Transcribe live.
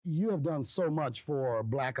you have done so much for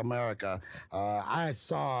Black America. I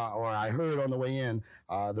saw or I heard on the way in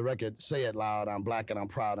the record "Say It Loud." I'm black and I'm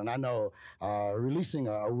proud, and I know releasing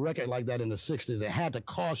a record like that in the '60s, it had to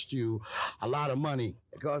cost you a lot of money.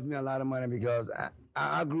 It cost me a lot of money because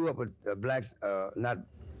I grew up with blacks not.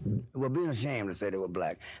 Well, being ashamed to say they were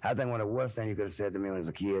black. I think one of the worst things you could have said to me when I was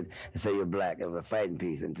a kid is say you're black. It was a fighting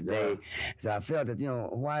piece. And today, so I felt that,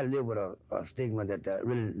 why live with a stigma that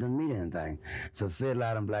really doesn't mean anything? So say it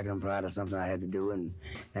loud, I'm black and I'm proud is something I had to do. And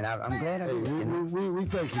I'm glad I did. We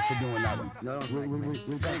thank you for doing that one. No,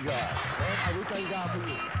 we thank God. We thank God for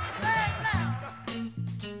you.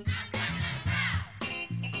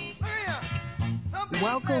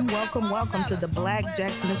 Welcome to the Black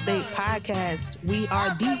Jackson Estate Podcast. We are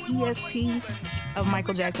the EST of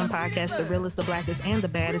Michael Jackson Podcast, the realest, the blackest, and the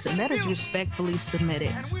baddest, and that is respectfully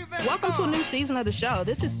submitted. Welcome to a new season of the show.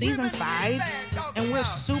 This is season 5, and we're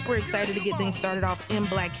super excited to get things started off in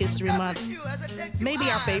Black History Month. Maybe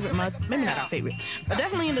our favorite month, maybe not our favorite, but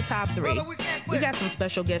definitely in the top 3. We got some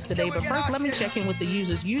special guests today, but first let me check in with the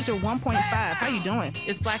users. User 1.5, how you doing?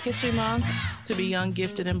 It's Black History Month to be young,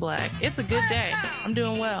 gifted, and black. It's a good day. I'm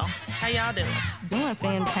doing well. How y'all doing? Doing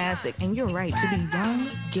fantastic. And you're right, to be young,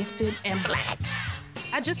 gifted, and black.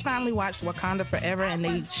 I just finally watched Wakanda Forever, and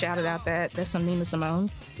they shouted out that's some Nina Simone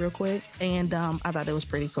real quick. And I thought it was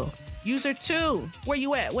pretty cool. User 2, where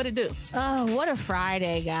you at? What it do? Oh, what a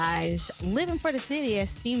Friday, guys. Living for the city, as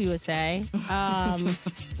Stevie would say.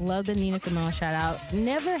 Love the Nina Simone shout out.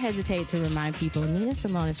 Never hesitate to remind people Nina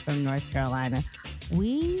Simone is from North Carolina.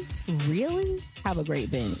 We really have a great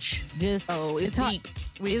bench. It's deep.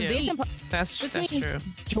 It's deep. That's true.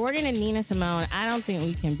 Jordan and Nina Simone, I don't think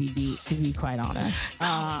we can be deep, to be quite honest.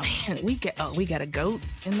 Man, we got a goat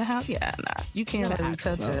in the house. Yeah, nah, you can't really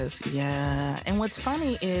touch us. Yeah, and what's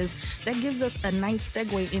funny is that gives us a nice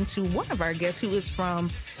segue into one of our guests who is from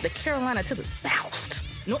the Carolina to the South.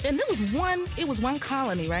 No, and it was one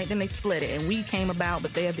colony, right? Then they split it, and we came about,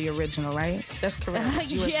 but they're the original, right? That's correct.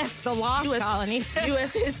 Yes, the lost colony.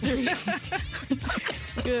 U.S. history.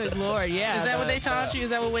 Good Lord, yeah. Is that what they taught you?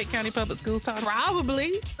 Is that what Wake County Public Schools taught you?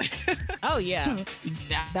 Probably. Oh, yeah.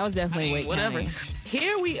 That was definitely Wake County.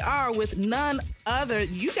 Here we are with none other.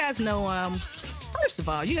 You guys know, first of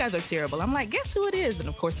all, you guys are terrible. I'm like, guess who it is? And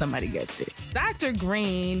of course, somebody guessed it. Dr.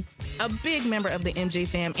 Greene, a big member of the MJ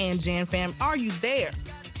fam and Jan fam. Are you there?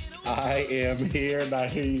 I am here and I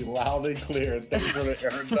hear you loud and clear. Thanks for the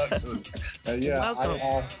introduction. And yeah,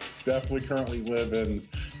 I definitely currently live in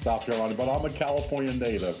South Carolina, but I'm a California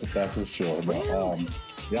native, that's for sure. But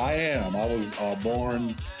yeah, I am. I was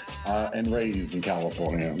born and raised in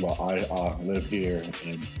California, but I live here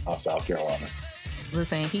in South Carolina.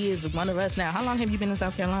 Listen, he is one of us now. How long have you been in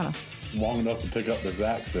South Carolina? Long enough to pick up this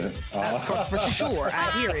accent. For sure.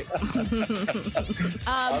 I hear it.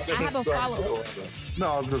 I have a follow-up. No,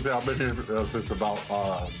 I was going to say I've been here since about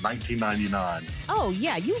 1999. Oh,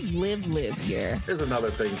 yeah. You live here. Here's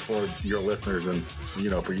another thing for your listeners and,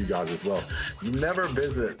 for you guys as well. You never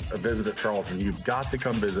visited Charleston. You've got to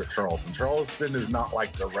come visit Charleston. Charleston is not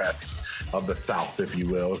like the rest of the South, if you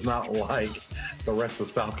will. It's not like the rest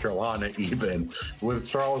of South Carolina even. With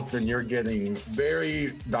Charleston, you're getting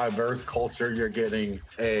very diverse culture. You're getting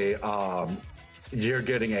a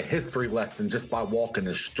history lesson just by walking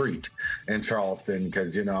the street in Charleston,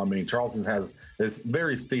 because Charleston is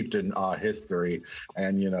very steeped in history,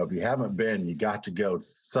 and if you haven't been, you got to go. It's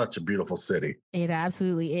such a beautiful city. It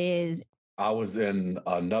absolutely is. I was in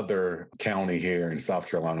another county here in South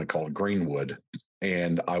Carolina called Greenwood.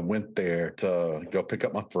 And I went there to go pick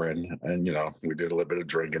up my friend, and we did a little bit of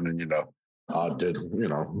drinking, and did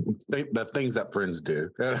the things that friends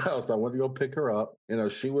do. And so I went to go pick her up.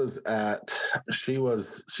 She was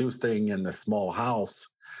staying in this small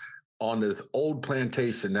house on this old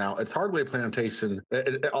plantation. Now, it's hardly a plantation.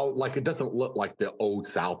 It doesn't look like the old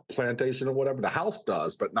South plantation or whatever. The house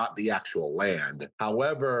does, but not the actual land.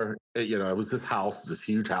 However, it was this house, this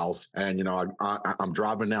huge house. And, I'm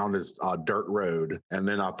driving down this dirt road. And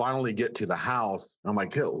then I finally get to the house. I'm like,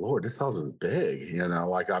 good Lord, this house is big.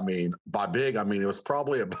 By big, it was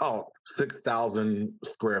probably about 6,000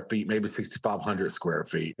 square feet, maybe 6,500 square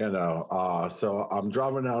feet, So I'm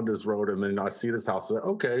driving down this road, and then I see this house.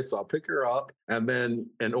 Okay, so I'll pick her up. And then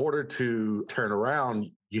in order to turn around,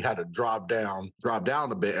 you had to drive down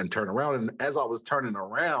a bit and turn around. And as I was turning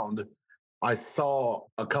around, I saw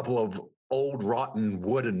a couple of old rotten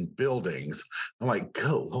wooden buildings. I'm like,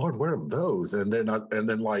 good Lord, where are those? And then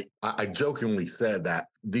I jokingly said that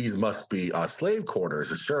these must be slave quarters.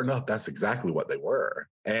 And sure enough, that's exactly what they were.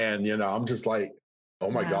 And, I'm just like, Oh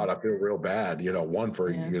my God, I feel real bad, one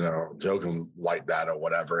for, joking like that or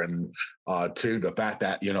whatever. And two, the fact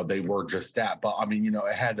that, they were just that. But I mean,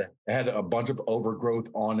 it had a bunch of overgrowth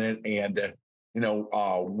on it. And,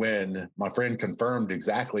 when my friend confirmed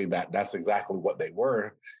exactly that's exactly what they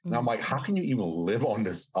were. And I'm like, how can you even live on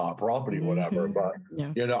this property or whatever? But,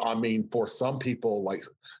 I mean, for some people,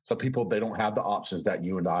 they don't have the options that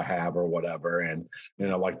you and I have or whatever. And,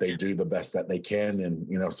 they do the best that they can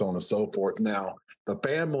and, so on and so forth. Now, the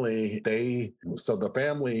family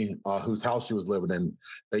whose house she was living in,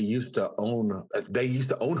 they used to own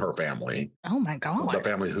her family. Oh my God. The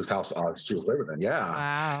family whose house she was living in. Yeah.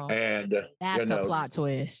 Wow. And that's a plot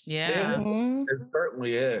twist. Yeah. It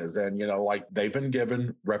certainly is. And, they've been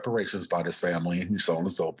given reparations by this family and so on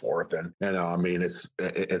and so forth. And, I mean, it's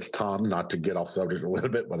time, not to get off subject a little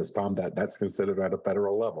bit, but it's time that's considered at a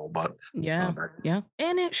federal level. But yeah.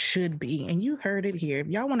 And it should be. And you heard it here. If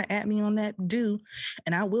y'all want to add me on that, do.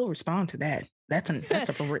 And I will respond to that. That's a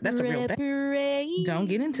real thing. Don't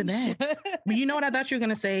get into that. But you know what I thought you were going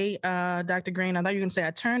to say, Dr. Greene? I thought you were going to say,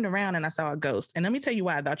 I turned around and I saw a ghost. And let me tell you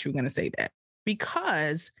why I thought you were going to say that.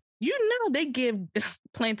 Because they give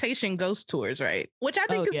plantation ghost tours, right? Which I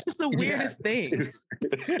think is just the weirdest thing.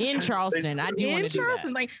 In Charleston, I do want to do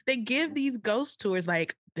that. Like they give these ghost tours,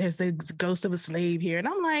 like there's the ghost of a slave here, and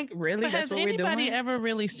I'm like, really? But has anybody ever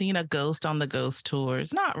really seen a ghost on the ghost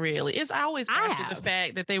tours? Not really. It's always after the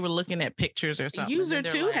fact that they were looking at pictures or something. User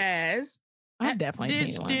 2 has. I've definitely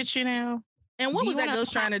seen one. Did you know? And what was that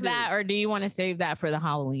ghost trying to do? That, or do you want to save that for the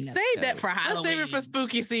Halloween episode? Save that for Halloween. Let's save it for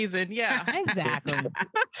spooky season. Yeah, exactly.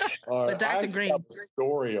 But Dr. Greene, have a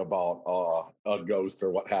story about a ghost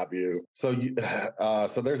or what have you. So,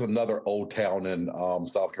 so there's another old town in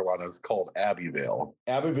South Carolina. It's called Abbeville.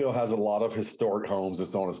 Abbeville has a lot of historic homes and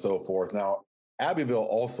so on and so forth. Now, Abbeville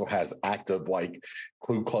also has active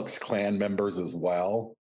Ku Klux Klan members as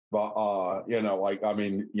well. But,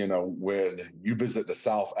 when you visit the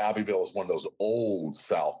South, Abbeville is one of those old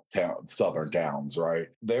Southern towns, right?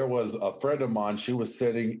 There was a friend of mine. She was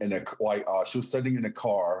sitting in a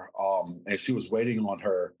car, and she was waiting on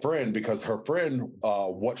her friend because her friend,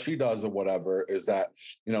 what she does or whatever is that,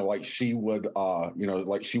 she would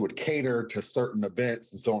cater to certain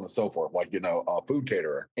events and so on and so forth, a food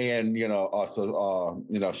caterer. And,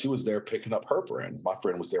 she was there picking up her friend. My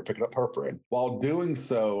friend was there picking up her friend. While doing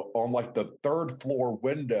so, on the third floor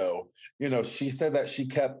window, she said that she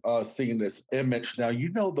kept seeing this image. Now,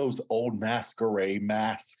 those old masquerade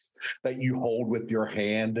masks that you hold with your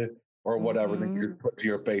hand or whatever, that you just put to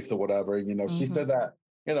your face or whatever. She said that,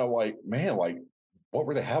 what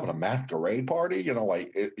were they having, a masquerade party? Is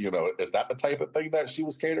that the type of thing that she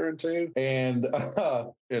was catering to? And,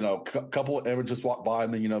 a couple of images walked by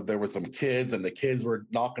and then, there were some kids and the kids were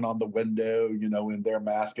knocking on the window, in their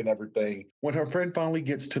mask and everything. When her friend finally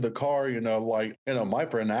gets to the car, my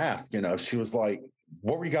friend asked, she was like,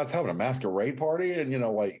 what were you guys having, a masquerade party? And,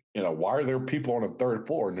 why are there people on the third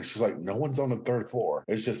floor? And she's like, no one's on the third floor.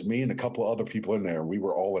 It's just me and a couple of other people in there. And we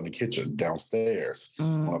were all in the kitchen downstairs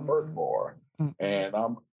on the first floor. And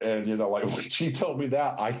when she told me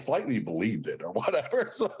that, I slightly believed it or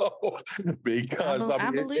whatever. So because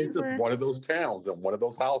it's just one of those towns and one of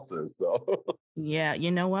those houses. So yeah,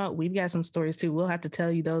 you know what? We've got some stories too. We'll have to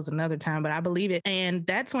tell you those another time, but I believe it. And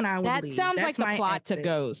that's when I would that believe. Sounds that's like the plot to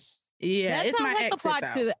Ghosts. Yeah, that it's sounds my like exit, the plot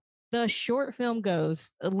to the short film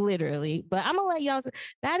Ghosts, literally. But I'm gonna let y'all.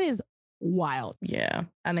 That is wild. Yeah,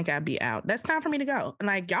 I think I'd be out. That's time for me to go.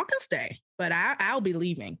 Like, y'all can stay, but I'll be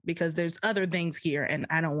leaving because there's other things here and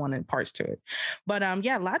I don't want any parts to it. But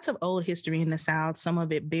yeah, lots of old history in the South, some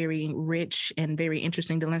of it very rich and very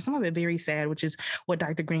interesting to learn, some of it very sad, which is what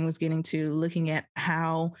Dr. Greene was getting to, looking at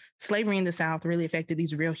how slavery in the South really affected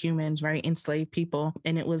these real humans, right? Enslaved people.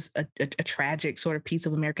 And it was a tragic sort of piece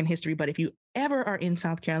of American history. But if you ever are in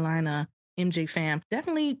South Carolina, MJ fam,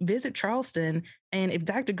 definitely visit Charleston. And if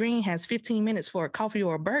Dr. Greene has 15 minutes for a coffee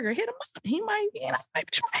or a burger, hit him up. He might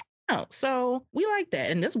try it out. So we like that.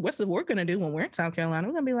 And that's what we're going to do when we're in South Carolina.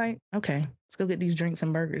 We're going to be like, okay, let's go get these drinks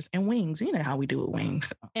and burgers and wings. You know how we do with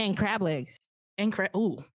wings. And crab legs. And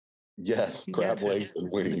ooh. Yes, crab legs and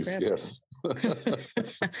wings. Yes.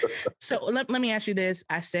 So let me ask you this.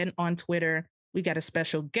 I said on Twitter, we got a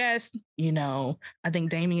special guest. I think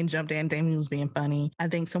Damien jumped in. Damien was being funny. I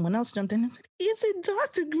think someone else jumped in and said, is it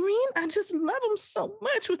Dr. Greene? I just love him so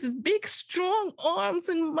much with his big, strong arms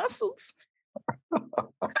and muscles.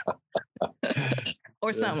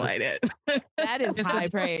 Or something like that. That is high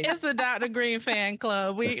praise. It's the Dr. Greene fan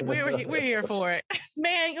club. We're here for it.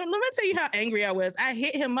 Man, let me tell you how angry I was. I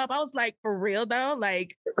hit him up. I was like, for real though?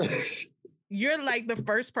 Like... You're like the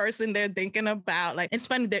first person they're thinking about. Like, it's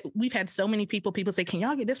funny that we've had so many people say, can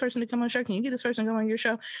y'all get this person to come on the show? Can you get this person to come on your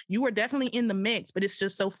show? You were definitely in the mix, but it's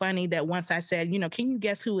just so funny that once I said, can you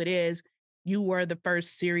guess who it is? You were the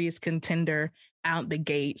first serious contender out the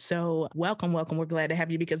gate. So welcome. We're glad to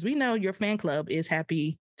have you because we know your fan club is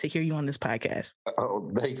happy to hear you on this podcast.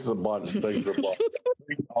 Oh, thanks a bunch.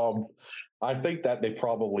 I think that they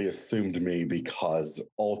probably assumed me because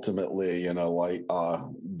ultimately,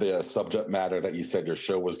 the subject matter that you said your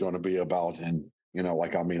show was going to be about, and I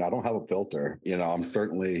don't have a filter. I'm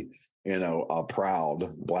certainly, a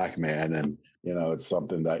proud Black man, and it's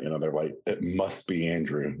something that they're like, it must be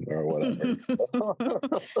Andrew or whatever.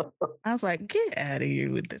 I was like, get out of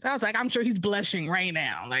here with this. I was like, I'm sure he's blushing right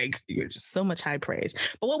now. Like, you're just so much high praise.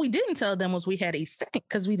 But what we didn't tell them was we had a second,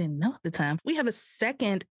 because we didn't know at the time, we have a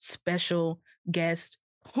second special guest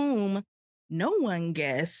whom no one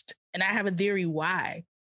guessed. And I have a theory why.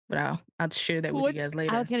 But I'll share that with you guys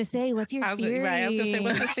later. I was going to say, what's your theory? Right, I was going to say,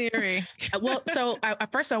 what's the theory? Well, so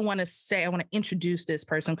first I want to introduce this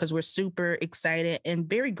person because we're super excited and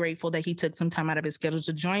very grateful that he took some time out of his schedule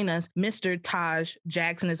to join us. Mr. Taj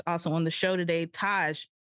Jackson is also on the show today. Taj,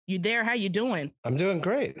 you there? How you doing? I'm doing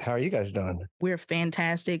great. How are you guys doing? We're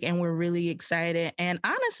fantastic and we're really excited and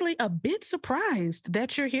honestly a bit surprised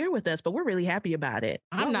that you're here with us, but we're really happy about it.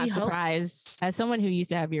 I'm not surprised. As someone who used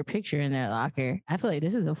to have your picture in their locker, I feel like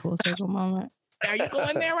this is a full circle moment. Are you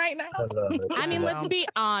going there right now? I mean, let's be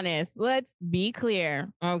honest. Let's be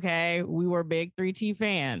clear. Okay. We were big 3T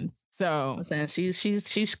fans. So listen,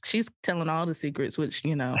 she's telling all the secrets, which,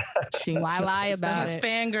 why lie about it?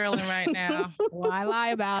 Fangirling right now. Why lie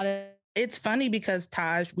about it? It's funny because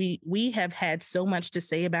Taj, we have had so much to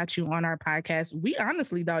say about you on our podcast. We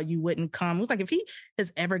honestly thought you wouldn't come. It was like if he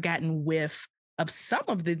has ever gotten whiff of some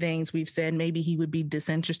of the things we've said, maybe he would be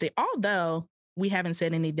disinterested. Although we haven't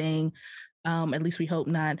said anything, at least we hope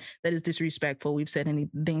not, that is disrespectful. We've said any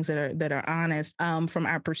things that are honest from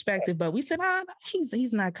our perspective, but we said,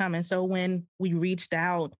 he's not coming. So when we reached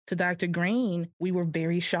out to Dr. Greene, we were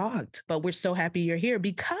very shocked, but we're so happy you're here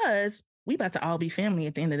because we about to all be family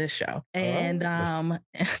at the end of this show. And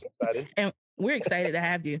and we're excited to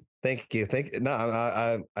have you. Thank you. No,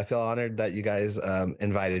 I feel honored that you guys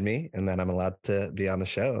invited me and that I'm allowed to be on the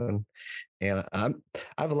show. And I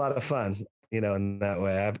have a lot of fun, in that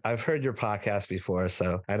way. I've heard your podcast before,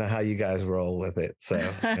 so I know how you guys roll with it. So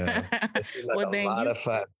it's well, a lot of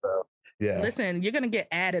fun. So yeah. Listen, you're going to get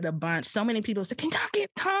added a bunch. So many people say, can y'all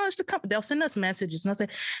get Taj to come? They'll send us messages and they'll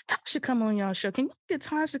say, Taj should come on y'all show. Can you get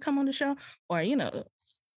Taj to come on the show? Or,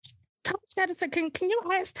 Taj got to say, can you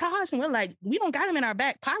ask Taj? And we're like, we don't got him in our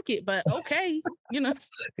back pocket, but okay,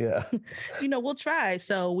 Yeah. We'll try.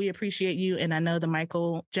 So we appreciate you. And I know the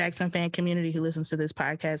Michael Jackson fan community who listens to this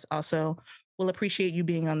podcast also will appreciate you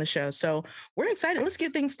being on the show. So we're excited. Let's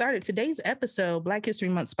get things started. Today's episode, Black History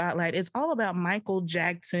Month Spotlight, is all about Michael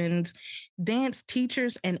Jackson's dance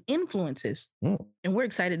teachers and influences. And we're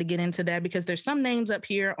excited to get into that because there's some names up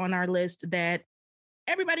here on our list that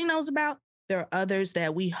everybody knows about. There are others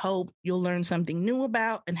that we hope you'll learn something new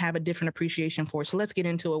about and have a different appreciation for. So let's get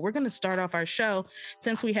into it. We're going to start off our show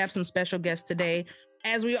since we have some special guests today,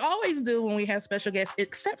 as we always do when we have special guests,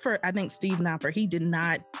 except for, I think, Steve Knopper.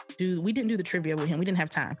 We didn't do the trivia with him. We didn't have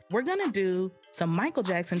time. We're going to do some Michael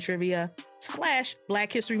Jackson trivia /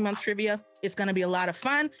 Black History Month trivia. It's going to be a lot of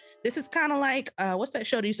fun. This is kind of like, what's that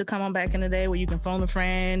show that used to come on back in the day where you can phone a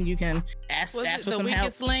friend, you can ask for some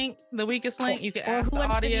help. The weakest link, you can ask the who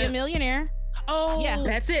wants audience. to be a millionaire? Oh, yeah,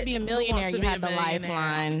 that's it. To be a millionaire, you have the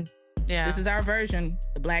lifeline. Yeah. This is our version,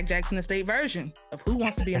 the Black Jackson Estate version of Who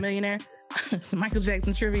Wants to Be a Millionaire. It's a Michael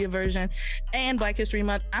Jackson trivia version and Black History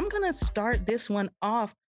Month. I'm going to start this one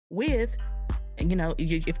off with,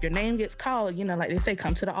 if your name gets called, like they say,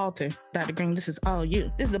 come to the altar. Dr. Greene, this is all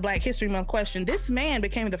you. This is a Black History Month question. This man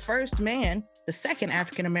became the second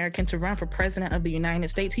African-American to run for president of the United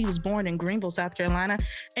States. He was born in Greenville, South Carolina,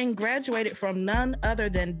 and graduated from none other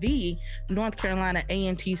than the North Carolina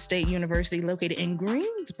A&T State University located in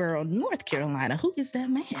Greensboro, North Carolina. Who is that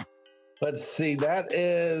man? Let's see. That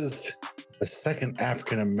is the second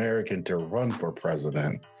African-American to run for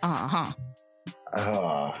president. Uh-huh.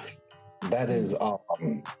 That is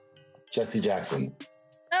Jesse Jackson.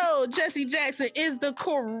 Oh, Jesse Jackson is the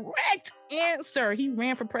correct answer. He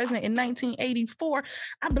ran for president in 1984.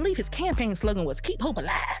 I believe his campaign slogan was "Keep Hope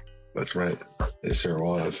Alive." That's right. It sure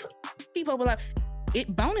was. Keep hope alive.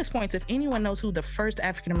 Bonus points if anyone knows who the first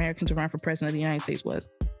African-American to run for president of the United States was.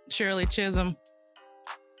 Shirley Chisholm.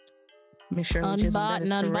 Miss Shirley Chisholm. That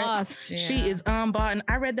is unbossed. Yeah. She is unbought. And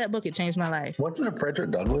I read that book. It changed my life. Wasn't it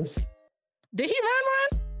Frederick Douglass? Did he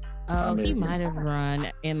run? Oh, he might have run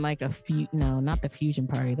in like not the Fusion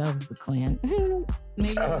Party. That was the Klan.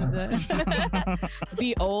 Maybe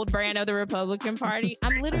the old brand of the Republican Party.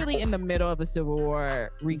 I'm literally in the middle of a Civil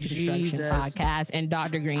War Reconstruction podcast, and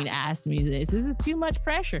Dr. Greene asked me this. This is too much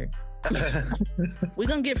pressure. We're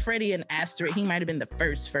gonna give Freddie an asterisk. He might have been the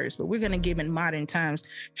first, but we're gonna give in modern times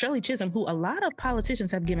Shirley Chisholm, who a lot of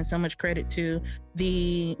politicians have given so much credit to,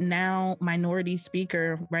 the now minority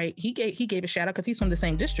speaker, right? He gave a shout out because he's from the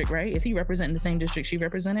same district, right? Is he representing the same district she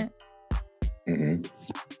represented?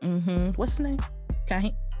 What's his name?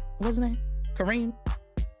 What's his name? Kareem?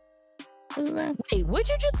 What's his name? Wait, what'd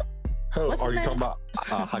you just? Oh, are you talking about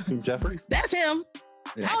Hakeem Jeffries? That's him.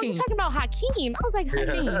 Yeah. Oh, you're talking about Hakeem. I was like,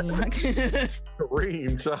 Hakeem.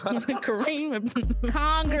 Kareem. Kareem.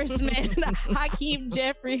 Congressman Hakeem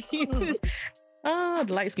Jeffries. Oh,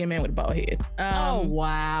 the light-skinned man with a bald head. Oh,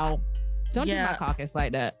 wow. Don't do my caucus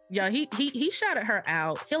like that. Yeah, he shouted her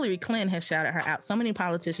out. Hillary Clinton has shouted her out. So many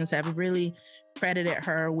politicians have really credited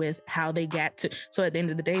her with how they got to. So at the end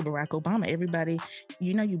of the day, Barack Obama, everybody,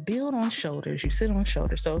 you build on shoulders, you sit on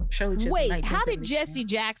shoulders. So Shirley Chisholm. Wait, how did Jesse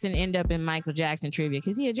Jackson end up in Michael Jackson trivia?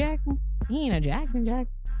 Because he a Jackson? He ain't a Jackson.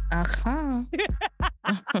 Oh,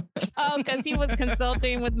 because he was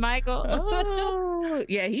consulting with Michael. Oh,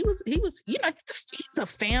 yeah, he was. He's a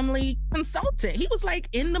family consultant. He was like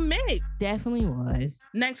in the mix. Definitely was.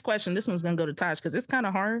 Next question. This one's gonna go to Taj because it's kind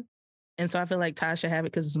of hard, and so I feel like Taj should have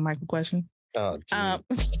it because it's a Michael question. Oh,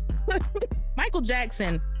 Michael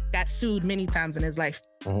Jackson got sued many times in his life.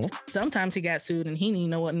 Sometimes he got sued and he didn't even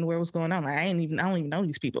know what in the world was going on. Like, I don't even know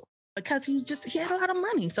these people. Because he had a lot of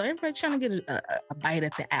money. So everybody's trying to get a bite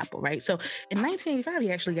at the apple, right? So in 1985,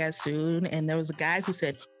 he actually got sued. And there was a guy who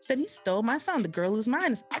said he stole my song. The Girl Is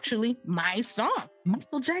Mine is actually my song.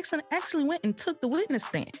 Michael Jackson actually went and took the witness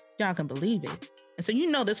stand. Y'all can believe it. And so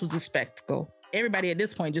this was a spectacle. Everybody at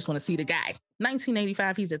this point just want to see the guy.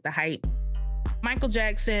 1985, he's at the height. Michael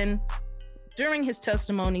Jackson, during his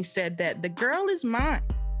testimony, said that The Girl Is Mine,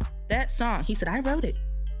 that song, he said, I wrote it.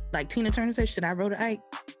 Like Tina Turner said, she said, I wrote it.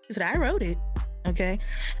 He said, I wrote it. Okay.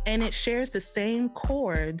 And it shares the same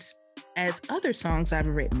chords as other songs I've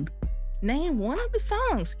written. Name one of the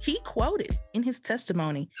songs he quoted in his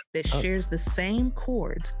testimony that shares the same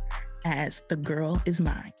chords as The Girl Is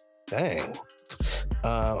Mine. Dang.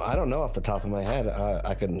 I don't know off the top of my head.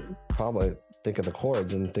 I can probably think of the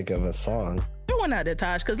chords and think of a song. Throw one out there,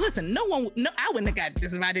 Taj, because listen, I wouldn't have got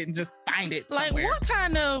this if I didn't just find it somewhere. Like, what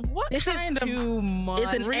kind of it's an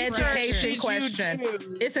education question.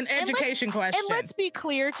 It's an education question. And let's be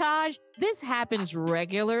clear, Taj, this happens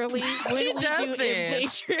regularly when we do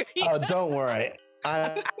MJ trivia. Oh, don't worry.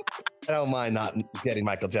 I don't mind not getting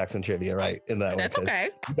Michael Jackson trivia right in that way. That's okay.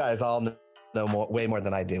 You guys all know way more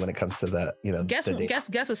than I do when it comes to that. Guess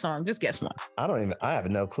a song. Just guess one. I have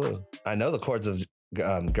no clue. I know the chords of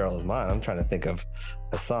Girl Is Mine. I'm trying to think of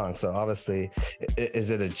a song. So obviously, is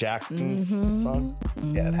it a Jackson song?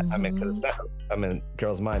 Yeah,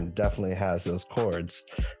 Girl Is Mine definitely has those chords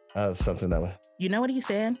of something that would. You know what he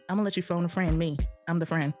said? I'm gonna let you phone a friend. Me, I'm the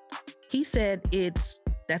friend. He said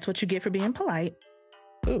that's what you get for being polite.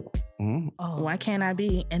 Ooh. Mm-hmm. Oh, why can't I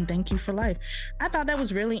be? And thank you for life. I thought that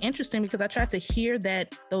was really interesting because I tried to hear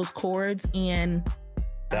those chords in.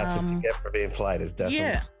 That's what you get for being polite. Is definitely.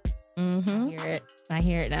 Yeah. I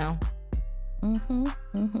hear it now.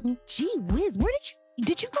 Gee whiz, where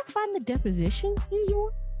did you go find the deposition?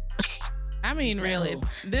 I mean, really,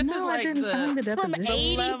 this is like from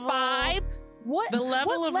 85. The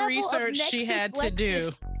level of research she had to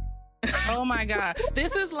do. Oh my God,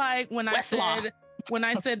 this is like when I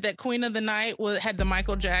said that Queen of the Night had the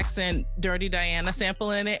Michael Jackson Dirty Diana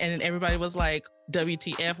sample in it, and everybody was like,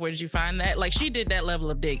 "WTF? Where did you find that?" Like, she did that level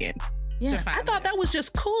of digging. Yeah, I thought that was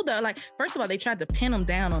just cool though. Like, first of all, they tried to pin him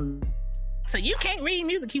down on, so you can't read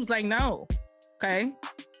music. He was like, no, okay,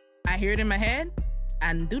 I hear it in my head.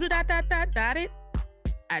 I do the dot it.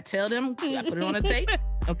 I tell them, I put it on a tape.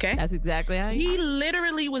 Okay, that's exactly how he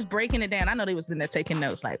literally was breaking it down. I know they was in there taking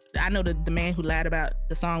notes. Like, I know the man who lied about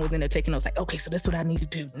the song was in there taking notes. Like, okay, so that's what I need to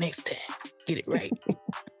do next time. Get it right.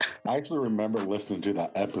 I actually remember listening to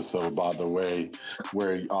that episode, by the way,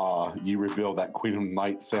 where you reveal that Queen of the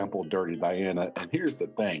Night sample Dirty Diana. And here's the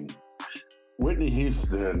thing. Whitney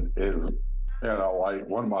Houston is, like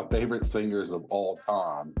one of my favorite singers of all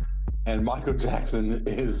time. And Michael Jackson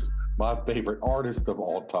is my favorite artist of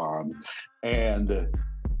all time. And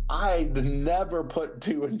I never put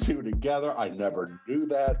two and two together. I never knew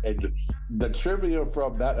that. And the trivia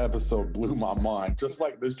from that episode blew my mind, just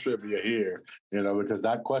like this trivia here, because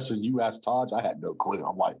that question you asked Taj, I had no clue.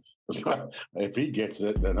 I'm like, If he gets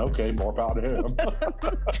it, then okay, more power to him.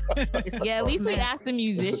 Yeah, at least we asked the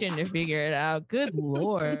musician to figure it out. Good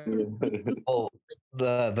Lord. Well,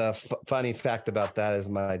 the funny fact about that is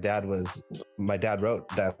my dad wrote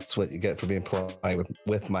That's What You Get for Being Polite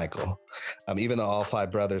with Michael, even though all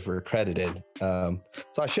 5 brothers were credited. So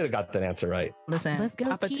I should have got that answer right. Listen, let's go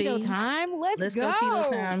Papa Tito T. time. Let's go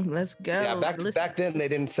Tito time. Let's go. Yeah, back then they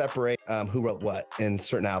didn't separate who wrote what. In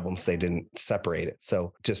certain albums, they didn't separate it.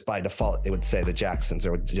 So just by default, it would say the Jacksons,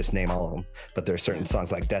 or would just name all of them. But there are certain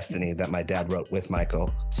songs like Destiny that my dad wrote with Michael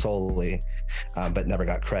solely, but never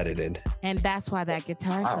got credited. And that's why that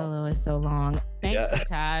guitar solo is so long. Thanks,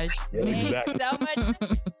 Taj. Exactly. Thanks so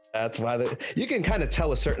much. That's why you can kind of tell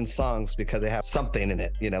with certain songs because they have something in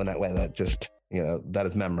it, in that way that just, that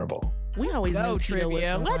is memorable. We always knew Tito was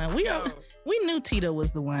the one. We knew Tito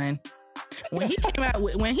was the one. When he came out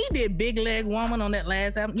when he did Big Leg Woman on that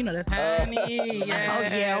last album, that's Honey. Yes.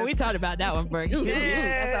 Oh yeah, we talked about that one, Berg.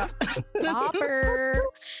 Yes. Hopper.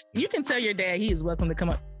 You can tell your dad he is welcome to come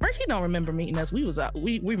up. Berg, he don't remember meeting us.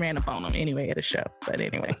 We ran up on him anyway at a show. But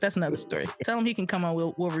anyway, that's another story. Tell him he can come on.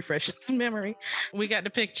 We'll refresh his memory. We got the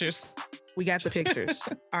pictures. We got the pictures.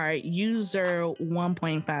 All right, user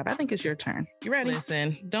 1.5. I think it's your turn. You ready?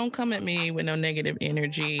 Listen, don't come at me with no negative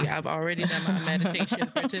energy. I've already done my meditation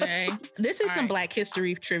for today. This is some Black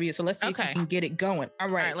history trivia, so let's see if we can get it going. All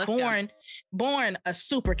right, let's go. Born a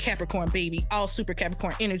super Capricorn baby, all super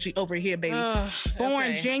Capricorn energy over here, baby.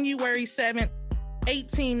 Born January 7th,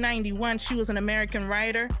 1891. She was an American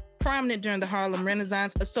writer, prominent during the Harlem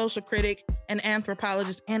Renaissance, a social critic, an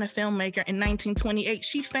anthropologist, and a filmmaker. In 1928,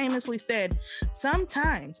 she famously said,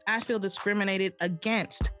 "Sometimes I feel discriminated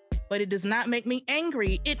against, but it does not make me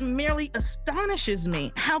angry. It merely astonishes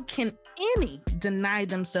me. How can any deny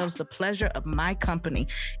themselves the pleasure of my company?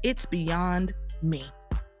 It's beyond me."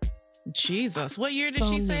 Jesus, what year did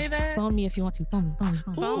she say that? Phone me if you want to. Phone me.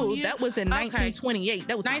 Ooh, that was in 1928.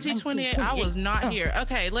 That was 1928. I was not here.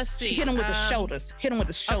 Okay, let's see. Hit him with the shoulders.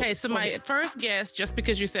 Okay, so my first guess, just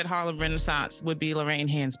because you said Harlem Renaissance, would be Lorraine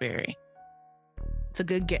Hansberry. It's a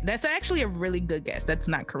good guess. That's actually a really good guess. That's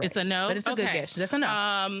not correct. It's a no, but it's a good guess. That's a no.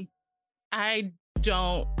 I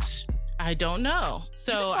don't know.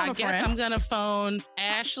 So I guess I'm gonna phone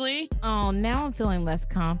Ashley. Oh, now I'm feeling less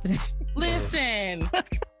confident. Listen.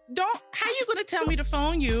 How you gonna tell me to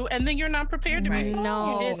phone you and then you're not prepared to be phoned?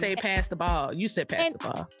 No, you did say pass the ball. You said pass the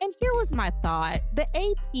ball. And here was my thought: the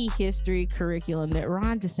AP history curriculum that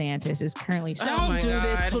Ron DeSantis is currently. Don't do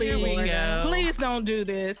this, please. Please don't do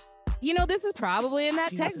this. This is probably in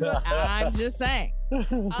that textbook. I'm just saying.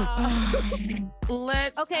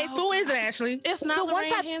 Let's. Okay, who is it, Ashley? It's not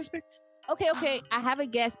Lorraine Hansberry. Okay. I have a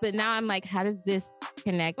guess, but now I'm like, how does this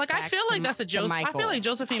connect? Like, I feel like that's a Joseph. I feel like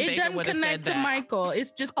Josephine Baker would have said that. It doesn't connect to Michael.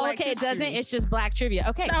 It's just Black history. It doesn't. It's just Black trivia.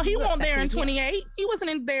 Okay. No, he wasn't there in 28. He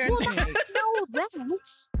wasn't in there in 28. No,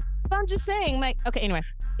 that's. But I'm just saying, like, okay. Anyway,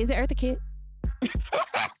 is it Eartha Kitt?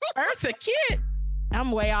 Eartha Kitt?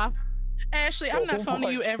 I'm way off. Ashley, I'm not phoning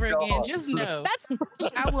you ever again. Just know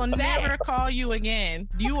I will never call you again.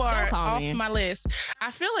 You are off my list.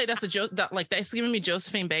 I feel like that's a joke. Like, that's giving me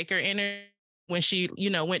Josephine Baker energy when she,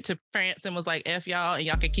 went to France and was like, "F y'all, and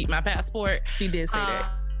y'all can keep my passport." She did say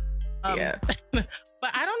that. Yeah, but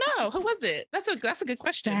I don't know. Who was it? That's a good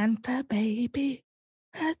question. Santa baby.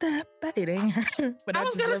 But I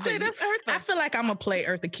was gonna say that's Eartha. I feel like I'm gonna play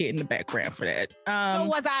Eartha Kitt in the background for that. So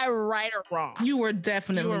was I right or wrong? You were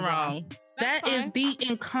definitely wrong. That is the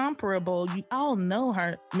incomparable. You all know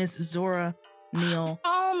her, Miss Zora Neale.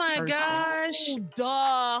 Oh my gosh!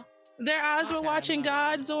 Duh. Their eyes were watching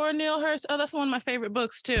God, Zora Neale Hurston. Oh, that's one of my favorite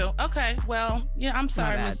books too. Okay, well, yeah, I'm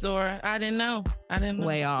sorry, Miss Zora. I didn't know.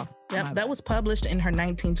 Way off. Yep, that was published in her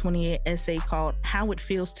 1928 essay called "How It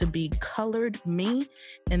Feels to Be Colored Me"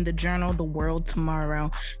 in the journal The World Tomorrow.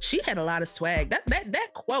 She had a lot of swag.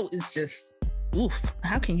 That quote is just oof.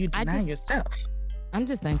 How can you deny yourself? I'm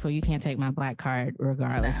just thankful you can't take my black card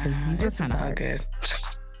regardless, because these are kind of hard. Good.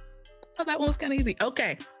 Oh, that one was kind of easy.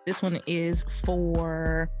 Okay, this one is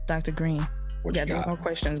for Dr. Greene. We got 3 more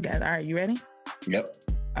questions, guys. All right, you ready? Yep.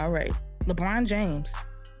 All right. LeBron James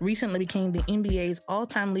recently became the NBA's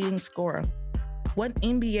all-time leading scorer. What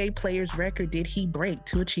NBA player's record did he break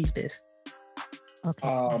to achieve this?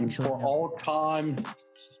 Okay. For all time,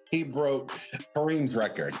 he broke Kareem's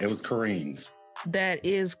record. It was Kareem's. That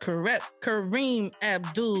is correct. Kareem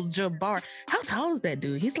Abdul-Jabbar. How tall is that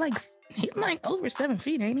dude? He's like over 7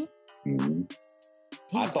 feet, ain't he?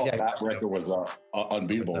 Mm-hmm. I thought that record was an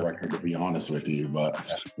unbeatable record, to be honest with you. But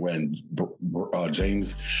when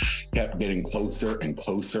James kept getting closer and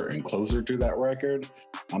closer and closer to that record,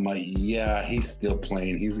 I'm like, yeah, he's still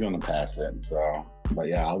playing. He's going to pass it. So But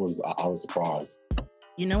yeah, I was surprised.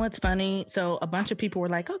 You know what's funny? So a bunch of people were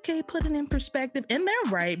like, okay, put it in perspective. And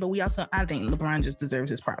they're right. But I think LeBron just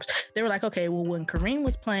deserves his props. They were like, okay, well, when Kareem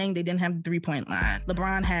was playing, they didn't have the 3-point line.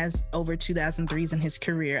 LeBron has over 2,000 threes in his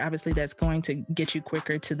career. Obviously, that's going to get you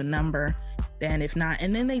quicker to the number than if not.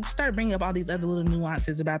 And then they started bringing up all these other little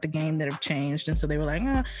nuances about the game that have changed. And so they were like,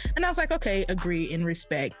 and I was like, okay, agree and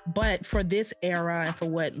respect. But for this era and for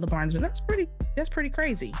what LeBron's doing, that's pretty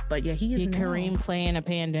crazy. But yeah, he is. Did Kareem play in a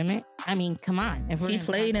pandemic? I mean, come on. If he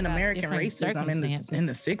played in American racism in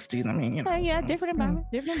the 60s. I mean, you know. Yeah, different environment.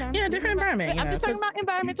 Yeah, different environment. I'm just talking about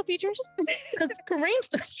environmental features. Because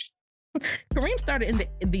Kareem started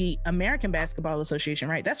in the American Basketball Association,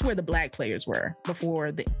 right? That's where the black players were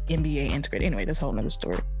before the NBA integrated. Anyway, that's a whole nother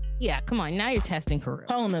story. Yeah, come on. Now you're testing for real.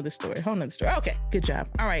 Whole nother story. Okay, good job.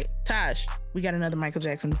 All right, Taj, we got another Michael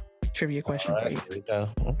Jackson trivia question for you. Here we go.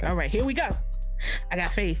 Okay. All right, here we go. I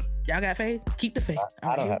got faith. Y'all got faith? Keep the faith.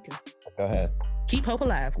 I don't have. Go ahead. Keep hope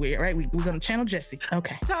alive. We're going to channel Jesse.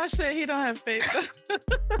 Okay. Taj said he don't have faith.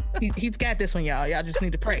 He's got this one, y'all. Y'all just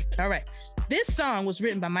need to pray. All right. This song was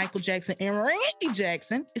written by Michael Jackson and Randy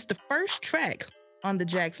Jackson. It's the first track on the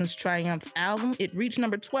Jackson's Triumph album. It reached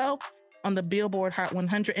number 12 on the Billboard Hot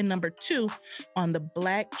 100 and number 2 on the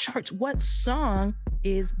Black charts. What song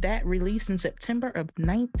is that, released in September of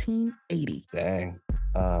 1980? Dang.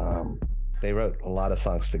 They wrote a lot of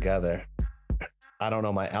songs together. I don't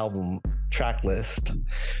know my album track list.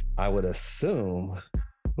 I would assume.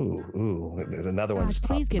 There's another one.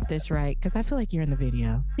 Please get this right, because I feel like you're in the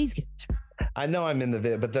video. Please get this right. I know I'm in the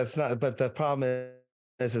video, but that's not. But the problem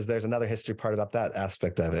is there's another history part about that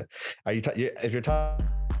aspect of it. Are you? If you're talking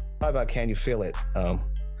about "Can You Feel It"?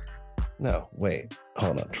 No, wait,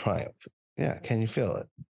 hold on. Triumph. Yeah, "Can You Feel It"?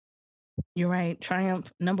 You're right.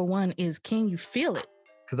 Triumph number 1 is "Can You Feel It."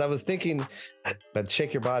 Because I was thinking, but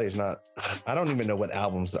 "Shake Your Body" is not. I don't even know what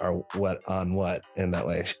albums are what in that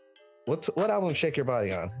way. What album "Shake Your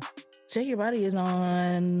Body" on? "Shake Your Body" is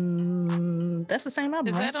on. That's the same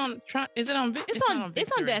album. Is right? that on? Is it on? It's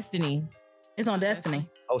on Destiny. It's on Destiny.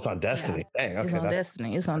 Oh, it's on Destiny. Yeah. Dang. Okay. It's on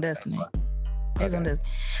Destiny. It's on Destiny. It's on Destiny.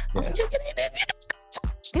 Yeah.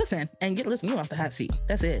 Listen, you off the hot seat.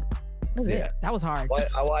 That's it. That was hard.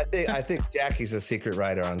 Well, I think Jackie's a secret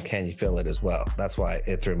writer on "Can You Feel It" as well. That's why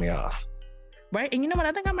it threw me off. Right. And you know what?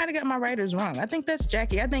 I think I might have got my writers wrong. I think that's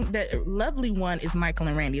Jackie. I think that lovely one is Michael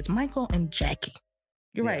and Randy. It's Michael and Jackie.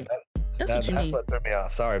 You're right. That's what threw me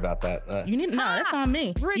off. Sorry about that. That's on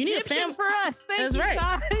me. You need a family for us. That's right.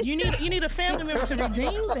 Taj. You need a family member to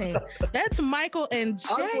redeem things. That's Michael and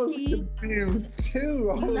Jackie. I was confused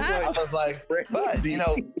too. I was like, but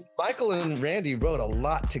Michael and Randy wrote a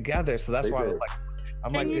lot together, so that's why I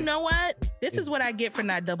was like, you know what? This is what I get for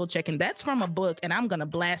not double checking. That's from a book, and I'm gonna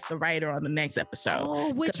blast the writer on the next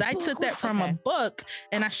episode. Because I took that from a book,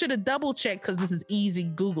 and I should have double checked because this is easy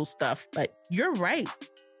Google stuff. But you're right,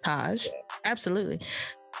 Taj. Absolutely.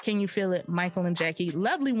 "Can You Feel It"? Michael and Jackie.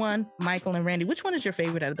 Lovely one, Michael and Randy. Which one is your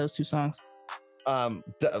favorite out of those two songs?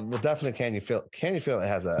 Definitely "Can You Feel It"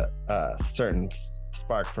 has a certain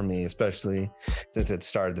spark for me, especially since it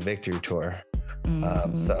started the Victory Tour.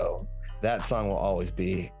 So that song will always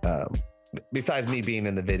be, besides me being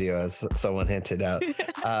in the video, as someone hinted out,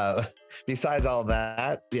 besides all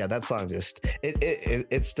that, yeah, that song just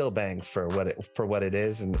it still bangs for what it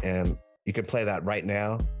is, and you can play that right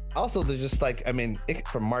now. Also, there's just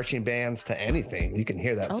from marching bands to anything, you can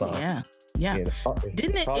hear that song. Yeah.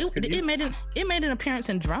 Didn't it? It made an appearance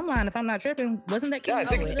in Drumline, if I'm not tripping. Wasn't that? Yeah, I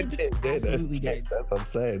think it did. Absolutely did. That's what I'm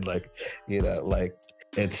saying.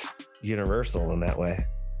 It's universal in that way.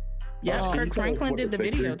 Yeah, Kirk Franklin did the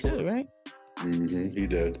video too, right? Mm-hmm, he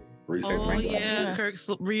did. Kirk's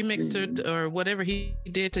remixed or whatever he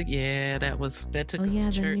did to. Yeah, that took us to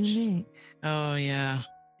church. Remix. Oh yeah.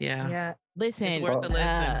 Listen, it's worth the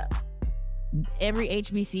listen. Every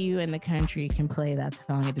HBCU in the country can play that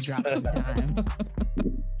song at the drop of a dime.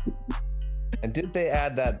 And did they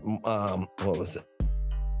add that? What was it?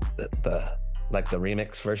 The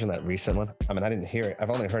remix version, that recent one. I mean, I didn't hear it. I've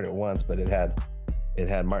only heard it once, but it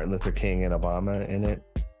had Martin Luther King and Obama in it.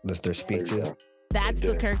 Their speeches. That's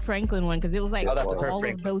the Kirk Franklin one, because it was like all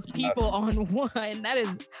of those people on one. That is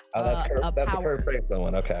that's the Kirk Franklin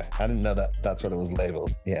one. Okay, I didn't know that. That's what it was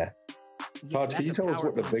labeled. Yeah. Todd, can you tell us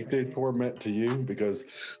what the Victory Tour meant to you?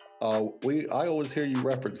 Because I always hear you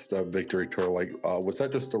reference the Victory Tour. Was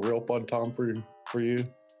that just a real fun time for you?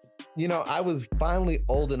 I was finally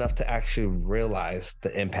old enough to actually realize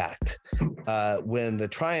the impact. When the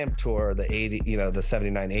Triumph Tour, the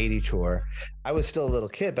 79-80 tour, I was still a little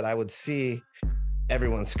kid, but I would see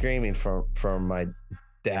everyone screaming from my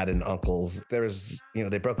dad and uncles. There was,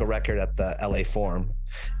 they broke a record at the LA Forum.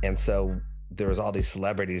 And so there was all these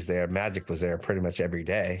celebrities there. Magic was there pretty much every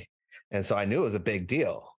day. And so I knew it was a big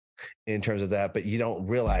deal in terms of that, but you don't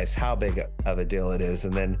realize how big of a deal it is.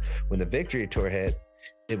 And then when the Victory Tour hit,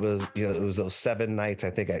 it was, it was those 7 nights,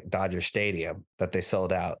 I think, at Dodger Stadium that they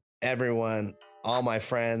sold out. Everyone, all my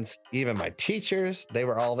friends, even my teachers, they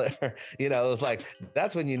were all there. It was like,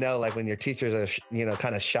 that's when like when your teachers are,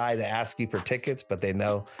 kind of shy to ask you for tickets, but they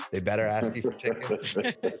know they better ask you for tickets.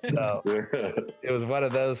 So it was one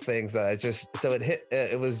of those things that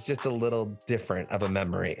it was just a little different of a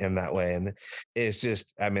memory in that way. And it's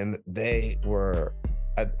just, they were,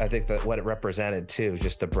 I think that what it represented too,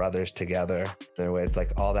 just the brothers together, their way. It's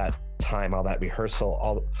like all that time, all that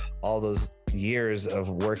rehearsal, all those years of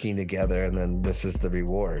working together, and then this is the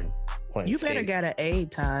reward. You better get an A,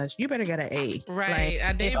 Taj. You better get an A. Right.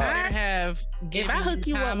 If I hook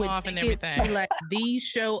you up with and tickets everything to like the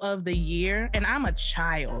show of the year, and I'm a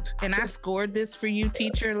child, and I scored this for you,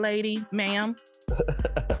 teacher lady, ma'am.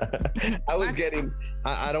 I was getting,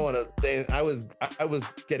 I don't want to say, I was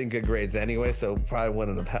getting good grades anyway, so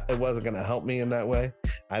probably it wasn't going to help me in that way.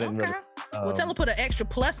 I didn't really. Well, tell her put an extra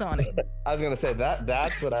plus on it. I was going to say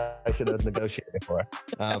that's what I should have negotiated for.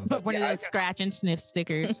 But one of those scratch and sniff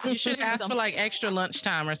stickers. You should ask for like extra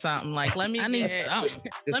lunchtime or something. Like, let me get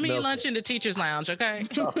lunch in the teacher's lounge, okay?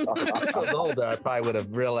 If I was older, I probably would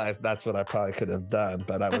have realized that's what I probably could have done.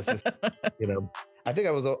 But I was just, I think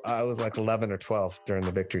I was like 11 or 12 during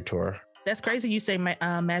the Victory Tour. That's crazy you say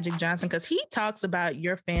Magic Johnson, because he talks about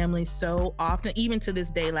your family so often, even to this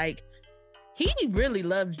day. Like, he really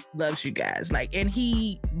loves you guys. Like, and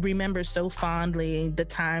he remembers so fondly the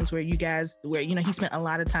times where he spent a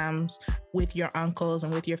lot of times with your uncles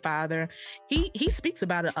and with your father. He speaks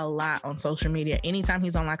about it a lot on social media. Anytime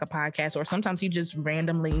he's on like a podcast, or sometimes he just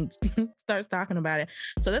randomly starts talking about it.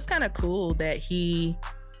 So that's kind of cool that he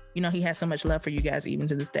has so much love for you guys even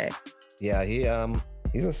to this day. Yeah,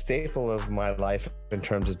 he's a staple of my life in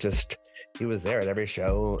terms of just, he was there at every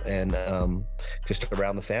show and just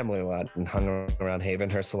around the family a lot and hung around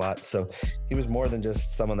Havenhurst a lot. So he was more than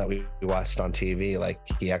just someone that we watched on TV. Like,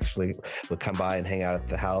 he actually would come by and hang out at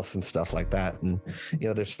the house and stuff like that. And,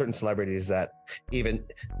 there's certain celebrities that even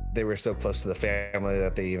they were so close to the family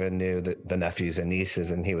that they even knew the nephews and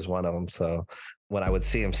nieces, and he was one of them. So when I would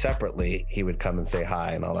see him separately, he would come and say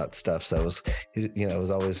hi and all that stuff. So it was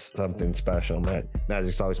always something special.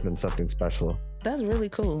 Magic's always been something special. That's really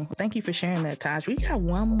cool. Thank you for sharing that, Taj. We got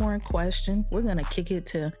one more question. We're going to kick it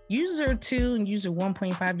to user 2 and user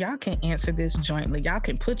 1.5. Y'all can answer this jointly. Y'all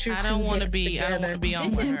can put your I don't want to be on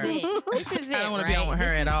with her. This is it. I don't want to be on with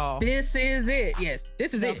her at all. This is it. Yes,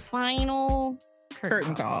 this is the it. Final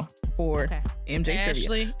curtain call for MJ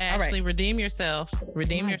Trivia. Ashley, redeem yourself.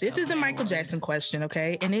 Redeem yourself. This is a Michael Jackson question,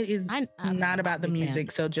 okay? And it is not about the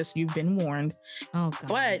music, so just you've been warned. Oh, God.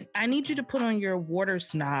 But I need you to put on your water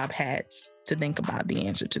snob hats to think about the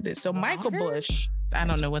answer to this. So Michael Bush. I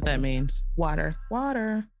don't know what that means. Water.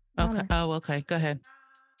 Okay. Oh, okay. Go ahead.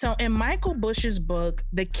 So in Michael Bush's book,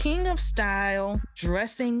 The King of Style,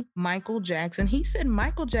 Dressing Michael Jackson, he said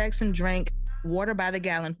Michael Jackson drank water by the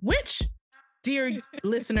gallon, which, dear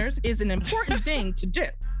listeners, is an important thing to do.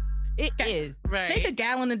 It is. Right. Take a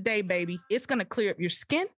gallon a day, baby. It's going to clear up your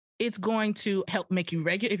skin. It's going to help make you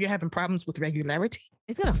regular if you're having problems with regularity.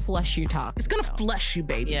 It's going to flush your top. It's going to flush you,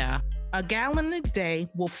 baby. Yeah. A gallon a day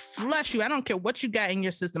will flush you. I don't care what you got in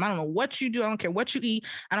your system. I don't know what you do. I don't care what you eat.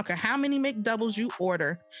 I don't care how many McDoubles you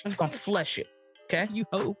order. It's going to flush it. Okay. You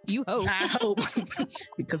hope. I hope.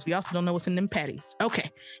 Because we also don't know what's in them patties.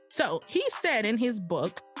 Okay. So he said in his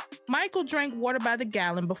book, Michael drank water by the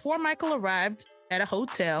gallon. Before Michael arrived at a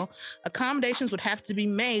hotel, accommodations would have to be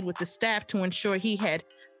made with the staff to ensure he had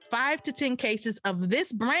 5 to 10 cases of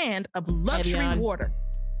this brand of luxury water.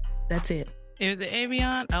 That's it. Is it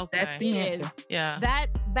Evian? Okay. That's the answer. Yeah.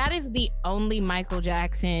 That is the only Michael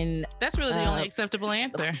Jackson. That's really the only acceptable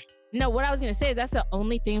answer. No, what I was going to say, that's the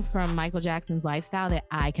only thing from Michael Jackson's lifestyle that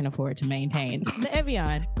I can afford to maintain. The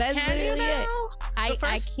Evian. That's literally it.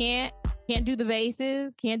 I can't do the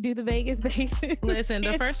vases, can't do the Vegas vases. Listen,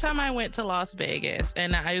 the first time I went to Las Vegas,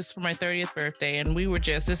 and I was for my 30th birthday, and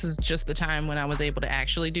this is just the time when I was able to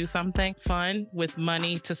actually do something fun with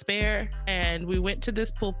money to spare. And we went to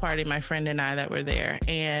this pool party, my friend and I that were there,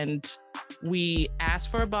 and we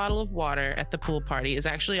asked for a bottle of water at the pool party. It's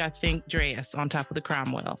actually, I think, Dreas on top of the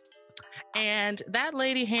Cromwell. And that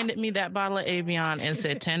lady handed me that bottle of Evian and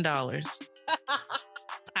said $10.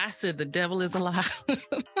 I said the devil is alive.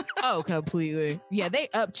 Oh, completely. Yeah, they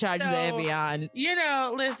upcharge the Evian. You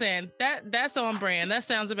know, listen, that's on brand. That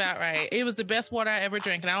sounds about right. It was the best water I ever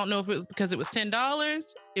drank. And I don't know if it was because it was $10,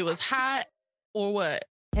 it was hot, or what.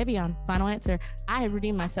 Evian, final answer. I have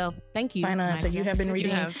redeemed myself. Thank you. Final answer. You have been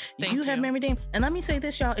redeemed. You have been redeemed. And let me say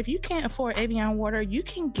this, y'all. If you can't afford Evian water, you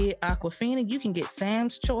can get Aquafina. You can get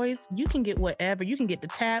Sam's Choice. You can get whatever. You can get the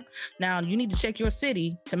tap. Now, you need to check your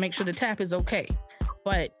city to make sure the tap is okay.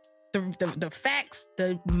 But the facts,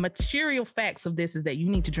 the material facts of this is that you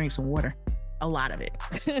need to drink some water. A lot of it.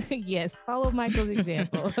 Yes. Follow Michael's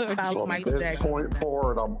example. Follow Michael Jackson. From this point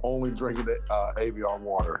forward, I'm only drinking it Evian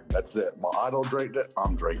water. That's it. My idol drank it.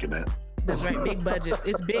 I'm drinking it. That's right. Big budgets.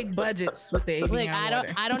 It's big budgets with the Evian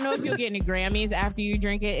water. I don't know if you'll get any Grammys after you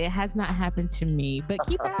drink it. It has not happened to me, but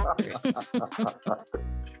keep after it.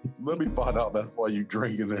 Let me find out that's why you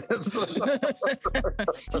drinking it.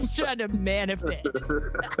 He's trying to manifest.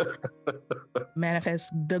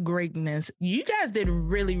 Manifest the greatness. You guys did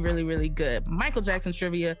really, really, really good. Michael Jackson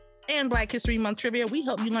trivia and Black History Month trivia. We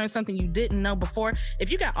hope you learned something you didn't know before.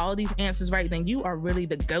 If you got all these answers right, then you are really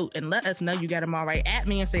the GOAT. And let us know you got them all right. At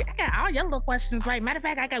me and say, I got all your little questions right. Matter of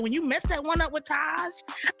fact, when you messed that one up with Taj,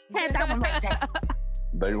 I had that one right there.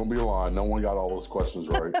 They gonna be lying. No one got all those questions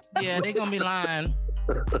right. Yeah, they gonna be lying.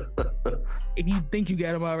 If you think you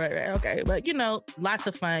got them all right, okay. But lots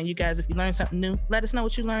of fun. You guys, if you learned something new, let us know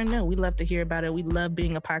what you learned new. We love to hear about it. We love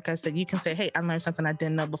being a podcast that you can say, hey, I learned something I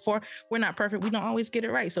didn't know before. We're not perfect. We don't always get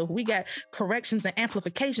it right. So if we got corrections and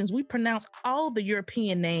amplifications, we pronounce all the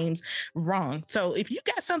European names wrong. So if you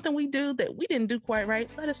got something we do that we didn't do quite right,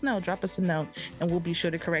 let us know. Drop us a note and we'll be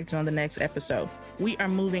sure to correct it on the next episode. We are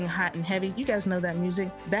moving hot and heavy. You guys know that music.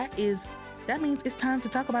 That means it's time to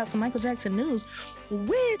talk about some Michael Jackson news,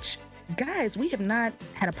 which, guys, we have not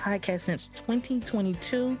had a podcast since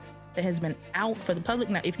 2022 that has been out for the public.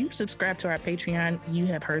 Now, if you subscribe to our Patreon, you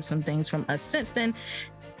have heard some things from us since then.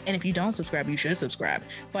 And if you don't subscribe, you should subscribe.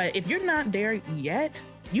 But if you're not there yet,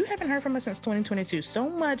 you haven't heard from us since 2022. So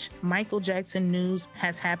much Michael Jackson news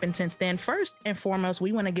has happened since then. First and foremost,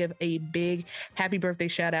 we want to give a big happy birthday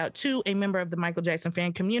shout out to a member of the Michael Jackson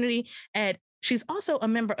fan community. She's also a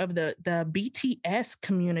member of the BTS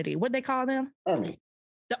community. What they call them? Army.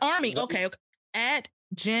 The Army. Okay. At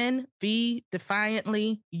Jen V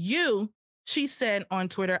Defiantly You. She said on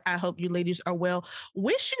Twitter, I hope you ladies are well.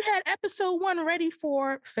 Wish you had episode 1 ready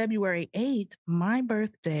for February 8th, my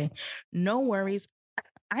birthday. No worries.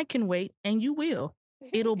 I can wait, and you will.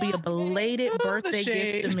 It'll be a belated birthday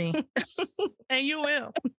gift to me. And you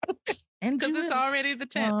will. And because it's already the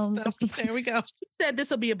 10th. So there we go. She said this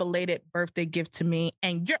will be a belated birthday gift to me.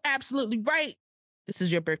 And you're absolutely right. This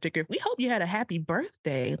is your birthday gift. We hope you had a happy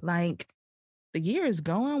birthday. Like, the year is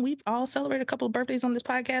going. We've all celebrated a couple of birthdays on this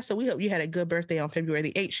podcast. So we hope you had a good birthday on February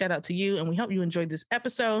the 8th. Shout out to you. And we hope you enjoyed this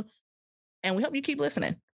episode. And we hope you keep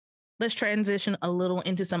listening. Let's transition a little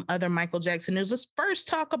into some other Michael Jackson news. Let's first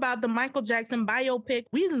talk about the Michael Jackson biopic.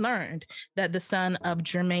 We learned that the son of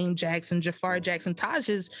Jermaine Jackson, Jafar Jackson,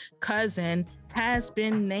 Taj's cousin, has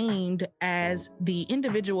been named as the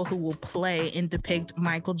individual who will play and depict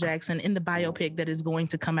Michael Jackson in the biopic that is going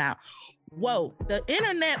to come out. Whoa, the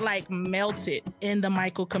internet melted in the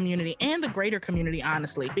Michael community and the greater community,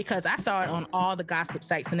 honestly, because I saw it on all the gossip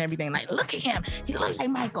sites and everything. Like, look at him. He looks like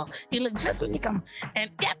Michael. He looks just like him.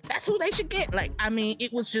 And yep, that's who they should get.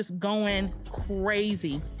 It was just going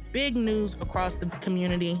crazy. Big news across the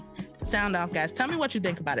community. Sound off, guys. Tell me what you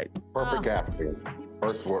think about it. Perfect casting.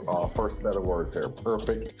 First set of words there.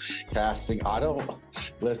 Perfect casting.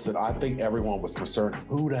 I think everyone was concerned,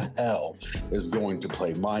 who the hell is going to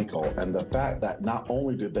play Michael? And the fact that not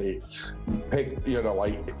only did they pick,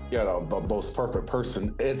 the most perfect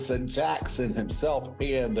person, it's a Jackson himself.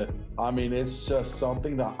 And it's just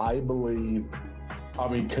something that I believe,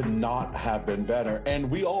 could not have been better. And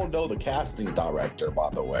we all know the casting director, by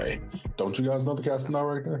the way. Don't you guys know the casting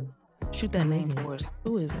director? Shoot that name for us.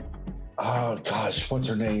 Who is it? Oh gosh, what's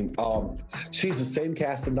her name? She's the same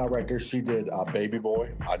casting director. She did Baby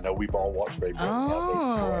Boy. I know we've all watched Baby Boy.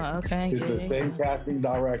 Okay. She's the same casting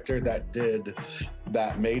director that did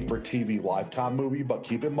that made-for-TV Lifetime movie. But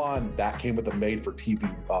keep in mind that came with a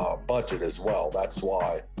made-for-TV budget as well. That's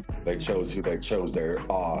why they chose who they chose there.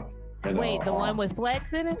 Wait, the one with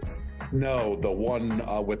Flex in it? No, the one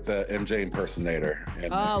with the MJ impersonator.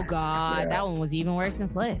 Oh God, yeah. That one was even worse than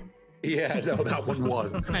Flex. Yeah, no, that one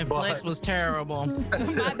was. And Flex was terrible.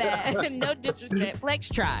 My bad. No disrespect. Flex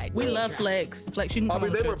tried. We love Flex. Flex, you can come on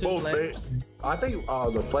the show too, Flex. I think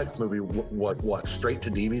the Flex movie was what, straight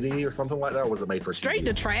to DVD or something like that, or was it made for straight TV?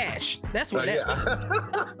 to trash? That's what that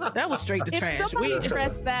was. That was straight to trash. If somebody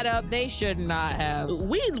dressed that up, they should not have.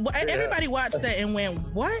 Everybody watched that and went,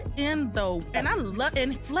 "What in the?" And I love,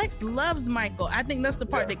 and Flex loves Michael. I think that's the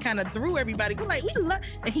part that kind of threw everybody. We're like, we love,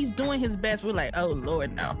 and he's doing his best. We're like, oh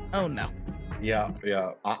Lord, no, oh no. Yeah.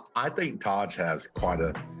 I think Taj has quite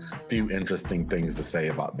a few interesting things to say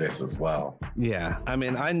about this as well. Yeah, I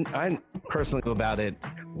mean, I personally knew about it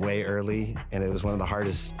way early, and it was one of the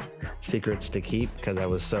hardest secrets to keep because I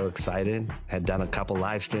was so excited. Had done a couple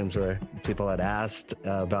live streams where people had asked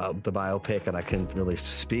about the biopic, and I couldn't really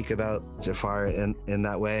speak about Jafar in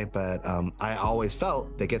that way. But I always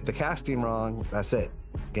felt they get the casting wrong. That's it.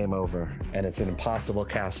 Game over. And it's an impossible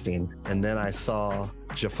casting. And then I saw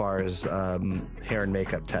Jafar's hair and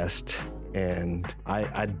makeup test, and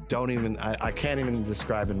I can't even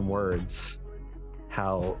describe in words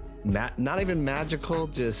how not even magical,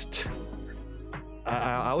 just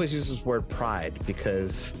I always use this word pride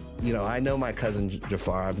because, you know, I know my cousin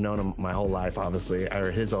Jafar. I've known him my whole life, obviously,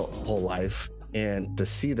 or his whole life. And to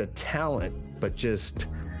see the talent, but just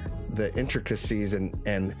the intricacies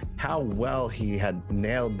and how well he had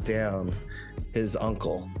nailed down his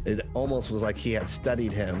uncle. It almost was like he had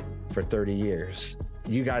studied him for 30 years.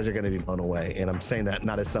 You guys are going to be blown away. And I'm saying that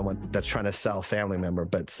not as someone that's trying to sell a family member,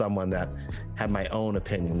 but someone that had my own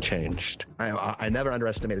opinion changed. I never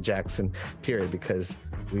underestimated Jackson, period, because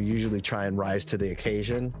we usually try and rise to the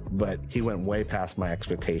occasion, but he went way past my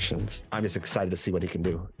expectations. I'm just excited to see what he can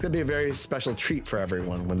do. It's going to be a very special treat for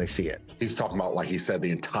everyone when they see it. He's talking about, like he said, the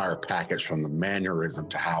entire package from the mannerism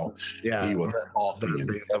to how he was talking.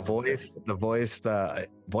 The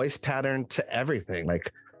voice pattern to everything.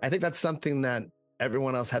 Like, I think that's something that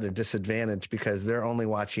everyone else had a disadvantage because they're only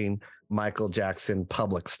watching Michael Jackson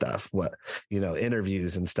public stuff,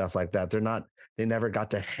 interviews and stuff like that. They never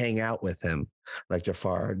got to hang out with him like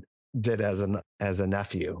Jafar did as a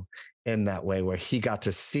nephew in that way, where he got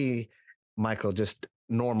to see Michael just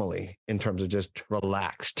normally in terms of just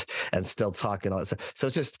relaxed and still talking all that stuff. So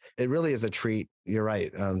it really is a treat. You're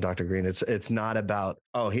right, Dr. Greene. It's not about,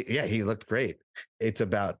 he looked great. It's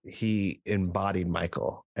about he embodied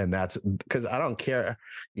Michael. And that's because I don't care,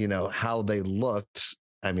 how they looked.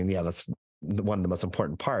 I mean, yeah, that's one of the most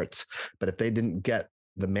important parts. But if they didn't get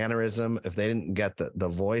the mannerism, if they didn't get the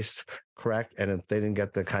voice correct, and if they didn't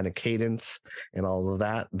get the kind of cadence and all of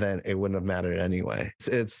that, then it wouldn't have mattered anyway.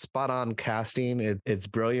 It's spot on casting. It's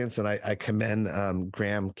brilliance. And I commend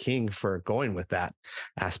Graham King for going with that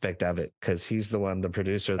aspect of it, because he's the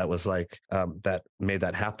producer that was like, that made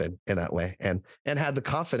that happen in that way, and had the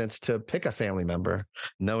confidence to pick a family member,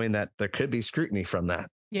 knowing that there could be scrutiny from that.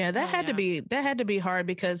 Yeah, that had to be hard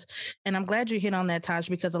because, and I'm glad you hit on that, Taj,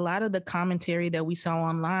 because a lot of the commentary that we saw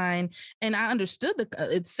online, and I understood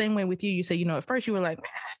it's the same way with you. You say, at first you were like,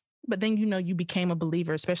 but then, you became a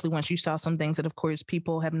believer, especially once you saw some things that, of course,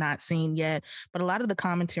 people have not seen yet. But a lot of the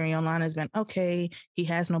commentary online has been, okay, he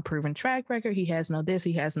has no proven track record. He has no this,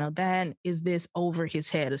 he has no that. Is this over his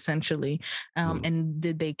head, essentially? And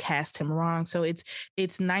did they cast him wrong? So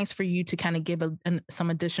it's nice for you to kind of give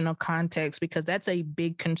some additional context, because that's a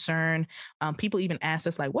big concern. People even ask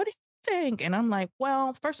us, like, what do you think? And I'm like,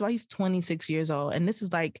 well, first of all, he's 26 years old. And this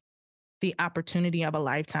is like the opportunity of a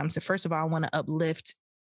lifetime. So first of all, I want to uplift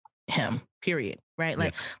him, period. Right?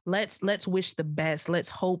 Like, let's wish the best. Let's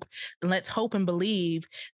hope and believe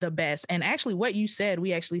the best. And actually what you said,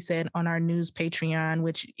 we actually said on our news Patreon,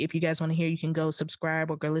 which if you guys want to hear, you can go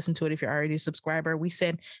subscribe or go listen to it if you're already a subscriber. We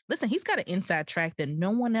said, listen, he's got an inside track that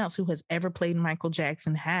no one else who has ever played Michael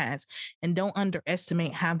Jackson has. And don't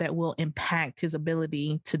underestimate how that will impact his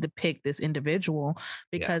ability to depict this individual,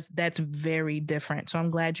 because that's very different. So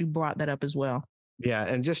I'm glad you brought that up as well. Yeah,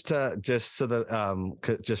 and just so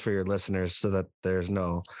that just for your listeners, so that there's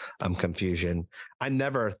no confusion, I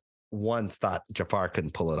never once thought Jafar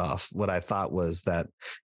couldn't pull it off. What I thought was that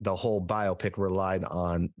the whole biopic relied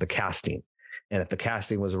on the casting, and if the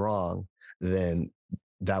casting was wrong, then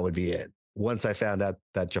that would be it. Once I found out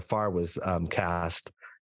that Jafar was cast,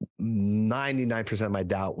 99% of my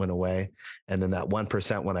doubt went away, and then that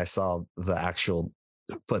 1% when I saw the actual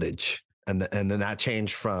footage. And then that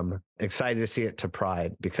changed from excited to see it to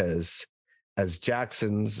pride, because as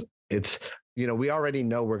Jacksons, it's, we already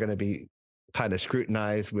know we're going to be kind of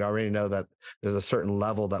scrutinized. We already know that there's a certain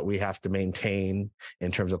level that we have to maintain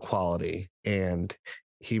in terms of quality. And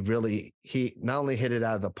he not only hit it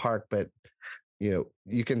out of the park, but,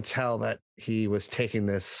 you can tell that he was taking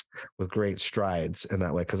this with great strides in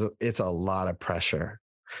that way, because it's a lot of pressure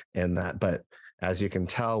in that. But as you can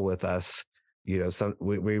tell with us,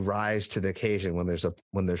 we rise to the occasion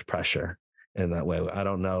when there's pressure, in that way. I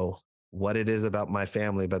don't know what it is about my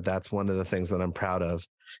family, but that's one of the things that I'm proud of,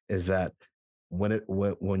 is that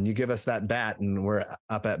when you give us that bat and we're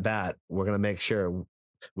up at bat, we're going to make sure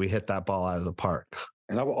we hit that ball out of the park.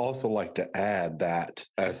 And I would also like to add that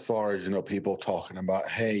as far as, people talking about,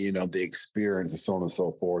 hey, the experience and so on and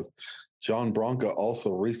so forth, John Branca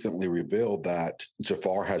also recently revealed that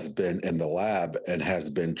Jafar has been in the lab and has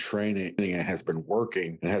been training and has been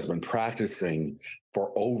working and has been practicing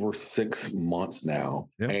for over 6 months now.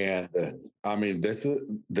 Yep. And I mean, this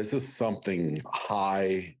is something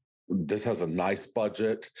high. This has a nice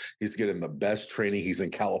budget. He's getting the best training. He's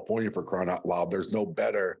in California, for crying out loud. There's no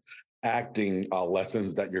better acting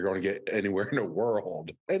lessons that you're going to get anywhere in the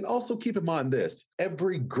world. And also keep in mind this,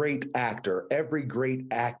 every great actor, every great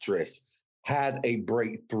actress had a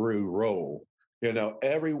breakthrough role.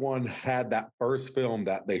 Everyone had that first film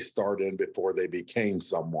that they starred in before they became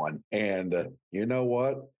someone. And you know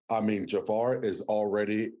what? I mean, Jafar is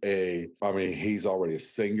already he's already a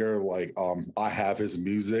singer. Like, I have his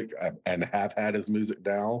music and have had his music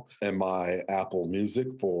now in my Apple Music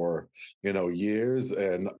for, years.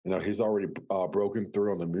 And, he's already broken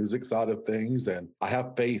through on the music side of things. And I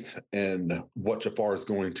have faith in what Jafar is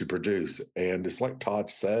going to produce. And it's like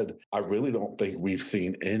Todd said, I really don't think we've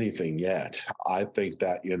seen anything yet. I think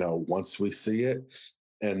that, once we see it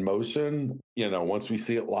in motion, once we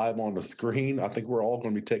see it live on the screen, I think we're all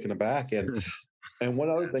going to be taken aback. And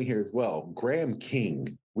one other thing here as well, Graham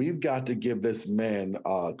King, we've got to give this man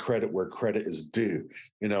credit where credit is due.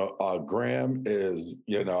 Graham is,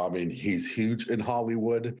 he's huge in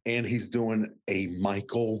Hollywood, and he's doing a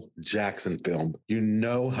Michael Jackson film. You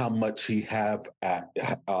know how much he's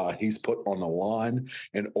put on the line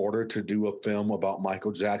in order to do a film about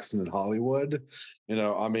Michael Jackson in Hollywood.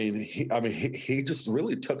 He just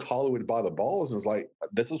really took Hollywood by the balls and was like,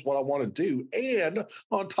 this is what I want to do. And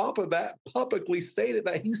on top of that, publicly stated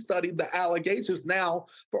that he studied the allegations now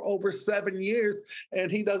for over 7 years, and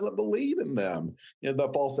he doesn't believe in them, the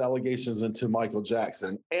false allegations into Michael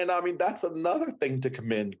Jackson. And that's another thing to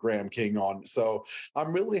commend Graham King on. So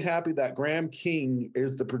I'm really happy that Graham King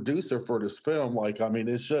is the producer for this film.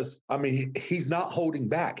 He's not holding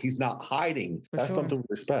back. He's not hiding. That's something to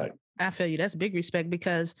respect. I feel you. That's big respect,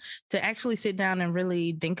 because to actually sit down and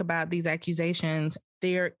really think about these accusations,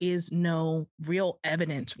 there is no real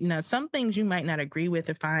evidence. Some things you might not agree with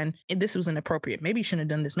or find this was inappropriate. Maybe you shouldn't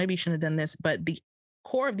have done this. Maybe you shouldn't have done this. But the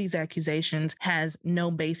core of these accusations has no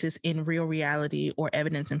basis in real reality or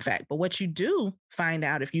evidence in fact. But what you do find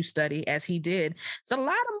out if you study, as he did, it's a lot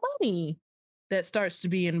of money that starts to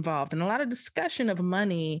be involved, and a lot of discussion of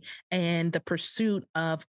money and the pursuit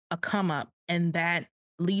of a come up. And that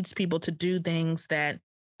leads people to do things that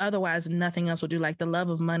otherwise nothing else would do. Like, the love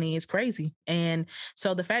of money is crazy. And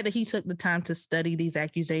so the fact that he took the time to study these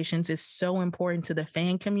accusations is so important to the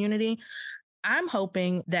fan community. I'm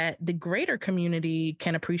hoping that the greater community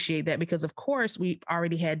can appreciate that, because of course we've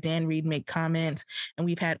already had Dan Reed make comments, and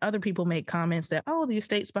we've had other people make comments that, oh, the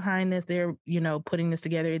estate's behind this. They're, putting this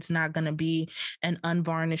together. It's not going to be an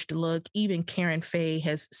unvarnished look. Even Karen Faye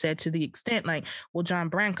has said, to the extent like, well, John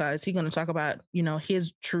Branca, is he going to talk about,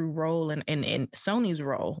 his true role and Sony's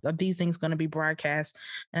role? Are these things going to be broadcast?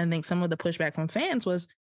 And I think some of the pushback from fans was,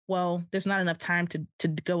 well, there's not enough time to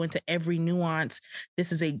go into every nuance.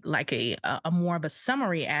 This is a more of a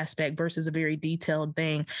summary aspect versus a very detailed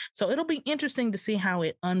thing. So it'll be interesting to see how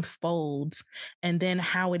it unfolds and then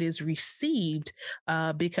how it is received,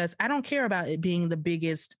 because I don't care about it being the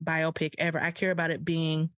biggest biopic ever. I care about it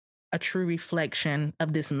being a true reflection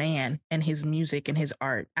of this man and his music and his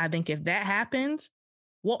art. I think if that happens,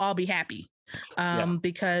 we'll all be happy,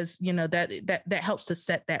 because, that helps to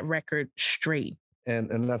set that record straight.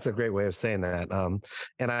 And that's a great way of saying that.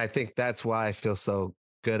 And I think that's why I feel so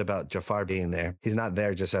good about Jafar being there. He's not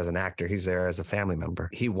there just as an actor. He's there as a family member.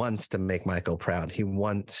 He wants to make Michael proud. He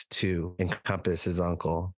wants to encompass his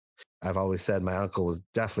uncle. I've always said my uncle was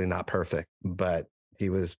definitely not perfect, but he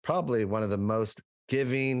was probably one of the most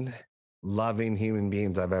giving, loving human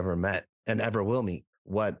beings I've ever met and ever will meet.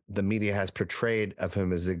 What the media has portrayed of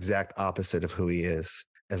him is the exact opposite of who he is.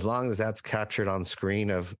 As long as that's captured on screen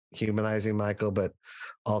of humanizing Michael, but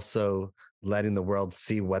also letting the world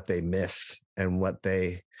see what they miss and what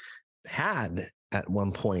they had at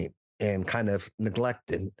one point and kind of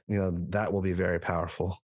neglected, that will be very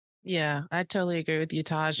powerful. Yeah, I totally agree with you,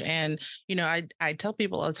 Taj. And, I tell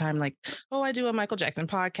people all the time, like, oh, I do a Michael Jackson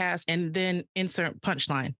podcast and then insert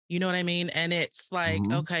punchline. You know what I mean? And it's like,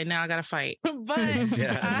 okay, now I got to fight. But now you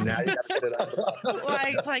gotta get it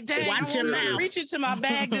up. like, dang, Watch I your wasn't mouth. reaching to my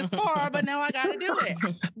bag this far, but now I got to do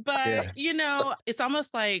it. But, it's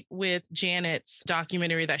almost like with Janet's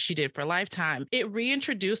documentary that she did for Lifetime, it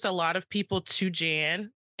reintroduced a lot of people to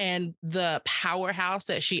Jan and the powerhouse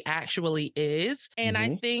that she actually is. And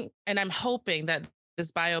I think, and I'm hoping that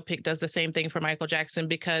this biopic does the same thing for Michael Jackson,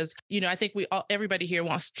 because, I think everybody here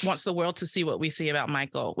wants the world to see what we see about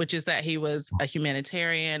Michael, which is that he was a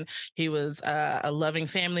humanitarian. He was a loving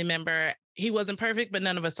family member. He wasn't perfect, but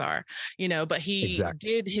none of us are, but he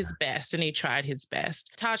did his best and he tried his best.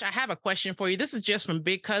 Taj, I have a question for you. This is just from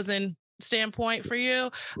Big Cousin standpoint for you.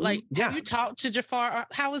 Like, have you talked to Jafar?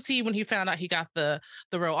 How was he when he found out he got the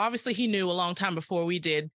role? Obviously he knew a long time before we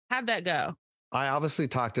did. How'd that go? I obviously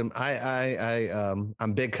talked to him.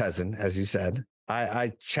 I'm Big Cousin, as you said.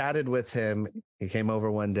 I chatted with him. He came over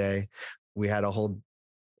one day. We had a whole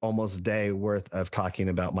almost day worth of talking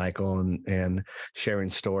about Michael and sharing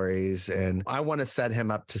stories. And I want to set him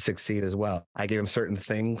up to succeed as well. I gave him certain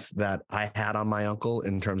things that I had on my uncle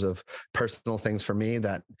in terms of personal things for me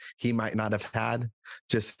that he might not have had,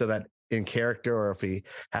 just so that in character, or if he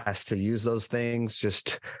has to use those things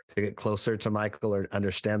just to get closer to Michael or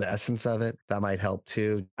understand the essence of it, that might help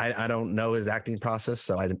too. I don't know his acting process,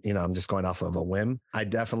 so I'm just going off of a whim. I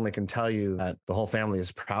definitely can tell you that the whole family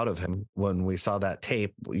is proud of him. When we saw that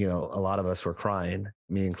tape, a lot of us were crying,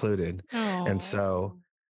 me included. Aww. And so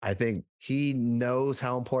I think he knows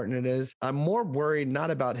how important it is. I'm more worried not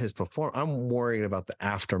about his performance. I'm worried about the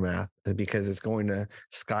aftermath, because it's going to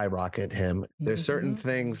skyrocket him. There's certain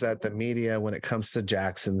things that the media, when it comes to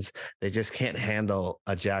Jacksons, they just can't handle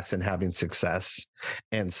a Jackson having success.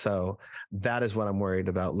 And so that is what I'm worried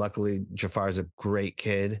about. Luckily, Jafar's a great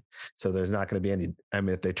kid, so there's not going to be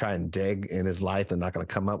if they try and dig in his life, they're not going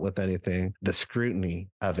to come up with anything. The scrutiny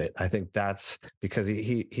of it, I think that's because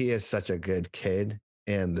he is such a good kid.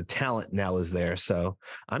 And the talent now is there. So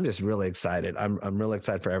I'm just really excited. I'm really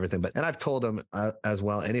excited for everything. And I've told him as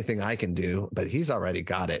well, anything I can do, but he's already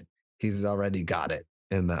got it. He's already got it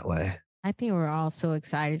in that way. I think we're all so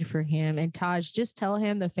excited for him. And Taj, just tell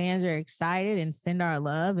him the fans are excited and send our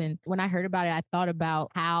love. And when I heard about it, I thought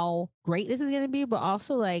about how great this is going to be, but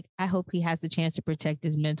also I hope he has the chance to protect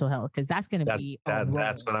his mental health, because that's going to be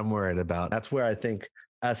that's what I'm worried about. That's where I think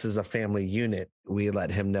us as a family unit, we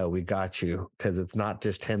let him know we got you, because it's not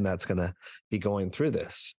just him that's going to be going through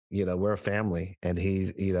this. We're a family, and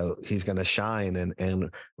he's going to shine,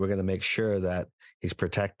 and we're going to make sure that he's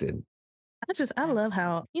protected. I love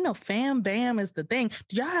how, fam bam is the thing.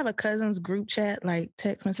 Do y'all have a cousins group chat, like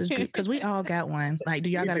text message group? Because we all got one. Like, do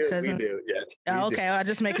y'all got a cousin? We do, yeah. Okay, I'm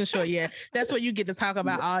just making sure. Yeah, that's where you get to talk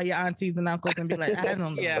about all your aunties and uncles and be like, I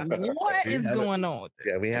don't know what is going on.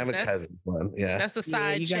 Yeah, we have a cousin one. Yeah, that's the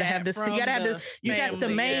side. You gotta have this. You gotta have this. You got the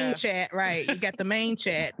main chat, right? You got the main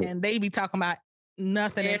chat, and they be talking about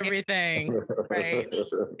nothing, everything, right?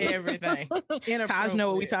 Everything. Taj know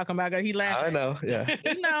what we talking about. He laughing. I know. Yeah.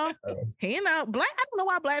 He know. Black. I don't know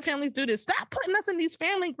why Black families do this. Stop putting us in these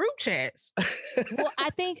family group chats. Well,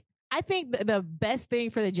 I think the best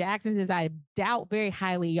thing for the Jacksons is, I doubt very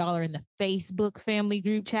highly y'all are in the Facebook family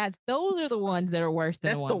group chats. Those are the ones that are worse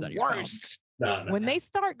than the ones on your phone. No. When they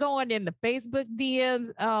start going in the Facebook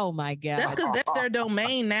DMs, oh my God. That's because that's their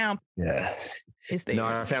domain now. Yeah. It's theirs. No,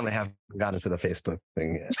 our family hasn't gotten into the Facebook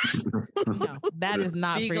thing yet. No, that is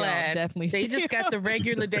not for y'all. Definitely. They just got the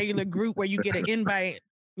regular group where you get an invite,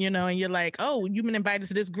 and you're like, oh, you've been invited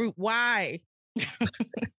to this group. Why?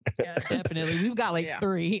 Yeah, definitely. We've got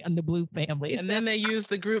 3 on the Blue family. And then they use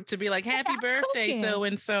the group to be like, happy birthday, so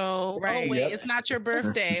and so. Right. Oh, wait, it's not your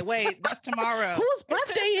birthday. Wait, that's tomorrow. Whose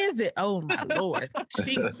birthday is it? Oh my Lord.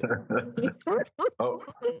 Jesus. Oh,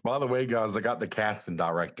 by the way, guys, I got the casting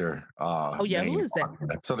director. Who is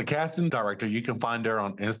that? So the casting director, you can find her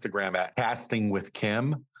on Instagram at Casting with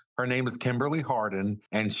Kim. Her name is Kimberly Harden,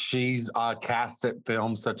 and she's casted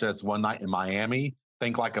films such as One Night in Miami,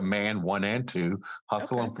 Think Like a Man 1 and 2,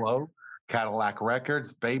 Hustle and Flow, Cadillac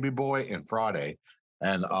Records, Baby Boy, and Friday,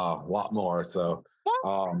 and a lot more. So,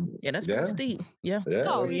 that's pretty steep. Yeah.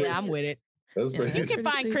 Oh yeah, I'm with it. That's pretty you can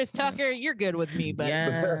find Chris Tucker. You're good with me, but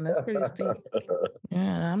that's pretty steep.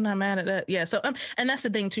 Yeah, I'm not mad at that. Yeah, so and that's the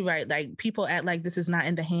thing too, right? Like, people act like this is not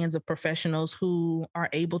in the hands of professionals who are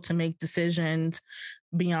able to make decisions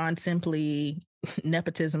beyond simply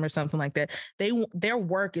nepotism or something like that. Their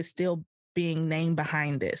work is still being named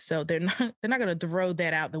behind this, so they're not going to throw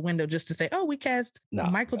that out the window just to say, oh, we cast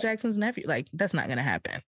Michael Jackson's nephew. Like, that's not going to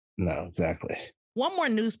happen. No, exactly. One more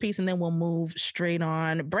news piece, and then we'll move straight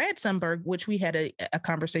on. Brad Sundberg, which we had a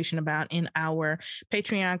conversation about in our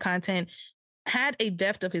Patreon content, had a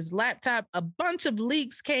theft of his laptop. A bunch of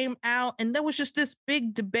leaks came out, and there was just this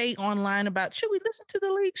big debate online about, should we listen to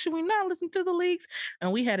the leaks? Should we not listen to the leaks?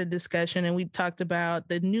 And we had a discussion, and we talked about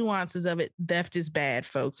the nuances of it. Theft is bad,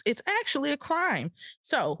 folks. It's actually a crime.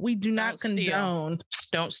 So we do not condone.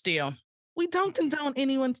 Don't steal. We don't condone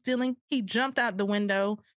anyone stealing. He jumped out the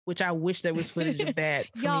window, which I wish there was footage of that.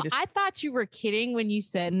 Y'all, I thought you were kidding when you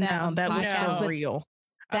said that. No, that was for real.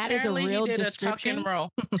 That Apparently is a real he did description. A tuck and roll.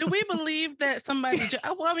 Do we believe that somebody?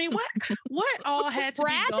 Well, I mean, what all had to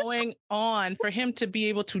be going on for him to be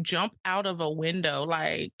able to jump out of a window?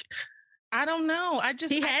 Like, I don't know.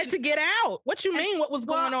 He had to get out. What you mean? What was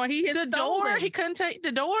going on? He hit the door. He couldn't take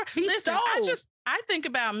the door. Listen, I think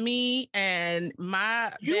about me and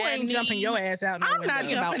my. You ain't jumping your ass out. I'm not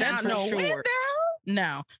jumping out no window.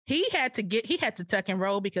 No, he had to tuck and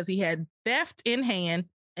roll because he had theft in hand.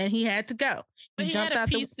 And he had to go. He had a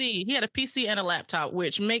PC. He had a PC and a laptop,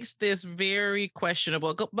 which makes this very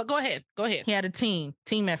questionable. But go ahead. Go ahead. He had a team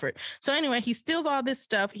effort. So anyway, he steals all this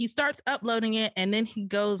stuff. He starts uploading it, and then he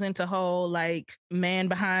goes into whole like man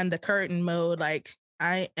behind the curtain mode. Like,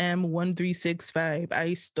 I am 1365.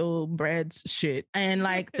 I stole Brad's shit, and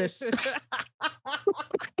like this.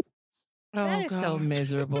 That is so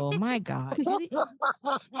miserable. My God. Get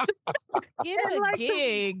a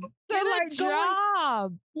gig. Get a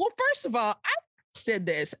job. Well, first of all, I said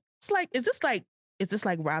this. It's like, is this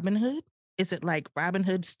like Robin Hood? Is it like Robin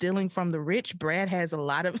Hood stealing from the rich? Brad has a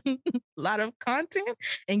lot of content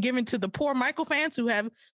and giving to the poor Michael fans who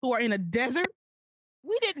are in a desert.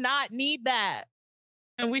 We did not need that.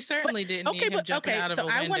 And we certainly didn't need him jumping out of a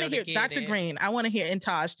window. I want to hear Dr. Greene. I want to hear, and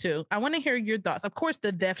Taj too. I want to hear your thoughts. Of course,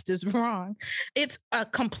 the theft is wrong. It's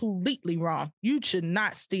completely wrong. You should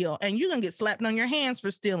not steal, and you're gonna get slapped on your hands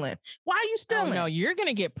for stealing. Why are you stealing? Oh, no, you're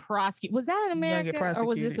gonna get prosecuted. Was that in America or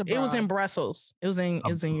was this abroad? It was in Brussels. It was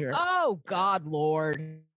in Europe. Oh God,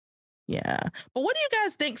 Lord. Yeah. But what do you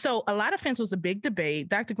guys think? So a lot of fans was a big debate.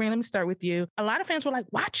 Dr. Greene, let me start with you. A lot of fans were like,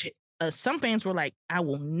 watch it. Some fans were like, I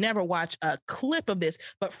will never watch a clip of this.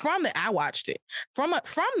 But from that, I watched it. From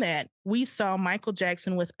that, we saw Michael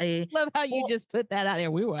Jackson with a... Love how you just put that out there.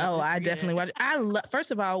 We were. Oh, I definitely watched it. First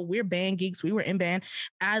of all, we're band geeks. We were in band.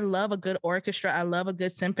 I love a good orchestra. I love a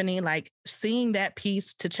good symphony. Like, seeing that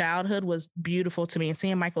piece to childhood was beautiful to me. And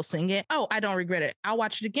seeing Michael sing it, I don't regret it. I'll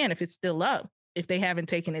watch it again if it's still up. If they haven't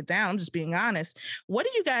taken it down, I'm just being honest. What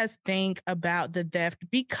do you guys think about the theft?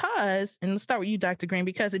 Because, and let's start with you, Dr. Greene,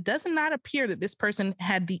 because it does not appear that this person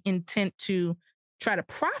had the intent to try to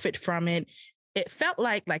profit from it. It felt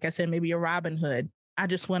like I said, maybe a Robin Hood. I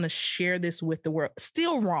just want to share this with the world.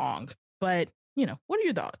 Still wrong, but what are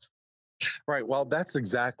your thoughts? Right. Well, that's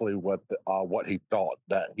exactly what he thought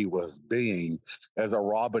that he was being, as a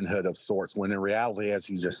Robin Hood of sorts, when in reality, as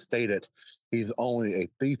you just stated, he's only a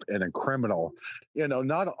thief and a criminal.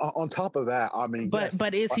 Not on top of that. I mean,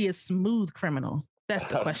 but is he a smooth criminal? That's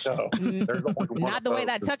the question. Not the way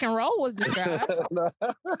that tuck and roll was described.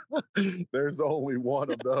 There's only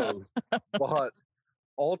one of those, but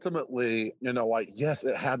ultimately, yes,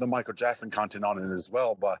 it had the Michael Jackson content on it as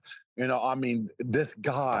well, but this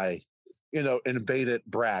guy invaded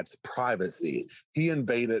Brad's privacy. He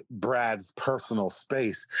invaded Brad's personal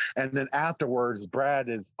space. And then afterwards, Brad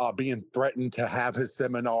is being threatened to have his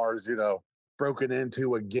seminars, broken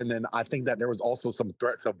into again. And I think that there was also some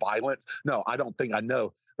threats of violence. No, I don't think I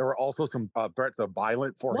know. There were also some threats of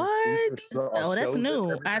violence for his oh, that's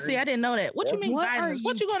new. I didn't know that. What you mean violence?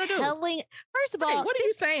 What you gonna do? First of all, what are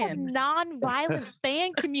you saying? Non-violent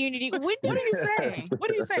fan community. What are you saying?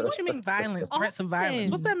 What are you saying? What you mean violence? Threats of violence?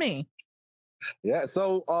 What's that mean? Yeah,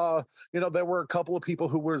 so there were a couple of people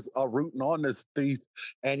who was rooting on this thief,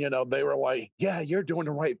 and they were like, "Yeah, you're doing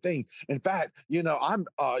the right thing." In fact, I'm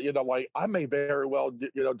I may very well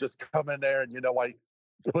just come in there and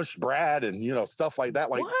push Brad and stuff like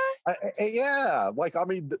that.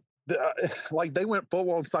 Like, they went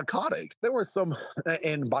full on psychotic. There were some,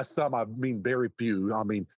 and by some I mean very few. I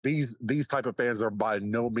mean these type of fans are by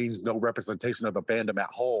no means no representation of the fandom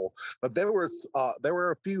at whole. But there were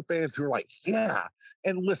a few fans who were like, yeah.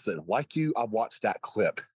 And listen, like you, I watched that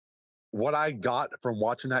clip. What I got from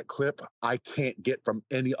watching that clip, I can't get from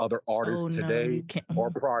any other artist today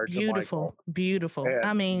or prior to Michael. Beautiful. And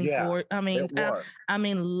I mean,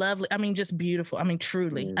 lovely. I mean, just beautiful. I mean,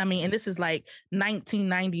 truly. Mm-hmm. I mean, and this is like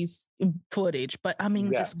 1990s footage, but I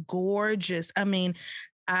mean, just gorgeous. I mean,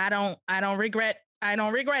 I don't regret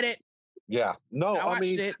it. Yeah. No, I watched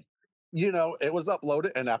it. it was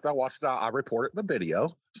uploaded, and after I watched it, I reported the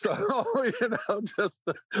video. So,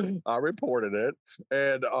 I reported it.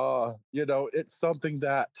 And, it's something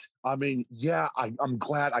that, I'm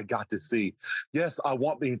glad I got to see. Yes, I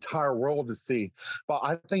want the entire world to see. But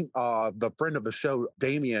I think the friend of the show,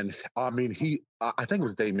 Damien, I think it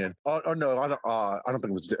was Damien. Oh, no, I don't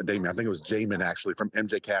think it was Damien. I think it was Jamin, actually, from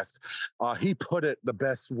MJ Cast. He put it the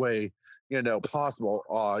best way possible.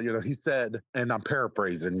 He said, and I'm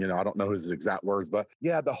paraphrasing, I don't know his exact words, but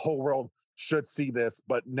yeah, the whole world should see this,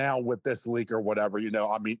 but now with this leak or whatever,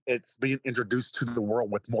 it's being introduced to the world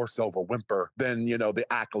with more so of a whimper than, the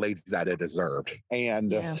accolades that it deserved.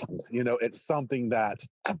 And, it's something that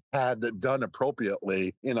had done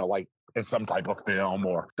appropriately, like in some type of film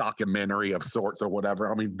or documentary of sorts or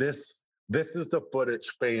whatever. This is the footage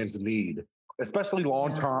fans need. Especially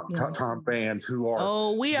long-term fans who are.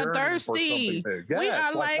 Oh, we are thirsty.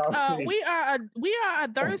 Yes, we are we are a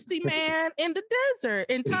thirsty man in the desert.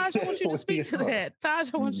 And Taj, I want you to speak to that.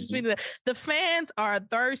 Taj, I want you to speak to that. The fans are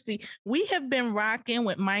thirsty. We have been rocking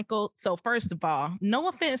with Michael. So first of all, no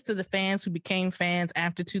offense to the fans who became fans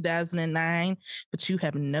after 2009, but you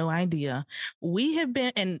have no idea. We have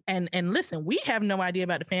been and listen, we have no idea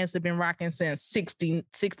about the fans that have been rocking since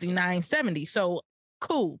 69, 70. So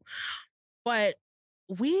cool. But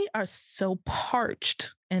we are so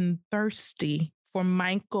parched and thirsty for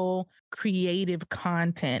Michael creative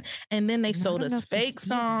content. And then they sold us fake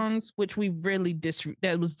songs, which we really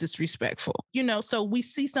that was disrespectful. So we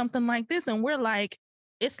see something like this and we're like,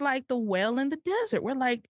 it's like the well in the desert. We're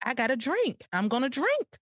like, I got to drink. I'm going to drink.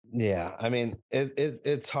 Yeah.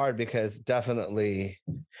 It's hard because definitely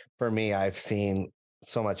for me, I've seen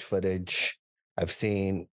so much footage. I've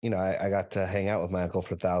seen, I got to hang out with my uncle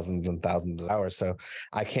for thousands and thousands of hours. So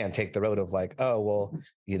I can't take the road of like, oh, well,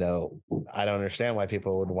 I don't understand why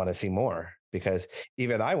people would want to see more, because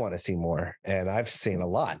even I want to see more, and I've seen a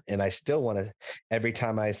lot, and I still want to. Every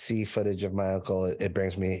time I see footage of my uncle, it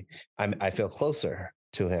brings me, I feel closer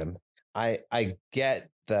to him. I get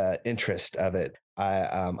the interest of it.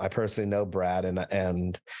 I personally know Brad,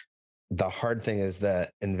 and the hard thing is the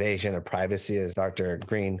invasion of privacy, as Dr.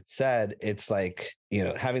 Greene said. It's like,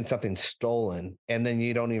 having something stolen and then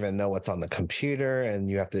you don't even know what's on the computer and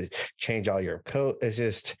you have to change all your code. It's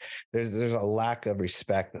just, there's a lack of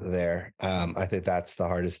respect there. I think that's the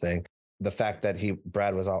hardest thing. The fact that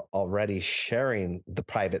Brad was already sharing the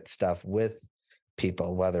private stuff with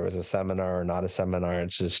people, whether it was a seminar or not a seminar,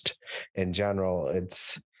 it's just, in general,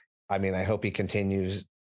 I hope he continues.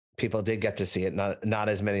 People did get to see it, not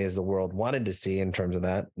as many as the world wanted to see in terms of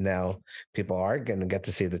that. Now people are going to get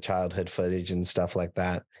to see the childhood footage and stuff like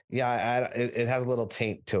that. Yeah, it has a little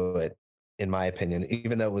taint to it, in my opinion,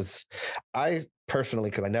 even though I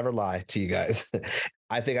personally, because I never lie to you guys,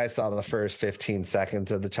 I think I saw the first 15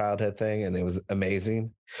 seconds of the childhood thing and it was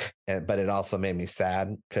amazing. But it also made me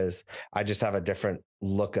sad because I just have a different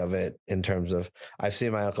look of it in terms of, I've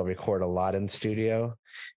seen my uncle record a lot in studio,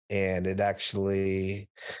 and it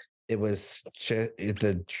was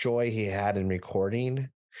the joy he had in recording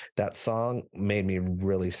that song made me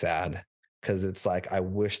really sad, because it's like, I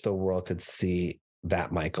wish the world could see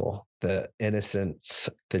that Michael, the innocence,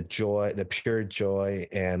 the joy, the pure joy.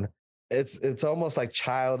 And it's almost like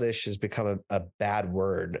childish has become a bad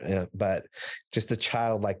word, but just the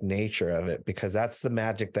childlike nature of it, because that's the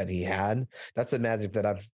magic that he had. That's the magic that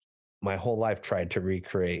I've my whole life tried to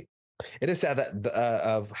recreate. It is sad that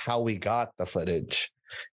of how we got the footage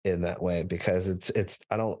in that way, because it's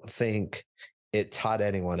I don't think it taught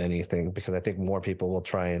anyone anything, because I think more people will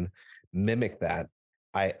try and mimic that.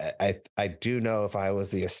 I do know if I was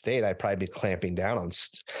the estate, I'd probably be clamping down on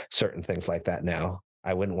certain things like that now.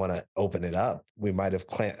 I wouldn't want to open it up. We might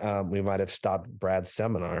have stopped Brad's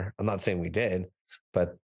seminar. I'm not saying we did,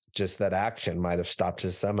 but just that action might have stopped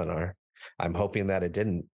his seminar. I'm hoping that it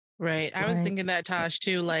didn't. Right. I was thinking that, Taj,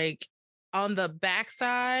 too. Like, on the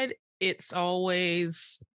backside, it's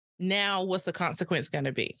always, now what's the consequence going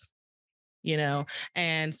to be?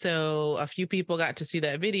 And so a few people got to see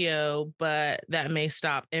that video, but that may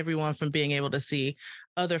stop everyone from being able to see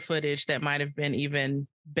other footage that might have been even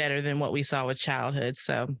better than what we saw with childhood.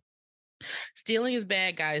 So stealing is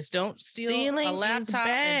bad, guys. Don't steal a laptop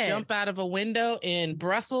and jump out of a window in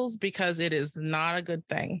Brussels, because it is not a good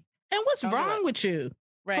thing. And what's wrong with you?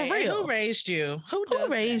 Right. For real. Who raised you? Who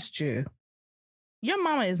raised you? Your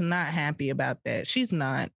mama is not happy about that. She's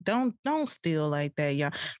not. Don't steal like that,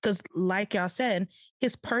 y'all. Because like y'all said,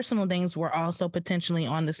 his personal things were also potentially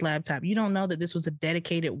on this laptop. You don't know that this was a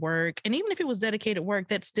dedicated work. And even if it was dedicated work,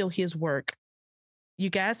 that's still his work.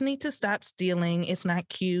 You guys need to stop stealing. It's not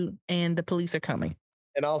cute. And the police are coming.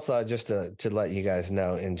 And also, just to let you guys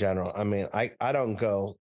know in general, I mean, I don't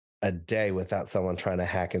go a day without someone trying to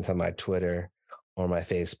hack into my Twitter or my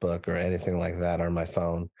Facebook or anything like that, or my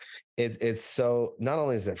phone. It's so, not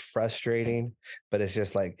only is it frustrating, but it's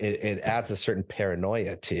just like it adds a certain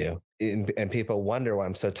paranoia to you. And people wonder why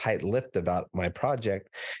I'm so tight-lipped about my project.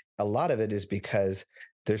 A lot of it is because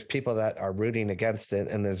there's people that are rooting against it,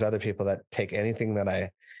 and there's other people that take anything that I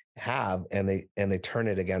have and they turn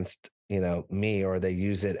it against, me, or they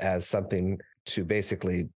use it as something to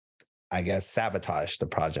basically, I guess, sabotage the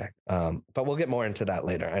project. But we'll get more into that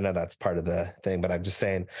later. I know that's part of the thing, but I'm just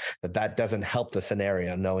saying that doesn't help the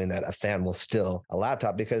scenario, knowing that a fan will steal a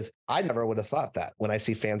laptop, because I never would have thought that. When I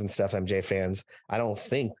see fans and stuff, MJ fans, I don't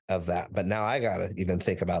think of that. But now I got to even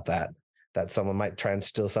think about that someone might try and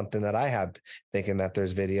steal something that I have, thinking that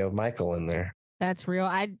there's video of Michael in there. That's real.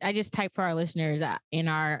 I just typed for our listeners in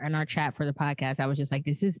our chat for the podcast. I was just like,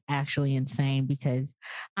 this is actually insane, because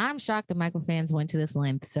I'm shocked that Michael fans went to this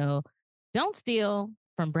length. So don't steal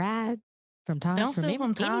from Brad, from Taj, don't steal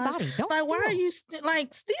from Taj. Anybody. Don't like, steal. why are you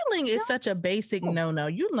stealing is such a basic no-no.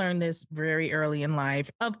 You learn this very early in life.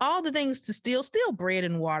 Of all the things to steal bread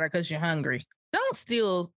and water because you're hungry. Don't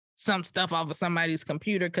steal some stuff off of somebody's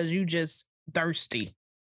computer because you just thirsty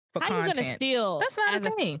for content. How you gonna steal? That's not a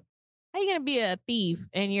thing. How are you going to be a thief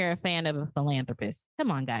and you're a fan of a philanthropist?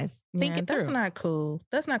 Come on, guys. Think it through. That's not cool.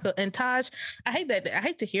 That's not cool. And Taj, I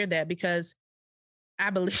hate to hear that, because I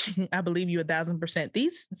believe you 1,000%.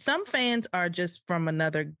 Some fans are just from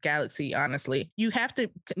another galaxy, honestly.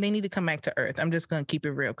 They need to come back to Earth. I'm just going to keep it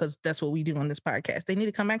real, because that's what we do on this podcast. They need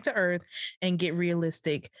to come back to Earth and get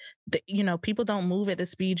realistic. People don't move at the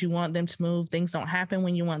speed you want them to move. Things don't happen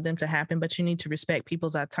when you want them to happen, but you need to respect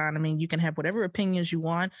people's autonomy. You can have whatever opinions you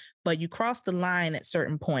want, but you cross the line at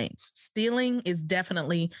certain points. Stealing is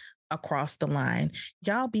definitely across the line.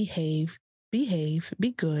 Y'all behave,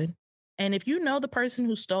 be good. And if you know the person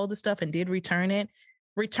who stole the stuff and did returning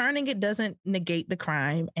it doesn't negate the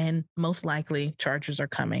crime, and most likely charges are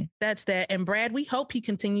coming. That's that. And Brad, we hope he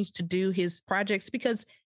continues to do his projects, because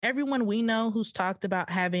everyone we know who's talked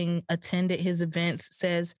about having attended his events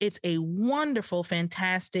says it's a wonderful,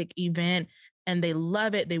 fantastic event, and they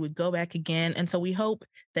love it. They would go back again. And so we hope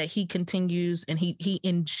that he continues and he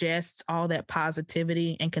ingests all that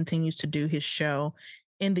positivity and continues to do his show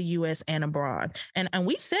in the U.S. and abroad. And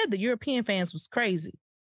we said the European fans was crazy.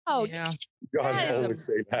 Oh, yeah. You guys always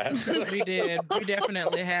say that. We did. We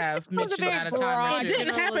definitely have mentioned out of time. It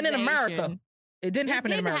didn't happen in America. It didn't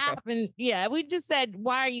happen in America. Yeah, we just said,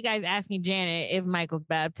 why are you guys asking Janet if Michael's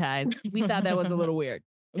baptized? We thought that was a little weird.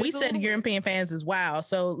 We said European fans is wild.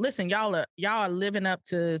 So listen, y'all are living up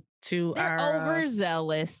to They're our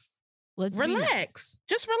overzealous. Let's relax.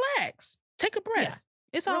 Just relax. Take a breath. Yeah.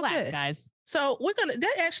 It's all good, guys. So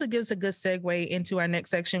that actually gives a good segue into our next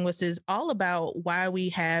section, which is all about why we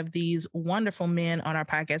have these wonderful men on our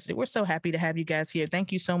podcast. We're so happy to have you guys here.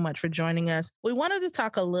 Thank you so much for joining us. We wanted to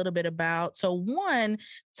talk a little bit about, so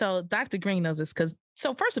Dr. Greene knows this,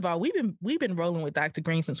 so first of all, we've been rolling with Dr.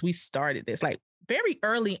 Greene since we started this. Like, very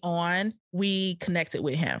early on, we connected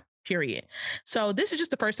with him. Period. So this is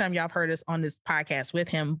just the first time y'all have heard us on this podcast with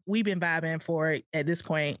him. We've been vibing for, at this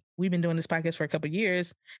point, we've been doing this podcast for a couple of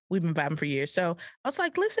years. We've been vibing for years. So I was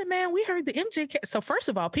like, listen, man, we heard the MJ Cast. So first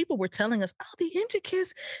of all, people were telling us, the MJ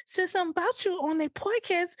Cast said something about you on their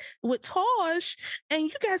podcast with Taj, and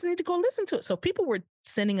you guys need to go listen to it. So people were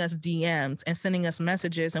sending us DMs and sending us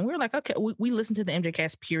messages, and we were like, okay, we listened to the MJ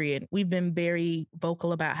Cast, period. We've been very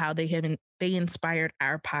vocal about how they inspired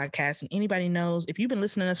our podcast. And anybody knows, if you've been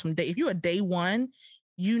listening to us if you're a day one,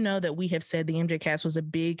 you know that we have said the MJ Cast was a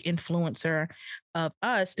big influencer of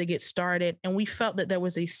us to get started. And we felt that there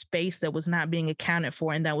was a space that was not being accounted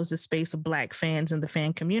for. And that was the space of Black fans in the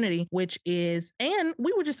fan community, and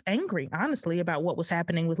we were just angry, honestly, about what was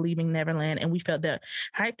happening with Leaving Neverland. And we felt that,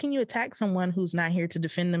 how can you attack someone who's not here to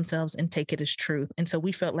defend themselves and take it as truth? And so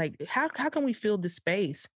we felt like, how can we fill this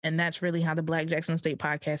space? And that's really how the Black Jackson State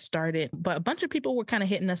podcast started. But a bunch of people were kind of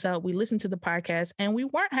hitting us up. We listened to the podcast, and we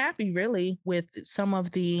weren't happy really with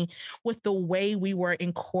the way we were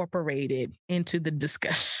incorporated into the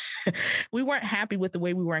discussion. We weren't happy with the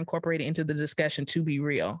way we were incorporated into the discussion, to be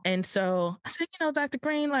real. And so I said, Dr.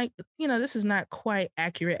 Greene, this is not quite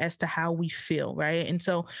accurate as to how we feel, right? And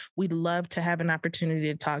so we'd love to have an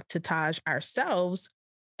opportunity to talk to Taj ourselves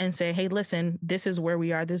and say, hey, listen, this is where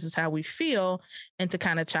we are. This is how we feel. And to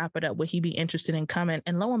kind of chop it up. Would he be interested in coming?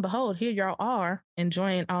 And lo and behold, here y'all are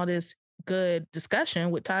enjoying all this good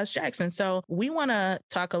discussion with Taj Jackson. So we want to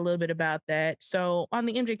talk a little bit about that. So on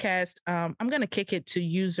the MJ Cast, I'm going to kick it to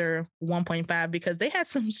user 1.5 because they had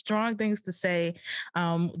some strong things to say.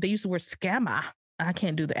 They used the word scammer. I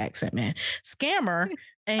can't do the accent, man. Scammer.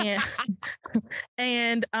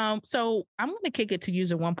 And so I'm going to kick it to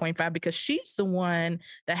user 1.5 because she's the one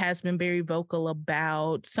that has been very vocal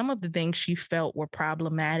about some of the things she felt were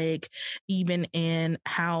problematic, even in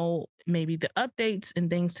how maybe the updates and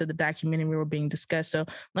things to the documentary were being discussed. So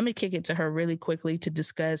let me kick it to her really quickly to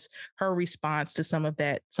discuss her response to some of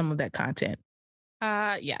that content.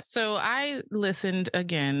 Yeah. So I listened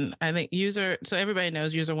again. I think so everybody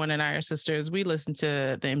knows user 1 and I are sisters. We listened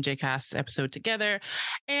to the MJ Cast episode together.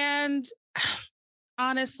 And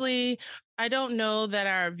honestly, I don't know that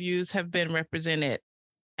our views have been represented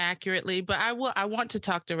accurately, but I want to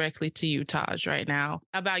talk directly to you, Taj, right now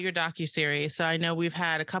about your docuseries. So I know we've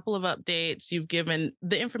had a couple of updates. You've given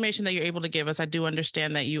the information that you're able to give us. I do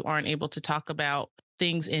understand that you aren't able to talk about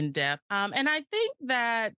things in depth. And I think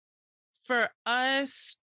that for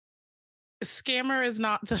us, scammer is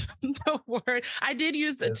not the word. I did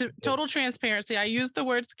use it to total transparency. I used the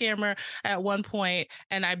word scammer at one point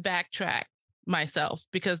and I backtracked myself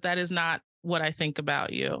because that is not what I think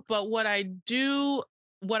about you. But what I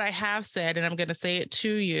have said, and I'm going to say it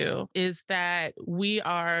to you, is that we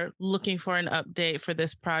are looking for an update for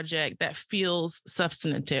this project that feels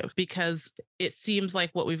substantive, because it seems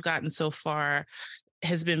like what we've gotten so far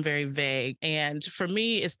has been very vague. And for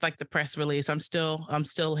me, it's like the press release. I'm still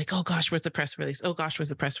like, oh gosh, where's the press release? Oh gosh, where's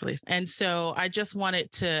the press release? And so I just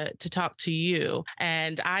wanted to talk to you,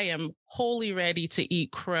 and I am wholly ready to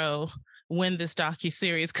eat crow when this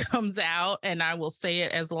docuseries comes out, and I will say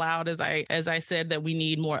it as loud as I said that we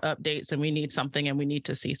need more updates and we need something and we need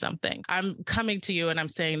to see something. I'm coming to you and I'm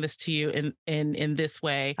saying this to you in this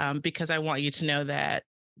way because I want you to know that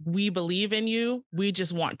we believe in you. We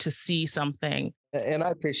just want to see something. And I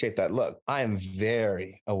appreciate that. Look, I am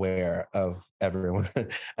very aware of everyone,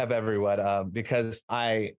 because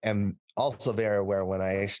I am also very aware when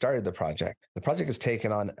I started the project has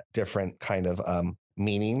taken on different kind of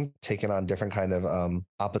meaning, taken on different kind of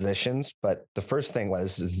oppositions. But the first thing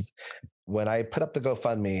is when I put up the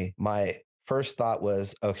GoFundMe, my first thought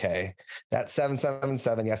was, okay, that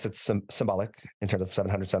 777, yes, it's symbolic in terms of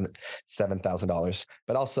 $707,000.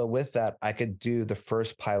 But also with that, I could do the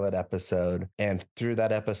first pilot episode. And through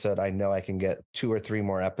that episode, I know I can get 2 or 3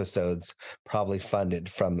 more episodes probably funded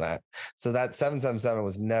from that. So that 777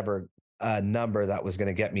 was never a number that was going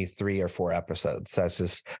to get me 3 or 4 episodes. That's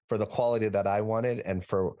just for the quality that I wanted and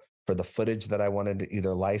for the footage that I wanted to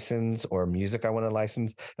either license or music I want to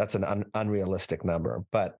license. That's an unrealistic number.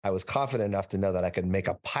 But I was confident enough to know that I could make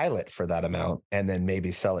a pilot for that amount and then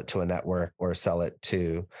maybe sell it to a network or sell it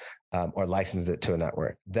to or license it to a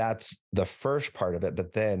network. That's the first part of it.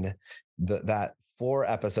 But then that 4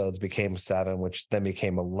 episodes became 7, which then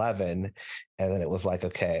became 11. And then it was like,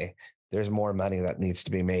 okay, there's more money that needs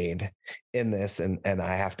to be made in this. And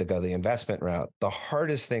I have to go the investment route. The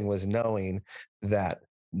hardest thing was knowing that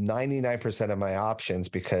 99% of my options,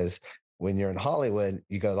 because when you're in Hollywood,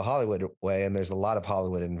 you go the Hollywood way and there's a lot of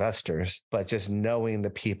Hollywood investors, but just knowing the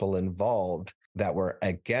people involved that were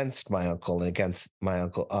against my uncle and against my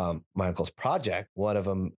uncle's project. One of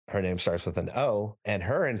them, her name starts with an O, and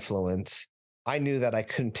her influence, I knew that I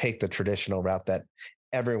couldn't take the traditional route that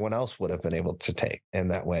everyone else would have been able to take in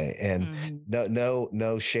that way. And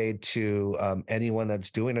no shade to anyone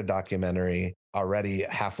that's doing a documentary already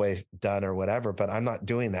halfway done or whatever, but I'm not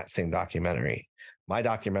doing that same documentary. My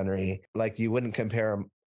documentary, like you wouldn't compare,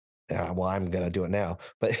 well, I'm going to do it now,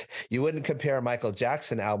 but you wouldn't compare a Michael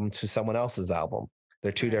Jackson album to someone else's album.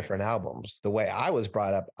 They're 2 different albums. The way I was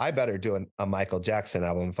brought up, I better do a Michael Jackson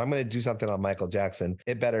album. If I'm going to do something on Michael Jackson,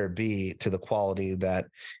 it better be to the quality that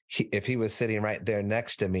if he was sitting right there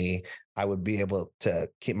next to me, I would be able to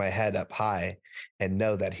keep my head up high and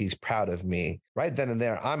know that he's proud of me. Right then and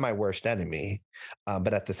there, I'm my worst enemy.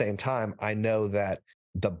 But at the same time, I know that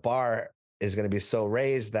the bar is going to be so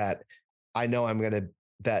raised that I know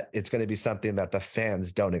that it's going to be something that the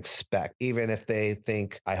fans don't expect, even if they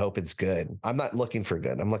think, I hope it's good. I'm not looking for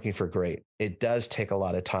good. I'm looking for great. It does take a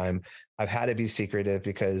lot of time. I've had to be secretive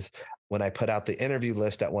because when I put out the interview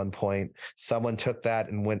list at one point, someone took that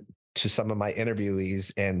and went to some of my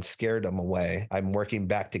interviewees and scared them away. I'm working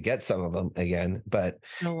back to get some of them again, but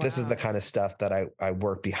This is the kind of stuff that I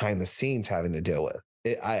work behind the scenes having to deal with.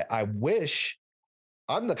 I wish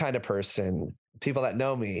I'm the kind of person, people that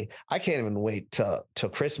know me, I can't even wait till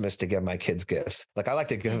Christmas to give my kids gifts. Like I like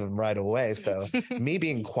to give them right away. So me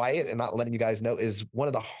being quiet and not letting you guys know is one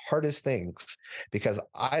of the hardest things because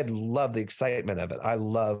I love the excitement of it. I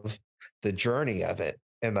love the journey of it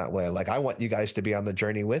in that way. Like I want you guys to be on the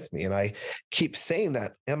journey with me. And I keep saying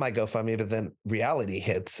that in my GoFundMe, but then reality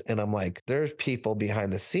hits and I'm like, there's people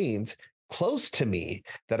behind the scenes close to me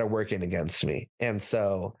that are working against me. And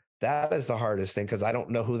so that is the hardest thing, because I don't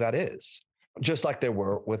know who that is, just like there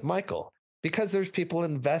were with Michael, because there's people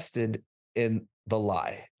invested in the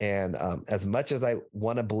lie. And as much as I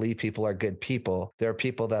want to believe people are good people, there are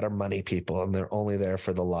people that are money people, and they're only there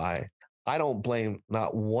for the lie. I don't blame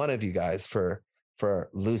not one of you guys for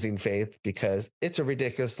losing faith, because it's a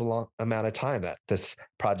ridiculous long amount of time that this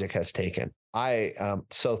project has taken. I am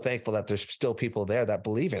so thankful that there's still people there that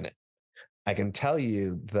believe in it. I can tell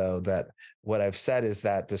you, though, that what I've said is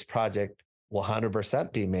that this project will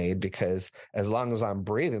 100% be made, because as long as I'm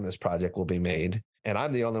breathing, this project will be made. And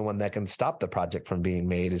I'm the only one that can stop the project from being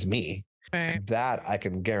made is me. Right. That I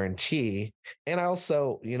can guarantee. And I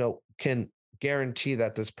also, can guarantee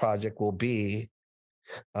that this project will be,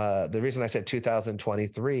 the reason I said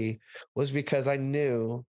 2023 was because I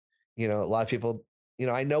knew, a lot of people,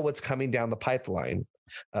 I know what's coming down the pipeline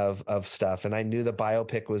of stuff. And I knew the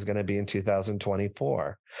biopic was going to be in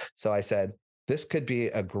 2024. So I said, this could be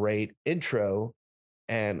a great intro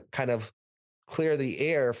and kind of clear the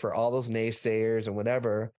air for all those naysayers and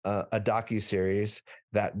whatever, a docuseries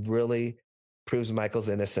that really proves Michael's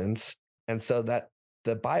innocence. And so that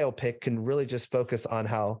the biopic can really just focus on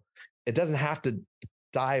how it doesn't have to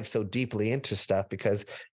dive so deeply into stuff, because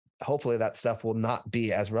hopefully that stuff will not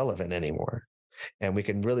be as relevant anymore. And we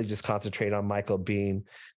can really just concentrate on Michael being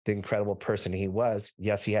the incredible person he was.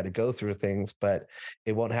 Yes, he had to go through things, but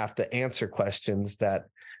it won't have to answer questions that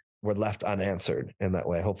were left unanswered in that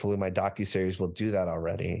way. Hopefully my docuseries will do that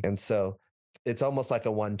already. And so it's almost like a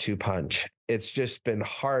 1-2 punch. It's just been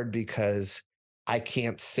hard because I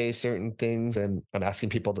can't say certain things, and I'm asking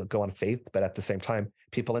people to go on faith, but at the same time,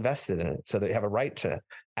 people invested in it. So they have a right to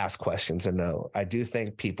ask questions and know. I do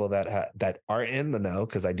think people that are in the know,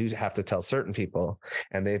 because I do have to tell certain people,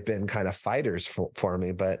 and they've been kind of fighters for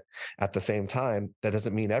me, but at the same time, that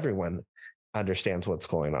doesn't mean everyone understands what's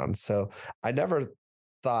going on. So I never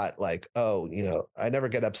thought like, I never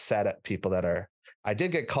get upset at people that are. I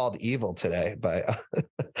did get called evil today by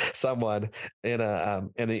someone in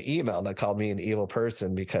an email that called me an evil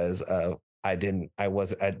person because the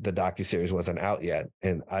docuseries wasn't out yet,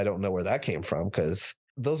 and I don't know where that came from, because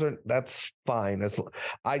that's fine.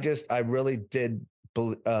 I really did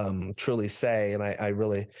truly say, and I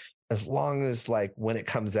really, as long as like when it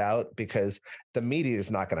comes out, because the media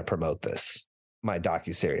is not going to promote this. My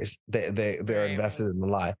docuseries, they're right. Invested in the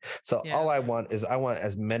lie. So all I want is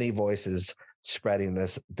as many voices spreading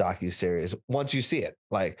this docuseries. Once you see it,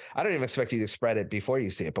 like I don't even expect you to spread it before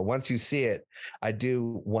you see it, but once you see it, I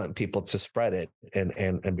do want people to spread it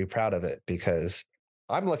and be proud of it, because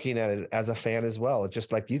I'm looking at it as a fan as well,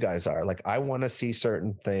 just like you guys are. Like I want to see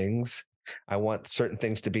certain things. I want certain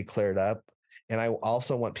things to be cleared up, and I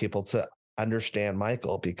also want people to understand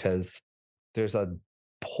Michael, because there's a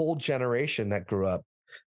whole generation that grew up.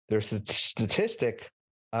 There's a statistic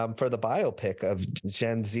for the biopic of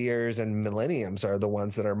Gen Zers and millenniums are the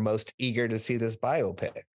ones that are most eager to see this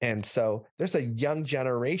biopic. And so there's a young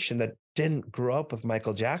generation that didn't grow up with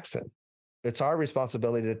Michael Jackson. It's our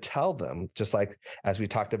responsibility to tell them, just like as we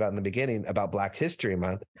talked about in the beginning about Black History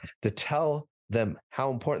Month, to tell them how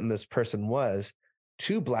important this person was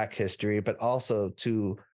to Black history, but also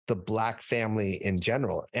to the Black family in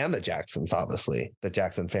general, and the Jacksons, obviously, the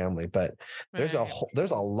Jackson family. But there's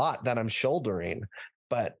a lot that I'm shouldering,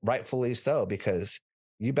 but rightfully so, because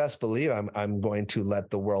you best believe I'm going to let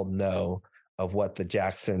the world know of what the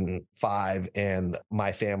Jackson 5 and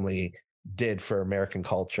my family did for American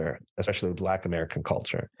culture, especially Black American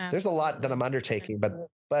culture. Absolutely. There's a lot that I'm undertaking, but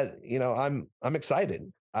I'm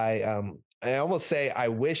excited. I almost say I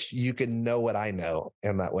wish you could know what I know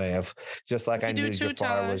in that way of just like I knew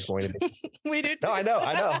Jafar was going to be. We do too. No, I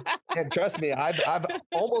know. And trust me, I've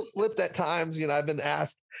almost slipped at times. I've been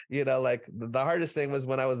asked, like the hardest thing was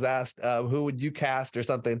when I was asked, who would you cast or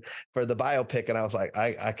something for the biopic? And I was like,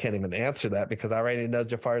 I can't even answer that because I already know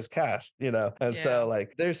Jafar's cast, And so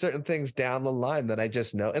like, there's certain things down the line that I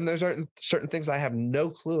just know. And there's certain things I have no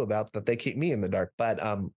clue about that they keep me in the dark. But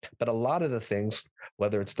a lot of the things,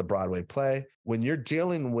 whether it's the Broadway play, when you're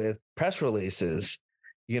dealing with press releases,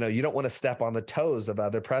 you don't want to step on the toes of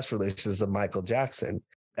other press releases of Michael Jackson.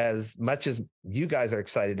 As much as you guys are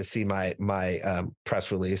excited to see my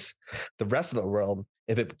press release, the rest of the world,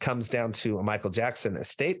 if it comes down to a Michael Jackson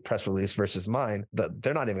estate press release versus mine,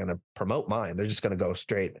 they're not even going to promote mine. They're just going to go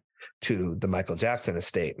straight to the Michael Jackson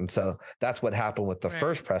estate. And so that's what happened with the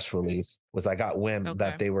first press release. Was I got wind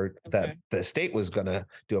that that the estate was going to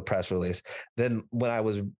do a press release. Then when I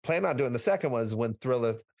was planning on doing the second was when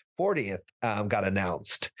Thriller 40th got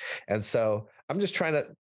announced. And so I'm trying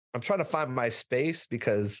to find my space,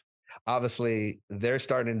 because obviously they're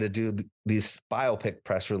starting to do these biopic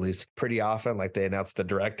press release pretty often. Like they announced the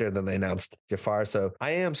director, then they announced Jafar. So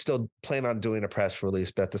I am still planning on doing a press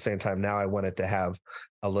release, but at the same time, now I want it to have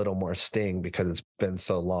a little more sting because it's been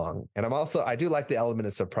so long. And I do like the element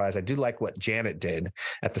of surprise. I do like what Janet did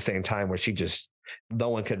at the same time, where she just, no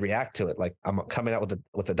one could react to it. Like I'm coming out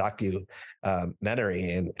with a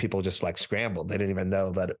documentary and people just like scrambled. They didn't even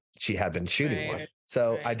know that she had been shooting one.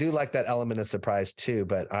 So I do like that element of surprise too,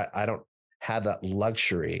 but I don't have that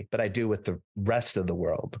luxury, but I do with the rest of the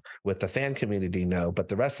world. With the fan community, no, but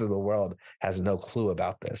the rest of the world has no clue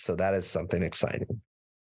about this. So that is something exciting.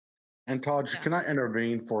 And Taj, can I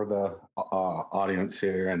intervene for the audience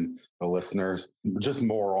here and the listeners? Just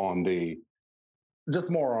more on the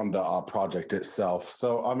project itself.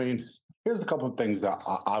 So, I mean, here's a couple of things that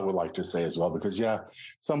I would like to say as well, because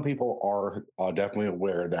some people are definitely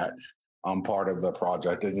aware that I'm part of the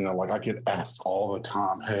project, and like I get asked all the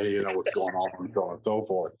time, hey, what's going on, and so on and so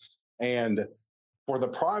forth. And for the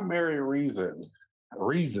primary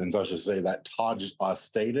reasons I should say that Taj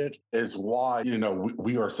stated is why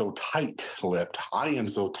we are so tight-lipped. I am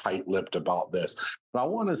so tight-lipped about this. But I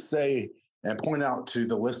want to say and point out to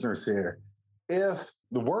the listeners here, if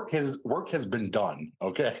the work has been done,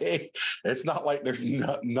 okay? It's not like there's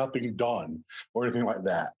nothing done or anything like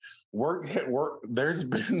that. There's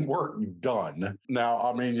been work done. Now,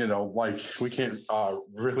 I mean, like we can't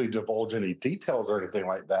really divulge any details or anything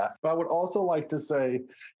like that. But I would also like to say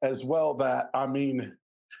as well that, I mean,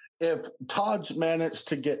 if Taj managed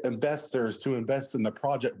to get investors to invest in the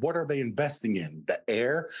project, what are they investing in? The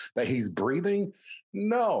air that he's breathing?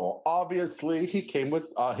 No, obviously he came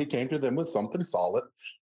to them with something solid.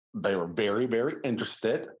 They were very, very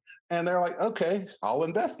interested. And they're like, okay, I'll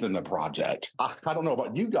invest in the project. I don't know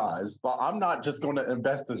about you guys, but I'm not just going to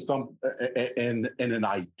invest in an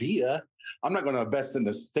idea. I'm not going to invest in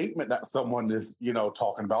the statement that someone is,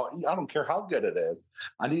 talking about. I don't care how good it is.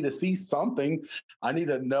 I need to see something. I need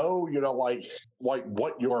to know, like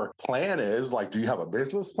what your plan is. Like, do you have a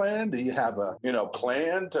business plan? Do you have a,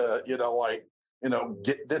 plan to,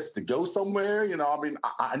 get this to go somewhere? I mean,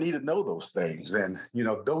 I need to know those things. And,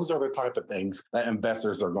 those are the type of things that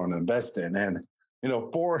investors are going to invest in. And,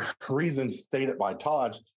 for reasons stated by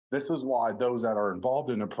Taj, this is why those that are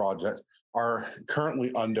involved in the project are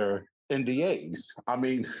currently under NDAs. I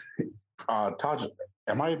mean, Taj,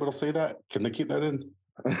 am I able to say that? Can they keep that in?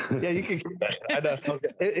 Yeah, you can. I know.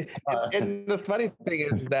 Okay. And the funny thing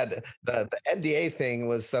is that the NDA thing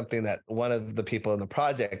was something that one of the people in the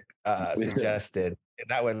project suggested. And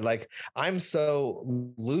that one, like, I'm so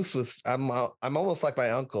loose with, I'm almost like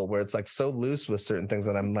my uncle, where it's like so loose with certain things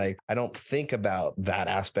that I'm like, I don't think about that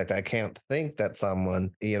aspect. I can't think that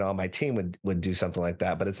someone, on my team would do something like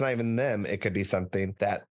that. But it's not even them. It could be something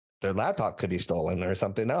that their laptop could be stolen or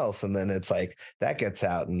something else. And then it's like that gets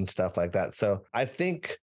out and stuff like that. So I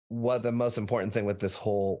think what the most important thing with this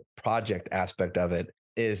whole project aspect of it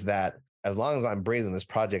is that as long as I'm breathing, this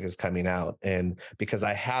project is coming out. And because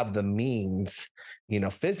I have the means,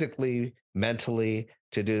 physically, mentally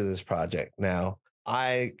to do this project. Now,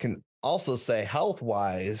 I can also say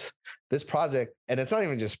health-wise, this project, and it's not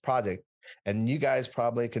even just project, and you guys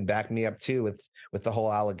probably can back me up too with the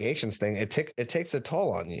whole allegations thing. It takes a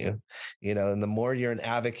toll on you, and the more you're an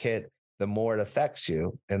advocate, the more it affects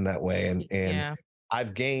you in that way. And yeah.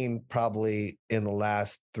 I've gained probably in the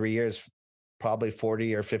last 3 years, probably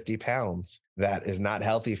 40 or 50 pounds. That is not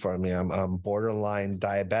healthy for me. I'm borderline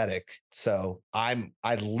diabetic. So I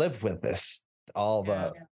live with this, all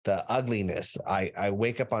the ugliness. I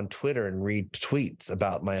wake up on Twitter and read tweets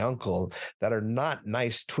about my uncle that are not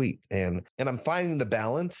nice tweets. And I'm finding the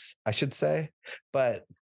balance, I should say. But,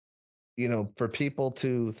 for people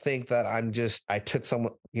to think that I took some,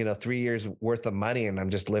 3 years worth of money and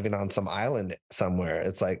I'm just living on some island somewhere.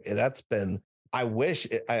 It's like, I wish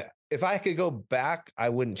if I could go back, I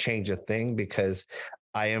wouldn't change a thing, because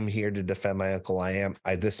I am here to defend my uncle.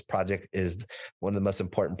 This project is one of the most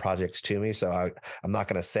important projects to me. So I'm not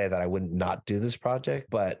going to say that I would not do this project,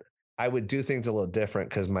 but I would do things a little different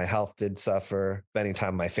because my health did suffer. Spending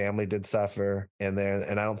time with my family did suffer. And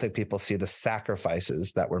I don't think people see the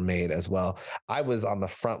sacrifices that were made as well. I was on the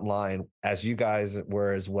front line, as you guys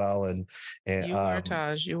were as well. And you were,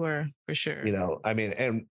 Taj, you were, For sure. You know, I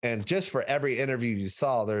mean, and just for every interview you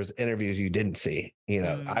saw, there's interviews you didn't see. You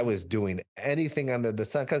know, I was doing anything under the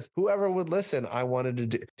sun because whoever would listen, I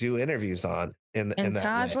wanted to do interviews on. In that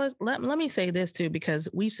Taj, way. let me say this too, because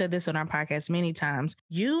we've said this on our podcast many times.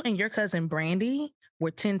 You and your cousin Brandy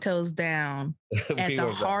were 10 toes down at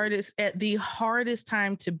the hardest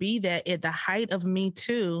time to be that at the height of Me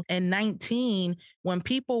Too in 19, when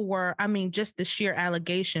people were, I mean, just the sheer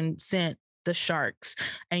allegation sent the sharks,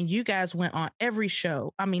 and you guys went on every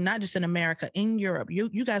show. I mean, not just in America, in Europe.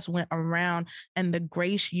 You guys went around, and the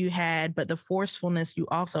grace you had, but the forcefulness you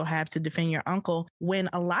also have to defend your uncle when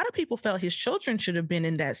a lot of people felt his children should have been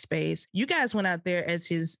in that space. You guys went out there as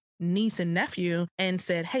his niece and nephew and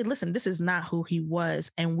said, hey, listen, this is not who he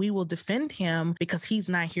was, and we will defend him because he's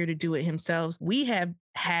not here to do it himself. We have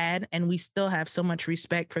had, and we still have so much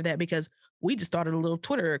respect for that, because we just started a little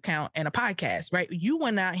Twitter account and a podcast, right? You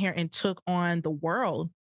went out here and took on the world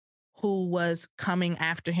who was coming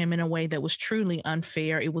after him in a way that was truly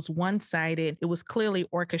unfair. It was one-sided. It was clearly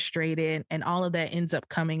orchestrated, and all of that ends up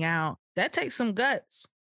coming out. That takes some guts,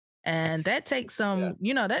 and that takes some,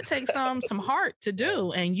 that takes some heart to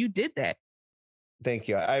do. And you did that. Thank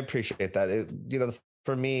you. I appreciate that.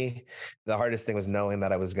 For me, the hardest thing was knowing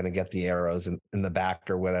that I was going to get the arrows in the back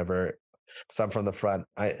or whatever. Some from the front.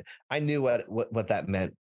 I knew what that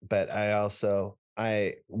meant, but I also,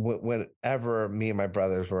 whenever me and my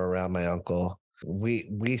brothers were around my uncle,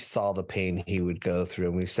 we saw the pain he would go through,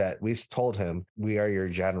 and we told him, we are your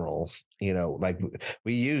generals, like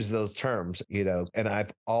we use those terms, and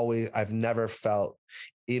I've never felt,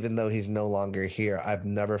 even though he's no longer here, I've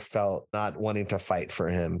never felt not wanting to fight for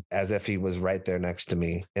him, as if he was right there next to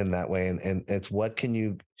me in that way. And it's what can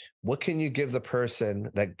you give the person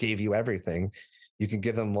that gave you everything? You can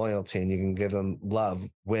give them loyalty, and you can give them love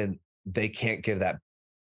when they can't give that.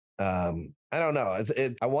 I don't know.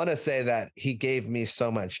 I want to say that he gave me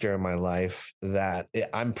so much during my life that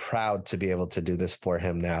I'm proud to be able to do this for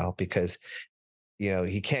him now, because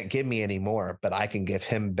he can't give me any more, but I can give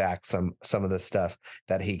him back some of the stuff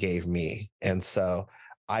that he gave me. And so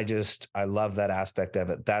I love that aspect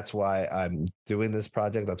of it. That's why I'm doing this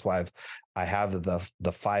project. That's why I have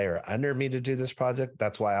the fire under me to do this project.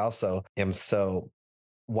 That's why I also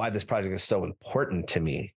why this project is so important to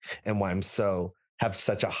me, and why have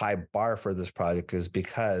such a high bar for this project, is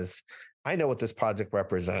because I know what this project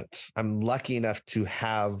represents. I'm lucky enough to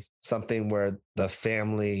have something where the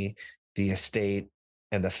family, the estate,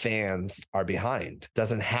 and the fans are behind.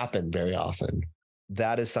 Doesn't happen very often.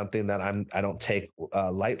 That is something that I don't take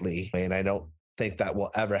lightly, and I don't think that will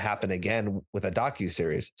ever happen again with a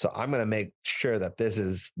docuseries. So I'm going to make sure that this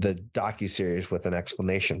is the docuseries with an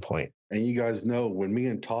explanation point. And you guys know, when me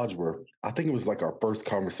and Taj I think it was like our first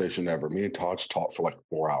conversation ever. Me and Taj talked for like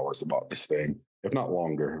 4 hours about this thing, if not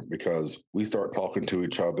longer, because we start talking to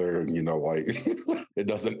each other, and like it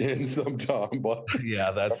doesn't end sometime. But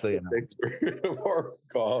yeah, that's the picture of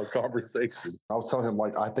our conversations. I was telling him,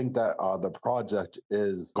 like, I think that the project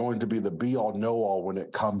is going to be the be all know all when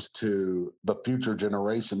it comes to the future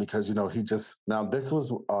generation, because this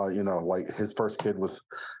was like his first kid was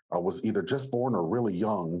either just born or really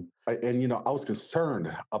young. And I was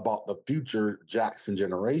concerned about the future Jackson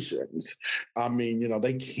generations. I mean,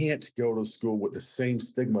 they can't go to school with the same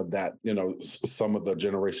stigma that, some of the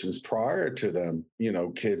generations prior to them,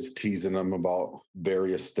 kids teasing them about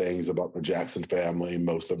various things about the Jackson family,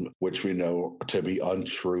 most of them, which we know to be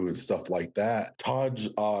untrue and stuff like that. Taj,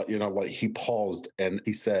 like he paused and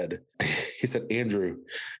he said, Andrew,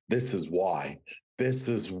 this is why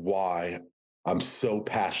I'm so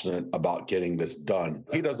passionate about getting this done.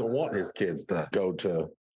 He doesn't want his kids to go to,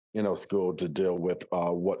 school to deal with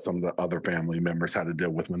what some of the other family members had to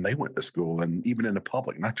deal with when they went to school, and even in the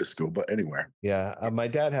public, not just school, but anywhere. Yeah. My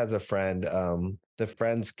dad has a friend. The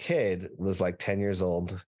friend's kid was like 10 years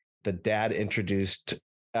old. The dad introduced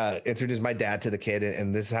my dad to the kid,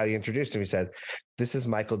 and this is how he introduced him. He said, "This is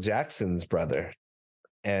Michael Jackson's brother."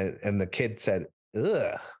 And the kid said,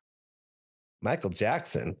 "Ugh, Michael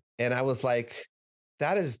Jackson." And I was like,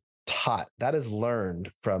 that is taught, that is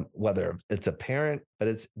learned from, whether it's a parent,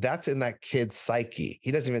 but that's in that kid's psyche.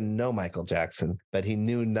 He doesn't even know Michael Jackson, but he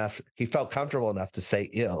knew enough. He felt comfortable enough to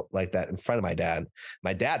say ill like that in front of my dad.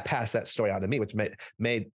 My dad passed that story on to me, which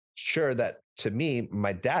made sure that, to me,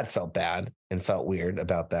 my dad felt bad and felt weird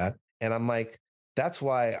about that. And I'm like, that's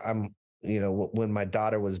why I'm, when my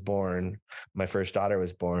daughter was born, my first daughter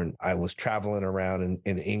was born, I was traveling around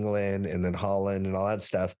in England and then Holland and all that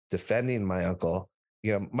stuff, defending my uncle.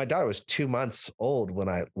 My daughter was 2 months old when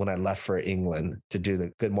I left for England to do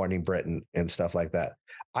the Good Morning Britain and stuff like that.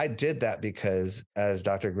 I did that because, as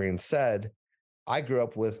Dr. Greene said, I grew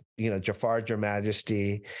up with, Jafar, Your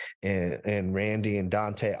Majesty, and Randy and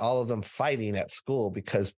Dante, all of them fighting at school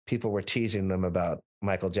because people were teasing them about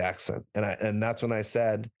Michael Jackson. And that's when I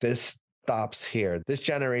said, this stops here. This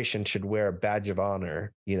generation should wear a badge of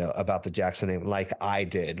honor, about the Jackson name, like I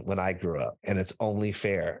did when I grew up. And it's only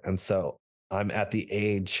fair. And so I'm at the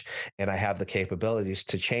age and I have the capabilities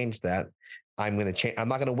to change that. I'm going to change. I'm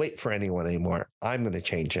not going to wait for anyone anymore. I'm going to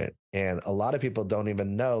change it. And a lot of people don't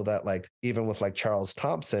even know that, like, even with like Charles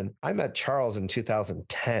Thompson, I met Charles in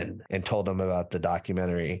 2010 and told him about the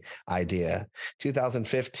documentary idea.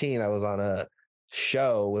 2015, I was on a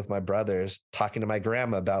show with my brothers talking to my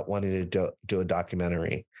grandma about wanting to do a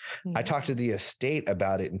documentary. Mm-hmm. I talked to the estate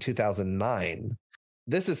about it in 2009.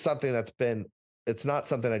 This is something it's not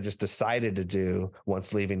something I just decided to do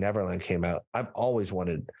once Leaving Neverland came out. I've always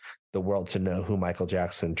wanted the world to know who Michael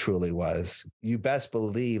Jackson truly was. You best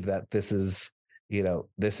believe that this is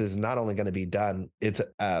not only going to be done, it's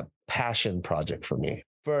a passion project for me.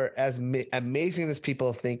 For as amazing as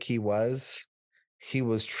people think he was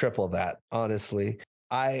triple that, honestly.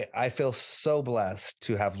 I feel so blessed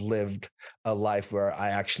to have lived a life where I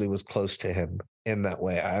actually was close to him in that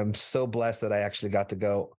way. I'm so blessed that I actually got to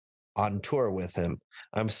go on tour with him.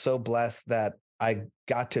 I'm so blessed that I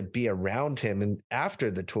got to be around him and after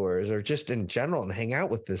the tours or just in general and hang out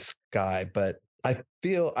with this guy. But I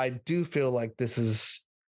do feel like this is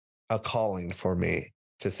a calling for me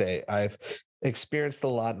to say I've experienced a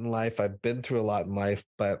lot in life. I've been through a lot in life,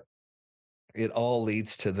 but it all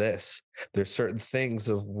leads to this. There's certain things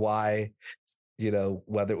of why,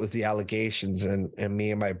 whether it was the allegations and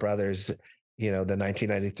me and my brothers, the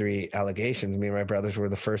 1993 allegations, me and my brothers were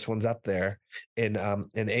the first ones up there in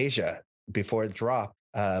Asia before it dropped.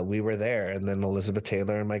 We were there, and then Elizabeth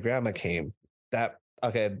Taylor and my grandma came. That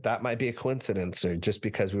might be a coincidence, or just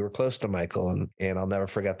because we were close to Michael. And I'll never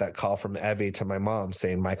forget that call from Evie to my mom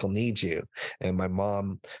saying, Michael needs you. And my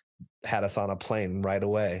mom had us on a plane right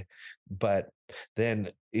away. But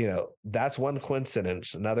then, that's one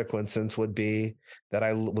coincidence. Another coincidence would be that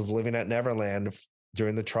I was living at Neverland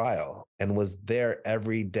during the trial and was there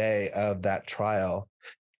every day of that trial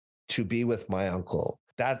to be with my uncle.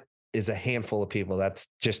 That is a handful of people. That's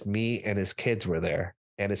just me, and his kids were there.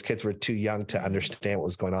 And his kids were too young to understand what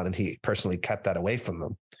was going on. And he personally kept that away from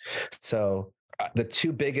them. So the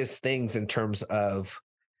two biggest things in terms of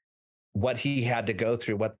what he had to go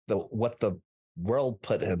through, what the world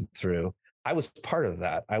put him through, I was part of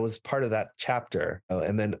that. I was part of that chapter.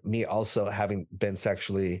 And then me also having been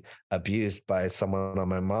sexually abused by someone on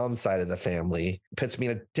my mom's side of the family puts me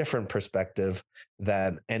in a different perspective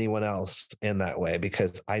than anyone else in that way,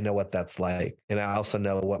 because I know what that's like. And I also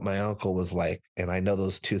know what my uncle was like. And I know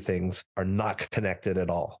those two things are not connected at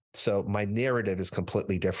all. So my narrative is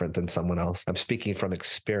completely different than someone else. I'm speaking from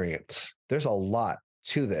experience. There's a lot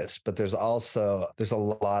to this, but there's a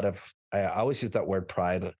lot of, I always use that word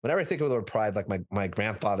pride. Whenever I think of the word pride, like my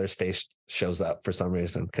grandfather's face shows up for some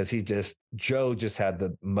reason, because Joe just had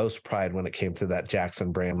the most pride when it came to that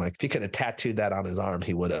Jackson brand. Like if he could have tattooed that on his arm,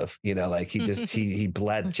 he would have, like he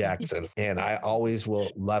bled Jackson. And I always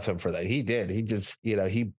will love him for that. He did. He just,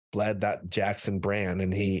 he bled that Jackson brand,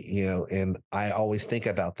 and and I always think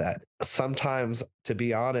about that. Sometimes, to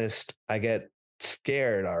be honest, I get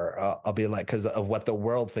scared, or I'll be like, because of what the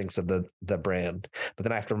world thinks of the brand. But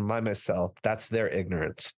then I have to remind myself that's their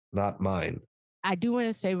ignorance, not mine. I do want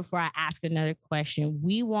to say, before I ask another question,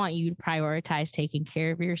 we want you to prioritize taking care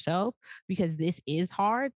of yourself, because this is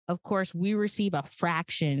hard. Of course, we receive a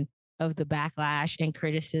fraction of the backlash and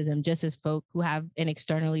criticism, just as folk who have an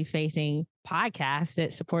externally facing podcast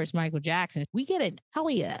that supports Michael Jackson. We get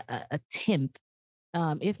probably a tenth,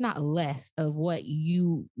 if not less, of what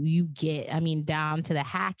you get. I mean, down to the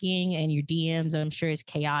hacking and your DMs, I'm sure it's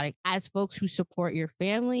chaotic. As folks who support your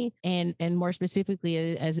family, and more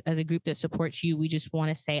specifically as a group that supports you, we just want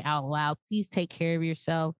to say out loud, please take care of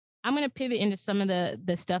yourself. I'm going to pivot into some of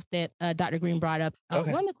the stuff that Dr. Greene brought up.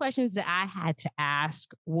 Okay. One of the questions that I had to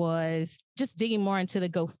ask was just digging more into the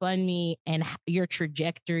GoFundMe and your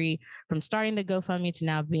trajectory from starting the GoFundMe to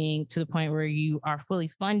now being to the point where you are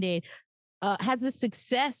fully funded. Has the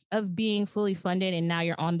success of being fully funded and now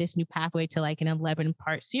you're on this new pathway to like an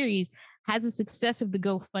 11-part series, has the success of the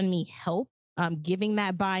GoFundMe helped giving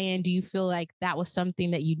that buy-in? Do you feel like that was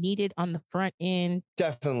something that you needed on the front end?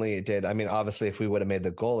 Definitely it did. I mean, obviously, if we would have made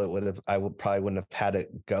the goal, probably wouldn't have had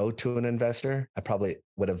it go to an investor. I probably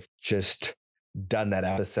would have just done that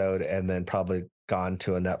episode and then probably gone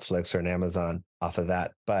to a Netflix or an Amazon off of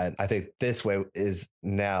that. But I think this way is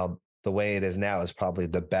now, the way it is now is probably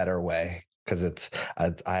the better way, because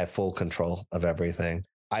I have full control of everything.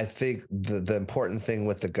 I think the important thing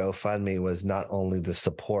with the GoFundMe was not only the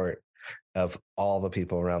support of all the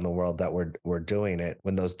people around the world that were doing it.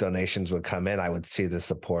 When those donations would come in, I would see the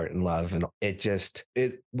support and love. And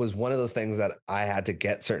it was one of those things that I had to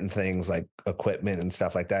get certain things like equipment and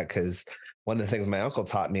stuff like that. Because one of the things my uncle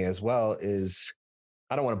taught me as well is,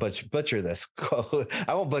 I don't want to butcher this quote.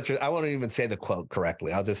 I won't even say the quote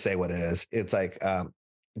correctly. I'll just say what it is. It's like,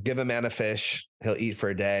 give a man a fish, he'll eat for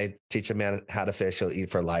a day. Teach a man how to fish, he'll eat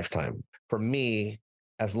for a lifetime. For me,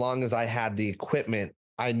 as long as I had the equipment,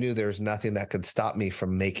 I knew there was nothing that could stop me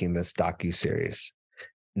from making this docuseries.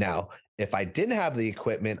 Now, if I didn't have the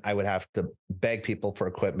equipment, I would have to beg people for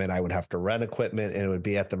equipment. I would have to rent equipment, and it would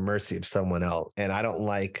be at the mercy of someone else. And I don't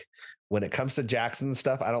like, when it comes to Jackson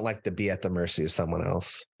stuff, I don't like to be at the mercy of someone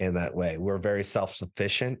else in that way. We're very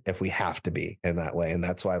self-sufficient if we have to be in that way. And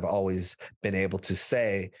that's why I've always been able to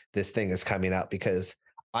say this thing is coming out, because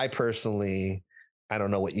I personally, I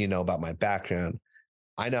don't know what you know about my background.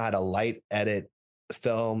 I know how to light, edit,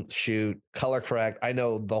 film, shoot, color correct. I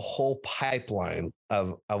know the whole pipeline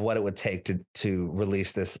of what it would take to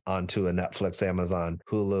release this onto a Netflix, Amazon,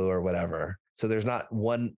 Hulu, or whatever. So there's not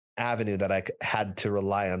one avenue that I had to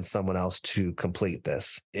rely on someone else to complete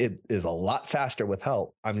this. It is a lot faster with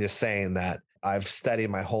help. I'm just saying that I've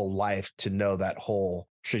studied my whole life to know that whole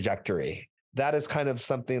trajectory. That is kind of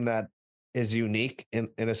something that is unique in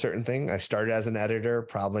a certain thing. I started as an editor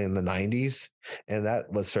probably in the 90s, and that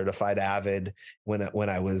was certified avid when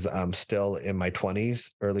I was still in my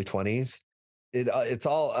 20s, early 20s. It's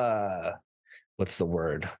all what's the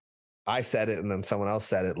word? I said it and then someone else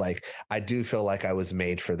said it. Like, I do feel like I was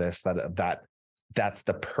made for this, that's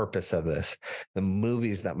the purpose of this. The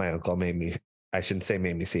movies that my uncle made me, I shouldn't say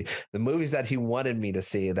made me see, the movies that he wanted me to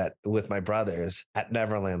see, that with my brothers at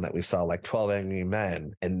Neverland that we saw, like 12 Angry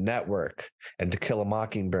Men and Network and To Kill a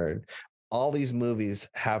Mockingbird. All these movies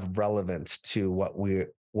have relevance to what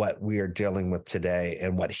we are dealing with today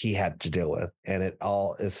and what he had to deal with. And it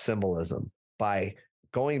all is symbolism. By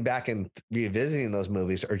going back and revisiting those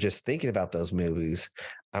movies or just thinking about those movies,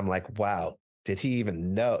 I'm like, wow, did he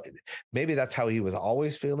even know? Maybe that's how he was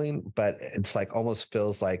always feeling, but it's like almost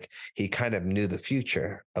feels like he kind of knew the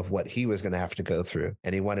future of what he was going to have to go through.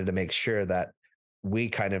 And he wanted to make sure that we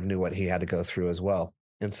kind of knew what he had to go through as well.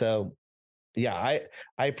 And so, yeah,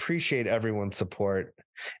 I appreciate everyone's support,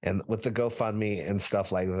 and with the GoFundMe and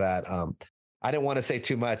stuff like that. I didn't want to say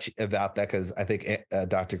too much about that because I think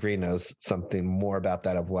Dr. Greene knows something more about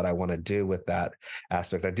that, of what I want to do with that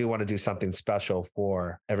aspect. I do want to do something special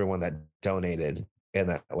for everyone that donated in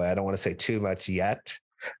that way. I don't want to say too much yet,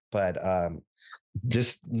 but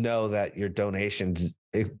just know that your donations,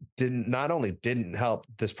 it not only didn't help,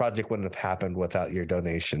 this project wouldn't have happened without your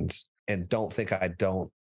donations. And don't think I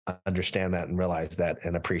don't understand that and realize that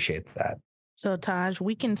and appreciate that. So, Taj,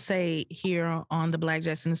 we can say here on the Black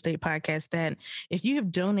Jackson Estate podcast that if you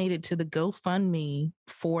have donated to the GoFundMe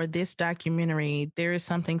for this documentary, there is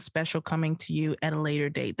something special coming to you at a later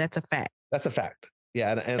date. That's a fact. That's a fact.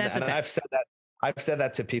 Yeah. And I've said that. I've said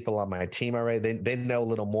that to people on my team already. They know a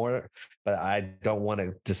little more, but I don't want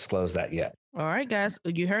to disclose that yet. All right, guys,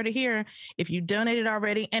 you heard it here. If you donated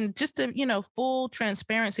already, and just to, full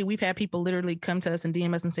transparency, we've had people literally come to us and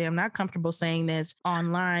DM us and say, I'm not comfortable saying this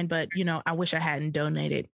online, but, I wish I hadn't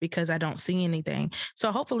donated because I don't see anything.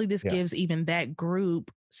 So hopefully this gives even that group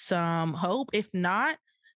some hope. If not,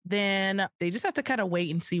 then they just have to kind of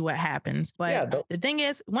wait and see what happens. But the thing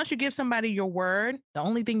is, once you give somebody your word, the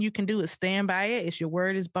only thing you can do is stand by it. It's your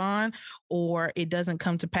word is bond, or it doesn't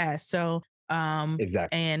come to pass. So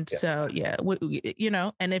exactly. And so,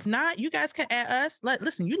 and if not, you guys can add us.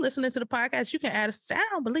 Listen, you listening to the podcast, you can add us. I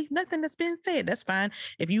don't believe nothing that's been said. That's fine.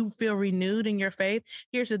 If you feel renewed in your faith,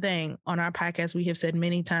 here's the thing. On our podcast, we have said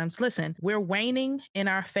many times, listen, we're waning in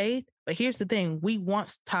our faith, but here's the thing. We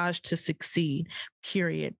want Taj to succeed,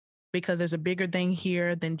 period. Because there's a bigger thing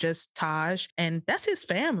here than just Taj, and that's his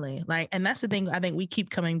family. And that's the thing I think we keep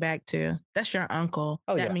coming back to. That's your uncle.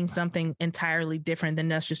 That means something entirely different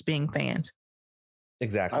than us just being fans.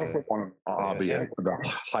 Exactly. I want to be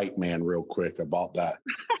the hype man real quick about that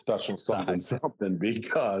special something,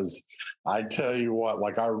 because I tell you what,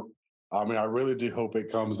 I really do hope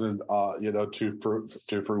it comes in,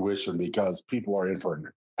 to fruition, because people are in for an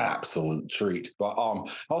absolute treat. But I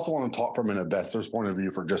also want to talk from an investor's point of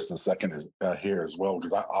view for just a second here as well,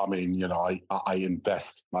 because I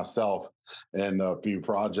invest myself in a few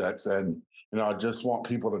projects, and I just want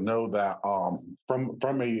people to know that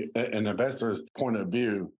from an investor's point of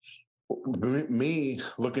view, me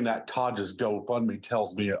looking at Taj's GoFundMe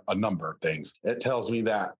tells me a number of things. It tells me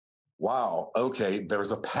that wow, okay, there's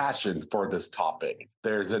a passion for this topic.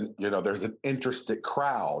 There's an interested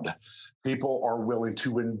crowd. People are willing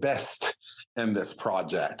to invest in this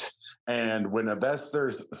project. And when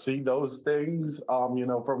investors see those things,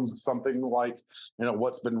 from something like,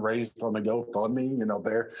 what's been raised on the GoFundMe,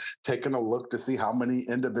 they're taking a look to see how many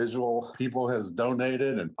individual people has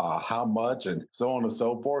donated and how much and so on and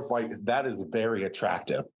so forth. Like, that is very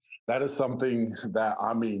attractive. That is something that,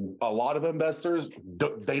 a lot of investors,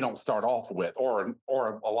 they don't start off with, or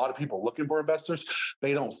a lot of people looking for investors,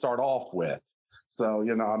 they don't start off with. So,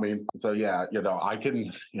 I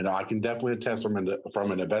can definitely attest from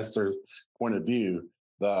an investor's point of view,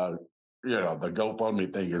 the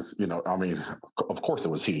GoFundMe thing is, of course it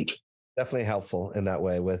was huge. Definitely helpful in that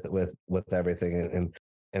way with everything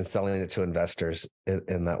and selling it to investors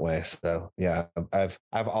in that way. So yeah, I've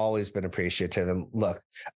always been appreciative. And look,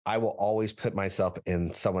 I will always put myself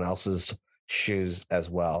in someone else's shoes as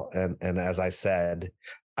well. And as I said,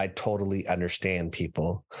 I totally understand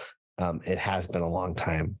people. It has been a long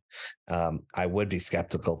time. I would be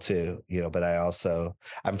skeptical too, but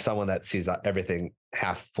I'm someone that sees everything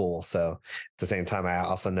half full. So at the same time, I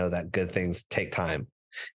also know that good things take time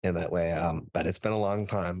in that way. But it's been a long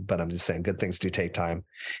time, but I'm just saying good things do take time.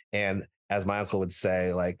 And as my uncle would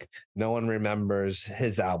say, like, no one remembers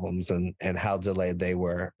his albums and how delayed they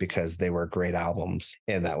were, because they were great albums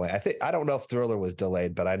in that way. I don't know if Thriller was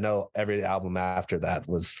delayed, but I know every album after that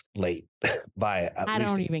was late by I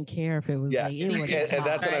don't even care if it was late. And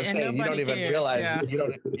that's what I'm saying. You don't even realize, you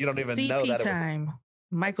don't even know that. CP time.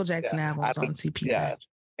 Michael Jackson albums on CP time.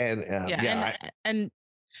 And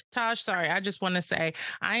Taj, sorry, I just want to say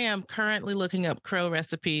I am currently looking up crow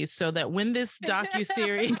recipes so that when this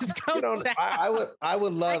docu-series comes out, I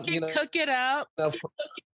would love, I can cook it up.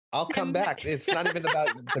 I'll come back. It's not even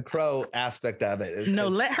about the crow aspect of it.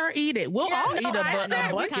 Let her eat it. We'll all eat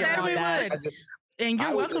a we said we would. And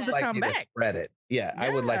you're welcome to come back. Spread it. Yeah,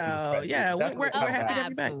 I would like to spread it. We're happy to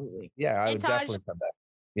be back. Yeah, I would definitely come back.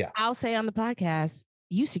 Yeah. I'll say on the podcast,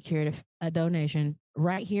 you secured a donation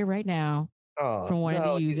right here, right now. From one of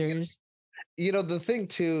the users. The thing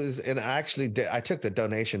too is, and I took the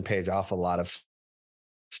donation page off a lot of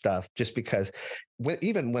stuff just because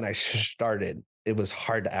even when I started, it was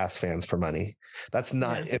hard to ask fans for money. That's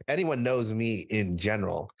not, if anyone knows me in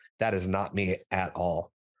general, that is not me at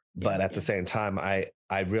all. But at the same time, I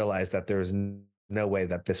realized that there's no way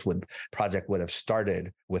that this project would have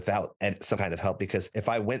started without some kind of help, because if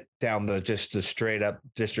I went down just the straight up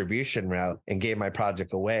distribution route and gave my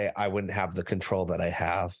project away, I wouldn't have the control that I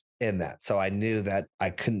have in that. So I knew that I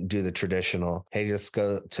couldn't do the traditional, hey, let's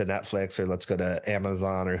go to Netflix or let's go to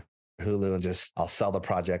Amazon or Hulu and I'll sell the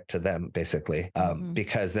project to them basically,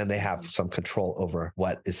 because then they have some control over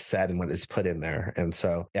what is said and what is put in there. And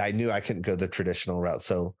so I knew I couldn't go the traditional route.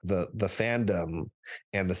 So the fandom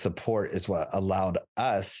and the support is what allowed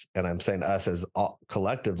us, and I'm saying us as all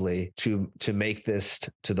collectively, to make this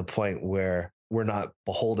to the point where we're not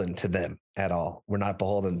beholden to them at all. We're not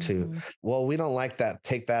beholden to, well, we don't like that,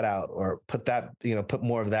 take that out, or put that, put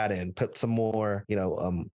more of that in, put some more,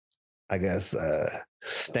 I guess,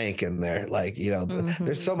 stank in there. Like,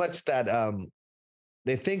 there's so much that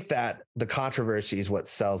they think that the controversy is what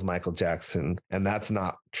sells Michael Jackson, and that's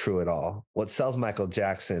not true at all. What sells Michael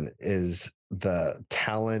Jackson is the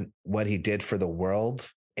talent, what he did for the world,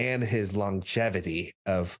 and his longevity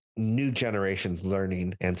of new generations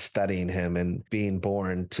learning and studying him and being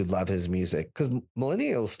born to love his music. Because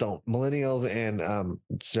millennials and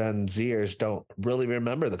Gen Zers don't really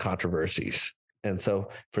remember the controversies. And so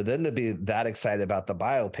for them to be that excited about the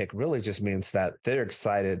biopic really just means that they're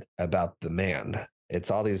excited about the man. It's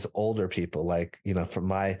all these older people, like, from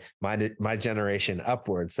my generation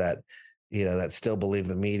upwards, that, that still believe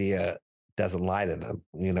the media doesn't lie to them,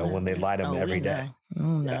 when they lie to them every day.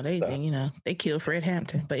 They killed Fred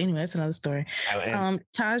Hampton. But anyway, that's another story.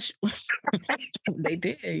 Taj, they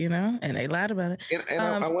did, and they lied about it.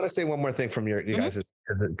 And I want to say one more thing from you guys,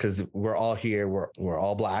 because we're all here, we're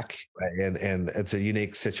all Black, right? And it's a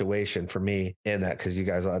unique situation for me in that, because you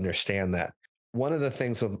guys will understand that. One of the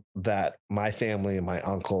things that my family and my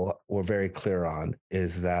uncle were very clear on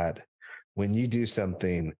is that when you do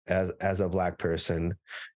something as a Black person,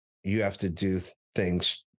 you have to do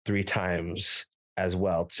things 3 times as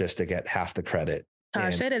well just to get half the credit.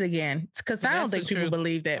 Say that again, because I don't think people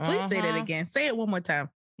believe that. Please say that again. Say it one more time.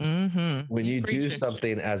 When you do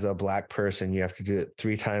something as a Black person, you have to do it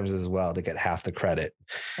 3 times as well to get half the credit.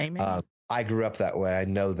 Amen. I grew up that way. I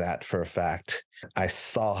know that for a fact. I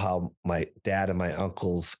saw how my dad and my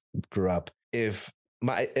uncles grew up. If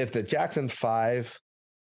the Jackson 5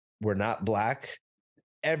 were not Black,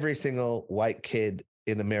 every single white kid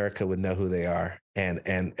in America would know who they are and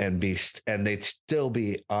they'd still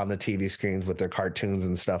be on the TV screens with their cartoons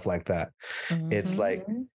and stuff like that. It's like,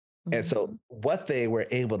 and so what they were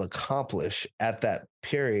able to accomplish at that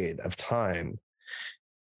period of time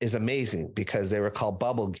is amazing, because they were called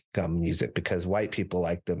bubblegum music because white people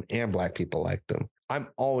liked them and Black people liked them. I'm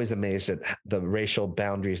always amazed at the racial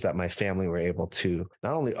boundaries that my family were able to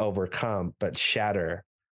not only overcome, but shatter.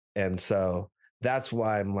 And so that's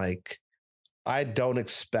why I'm like, I don't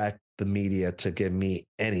expect the media to give me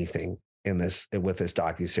anything with this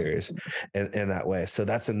docuseries in that way. So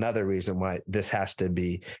that's another reason why this has to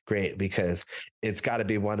be great, because it's got to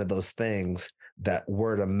be one of those things that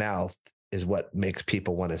word of mouth is what makes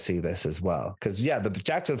people want to see this as well. Because yeah, the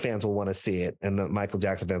Jackson fans will want to see it and the Michael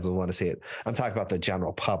Jackson fans will want to see it. I'm talking about the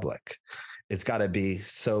general public. It's got to be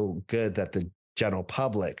so good that the general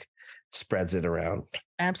public spreads it around.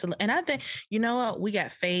 Absolutely. And I think, you know what, we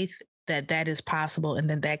got faith that is possible, and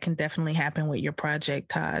then that can definitely happen with your project,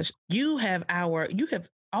 Taj. You have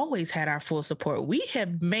always had our full support. We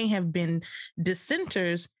may have been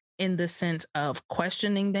dissenters in the sense of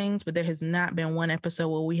questioning things, but there has not been one episode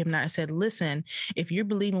where we have not said, listen, if you're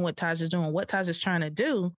believing what Taj is doing, what Taj is trying to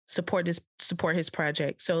do, support his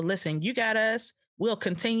project. So listen, you got us. We'll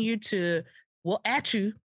continue to, we'll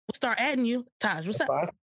start adding you. Taj, what's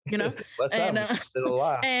up? You know,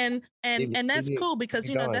 and that's cool, because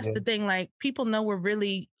you know, that's the thing. Like, people know we're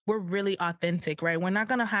really authentic, right? We're not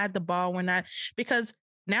gonna hide the ball. We're not, because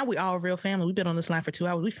now we all real family. We've been on this line for 2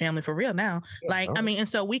 hours. We family for real now. I mean, and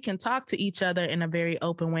so we can talk to each other in a very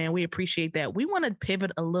open way, and we appreciate that. We want to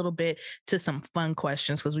pivot a little bit to some fun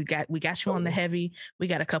questions, because we got you on the heavy. We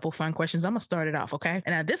got a couple fun questions. I'm gonna start it off, okay?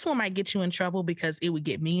 And this one might get you in trouble because it would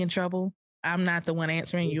get me in trouble. I'm not the one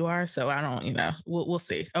answering, you are, so I don't, we'll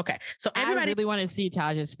see. Okay, so everybody, I really want to see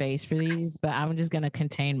Taj's face for these, but I'm just gonna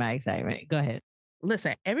contain my excitement. Go ahead.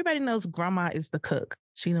 Listen, everybody knows Grandma is the cook.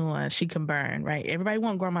 She the one, she can burn, right? Everybody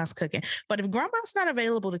wants Grandma's cooking, but if Grandma's not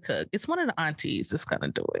available to cook, it's one of the aunties that's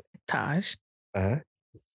gonna do it. Taj,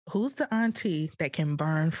 who's the auntie that can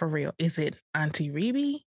burn for real? Is it Auntie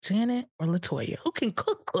Rebe, Janet, or Latoya? Who can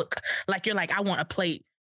cook? Like, you're like, I want a plate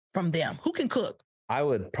from them. Who can cook? I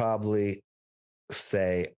would probably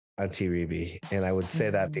say Auntie Rebe, and I would say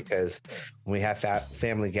that because when we have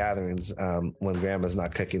family gatherings, when Grandma's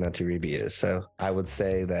not cooking, Auntie Rebe is. So I would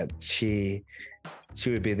say that she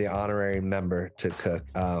would be the honorary member to cook.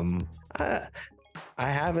 I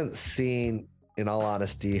haven't seen, in all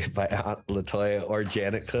honesty, by Aunt Latoya or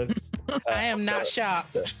Janet cook. I am not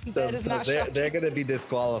shocked. That is not shocking. They're going to be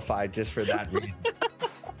disqualified just for that reason.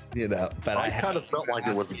 But I kind of felt like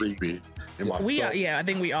it was Rebe. I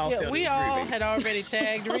think we all felt we all had already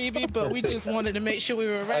tagged Rebe, but we just wanted to make sure we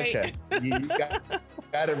were right. Okay, you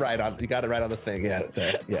got it right on. You got it right on the thing. Yeah.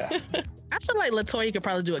 I feel like Latoya could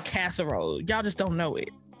probably do a casserole. Y'all just don't know it.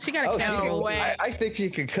 She got a casserole. I think she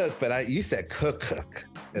can cook, but you said cook.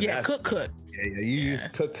 Yeah, cook. Yeah, you use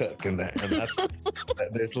cook in that, and that's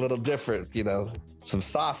there's a little different, some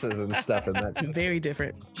sauces and stuff in that. Very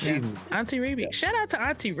different. Yeah. Auntie Rebe. Yeah. Shout out to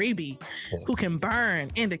Auntie Rebe, who can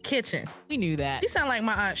burn in the kitchen. We knew that. She sound like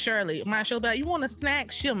my Aunt Shirley. My Shirley, like, you want a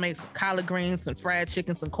snack? She'll make some collard greens, some fried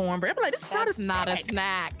chicken, some cornbread. I'm like, this is not a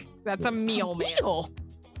snack. That's a meal, man.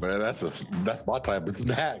 Man, that's my type of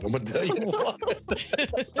snack. I'm gonna tell you what.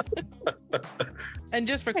 And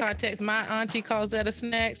just for context, my auntie calls that a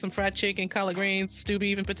snack: some fried chicken, collard greens, stewed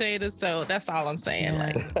beef, and potatoes. So that's all I'm saying.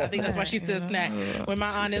 Like, I think that's why she says snack. When my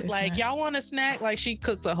aunt is like, "Y'all want a snack?" Like, she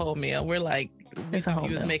cooks a whole meal. We're like, we thought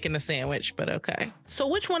he was making a sandwich, but okay. So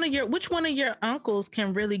which one of your uncles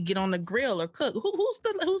can really get on the grill or cook?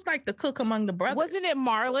 Who's like the cook among the brothers? Wasn't it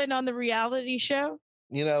Marlon on the reality show?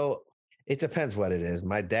 It depends what it is.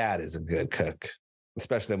 My dad is a good cook,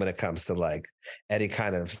 especially when it comes to like any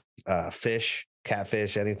kind of fish,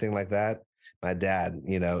 catfish, anything like that. My dad,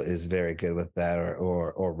 is very good with that,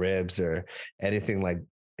 or ribs or anything like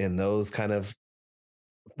in those kind of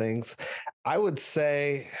things. I would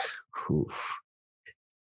say,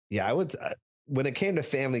 when it came to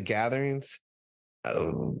family gatherings,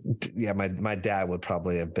 my dad would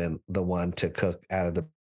probably have been the one to cook out of the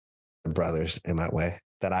brothers in that way.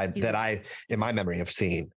 That I in my memory have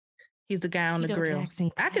seen. He's the guy on the grill.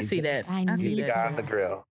 Jackson. I can see that. He's the guy on the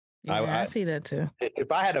grill. Yeah, I see that too.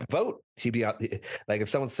 If I had a vote, he'd be out. Like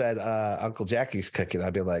if someone said Uncle Jackie's cooking,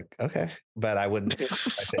 I'd be like, okay, but I wouldn't.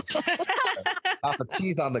 Off the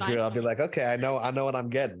cheese on the grill, I'd be like, okay, I know what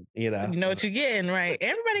I'm getting. You know what you're getting, right?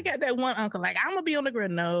 Everybody got that one uncle. Like, I'm gonna be on the grill.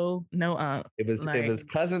 No, uncle. It was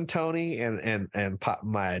cousin Tony and Pop,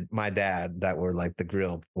 my dad that were like the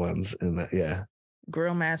grill ones, and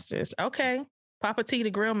grill masters. Okay. Papa T,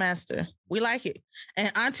 the grill master. We like it.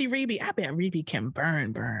 And Auntie Rebe, I bet Rebe can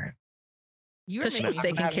burn. Because she was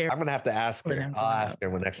taking care. I'm gonna have to ask her. I'll ask her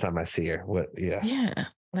when next time I see her. Yeah.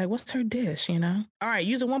 Like, what's her dish? You know. All right,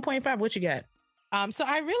 user 1.5. What you got? So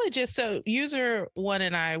I really user 1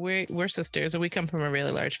 and I, we're sisters, and we come from a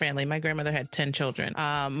really large family. My grandmother had 10 children,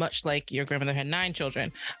 much like your grandmother had 9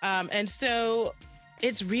 children. And so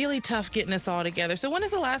it's really tough getting us all together. So when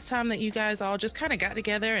is the last time that you guys all just kind of got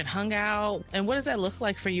together and hung out? And what does that look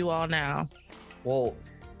like for you all now? Well,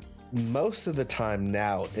 most of the time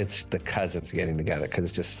now it's the cousins getting together because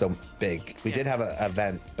it's just so big. We did have an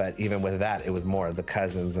event, but even with that, it was more of the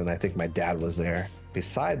cousins, and I think my dad was there.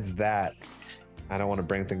 Besides that, I don't want to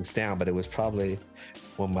bring things down, but it was probably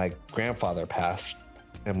when my grandfather passed,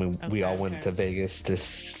 and we all went to Vegas to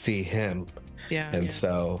see him.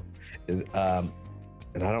 So, and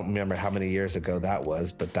I don't remember how many years ago that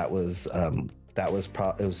was, but I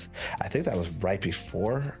think that was right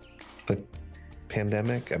before the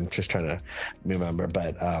pandemic. I'm just trying to remember,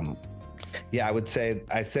 but I would say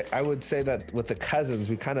that with the cousins,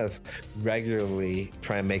 we kind of regularly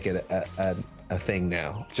try and make it a thing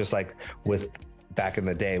now, just like with. Back in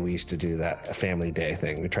the day, we used to do that, a family day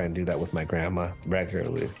thing. We try and do that with my grandma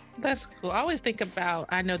regularly. That's cool. I always think about,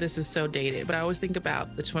 I know this is so dated, but I always think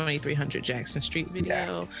about the 2300 Jackson Street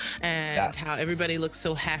video and how everybody looks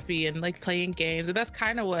so happy and like playing games. And that's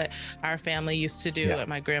kind of what our family used to do at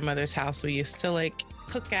my grandmother's house. We used to like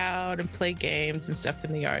cook out and play games and stuff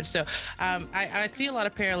in the yard. So I see a lot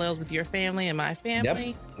of parallels with your family and my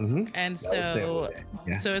family. And so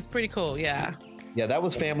it's pretty cool. Yeah, that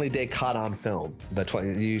was Family Day caught on film.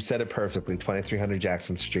 You said it perfectly. 2300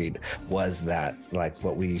 Jackson Street was that, like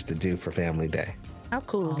what we used to do for Family Day. How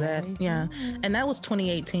cool is that? Yeah. And that was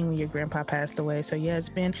 2018 when your grandpa passed away. So yeah, it's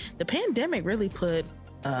been, the pandemic really put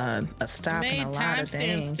a stop in a lot of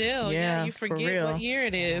things. Stand still. Yeah, you forget what year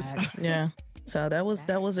it is. Yeah. So that was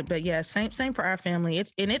it. But yeah, same for our family.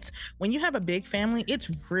 It's when you have a big family,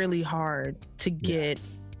 it's really hard to get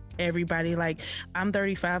everybody. Like, I'm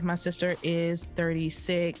 35, my sister is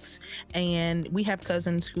 36, and we have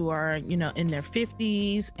cousins who are, in their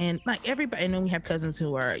 50s, and like everybody, and then we have cousins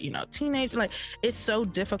who are, teenagers. Like, it's so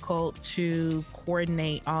difficult to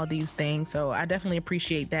coordinate all these things. So I definitely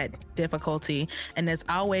appreciate that difficulty. And there's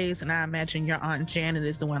always, and I imagine your Aunt Janet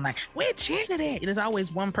is the one like, where Janet at? There's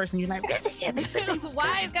always one person you're like, they said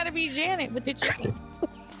why it's gotta be Janet with the chicken?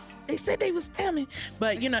 They said they was coming,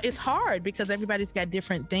 but it's hard because everybody's got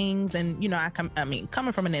different things, and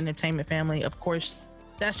coming from an entertainment family, of course,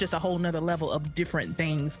 that's just a whole nother level of different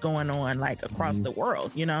things going on, like across the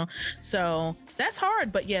world, so that's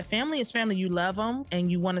hard. But yeah, family is family. You love them and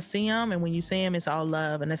you want to see them, and when you see them, it's all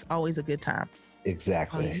love, and it's always a good time.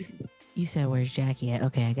 Exactly. You said, where's Jackie at?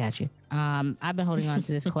 Okay, I got you. I've been holding on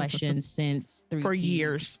to this question since for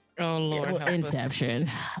years. Oh Lord, Inception.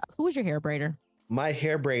 Who was your hair braider? My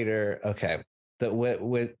hair braider, okay.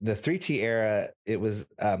 With the 3T era, it was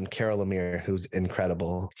Carol Lemire, who's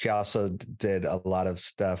incredible. She also did a lot of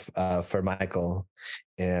stuff for Michael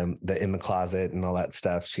and In the Closet and all that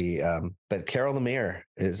stuff. But Carol Lemire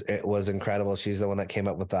was incredible. She's the one that came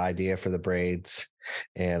up with the idea for the braids,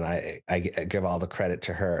 and I give all the credit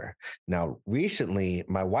to her. Now, recently,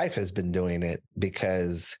 my wife has been doing it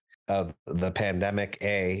because of the pandemic,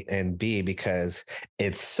 A, and B, because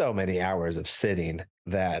it's so many hours of sitting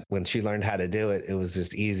that when she learned how to do it, it was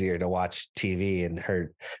just easier to watch TV and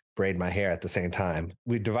her braid my hair at the same time.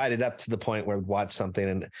 We divided up to the point where we'd watch something,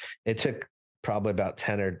 and it took probably about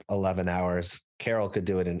 10 or 11 hours. Carol could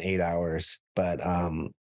do it in 8 hours. But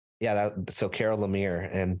so Carol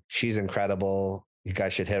Lemire, and she's incredible. You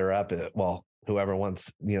guys should hit her up. Well, whoever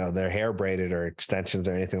wants, their hair braided or extensions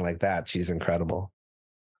or anything like that, she's incredible.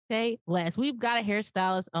 Say less. We've got a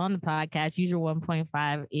hairstylist on the podcast. User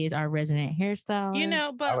 1.5 is our resident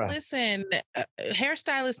hairstylist. But listen,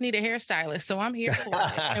 hairstylists need a hairstylist, so I'm here for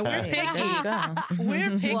it. And we're picky.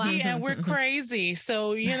 We're picky and we're crazy.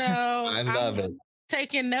 So I love it.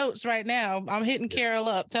 Taking notes right now. I'm hitting Carol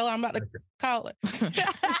up. Tell her I'm about to call her.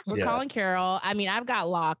 We're calling Carol. I mean, I've got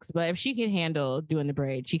locks, but if she can handle doing the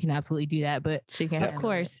braid, she can absolutely do that. But she can, of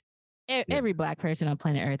course. Every Black person on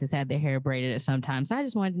planet Earth has had their hair braided at some time. So I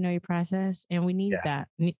just wanted to know your process, and we need that.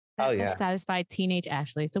 That satisfied teenage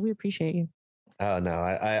Ashley. So we appreciate you. Oh no,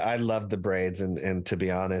 I love the braids, and to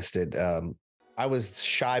be honest, I was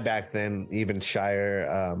shy back then, even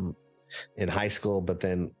shyer in high school, but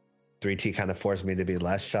then 3T kind of forced me to be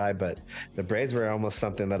less shy. But the braids were almost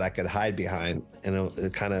something that I could hide behind, and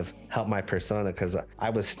it kind of helped my persona because I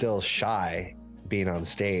was still shy being on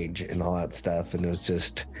stage and all that stuff, and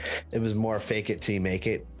it was more fake it till you make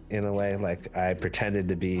it. in a way. Like I pretended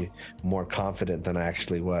to be more confident than I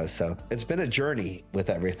actually was. So it's been a journey with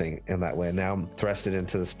everything in that way. Now I'm thrusted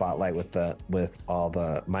into the spotlight with all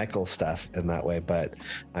the Michael stuff in that way, but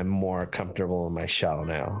I'm more comfortable in my shell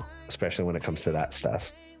now, especially when it comes to that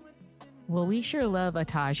stuff. Well, we sure love a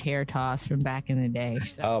Taj hair toss from back in the day.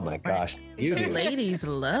 So. Oh my gosh, you ladies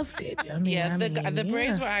loved it. The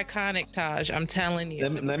braids were iconic, Taj. I'm telling you.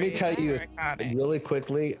 Let me tell you really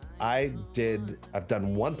quickly. I've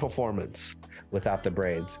done one performance without the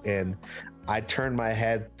braids, and I turned my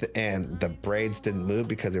head and the braids didn't move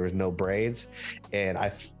because there was no braids, and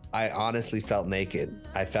I honestly felt naked.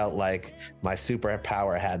 I felt like my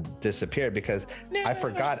superpower had disappeared because I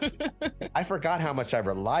forgot how much I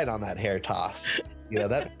relied on that hair toss. You know,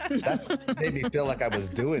 that made me feel like I was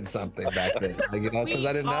doing something back then. Like, you know, because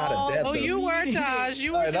I didn't know how to dance. Oh, you were, Taj.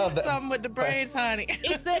 You were doing something with the braids, honey.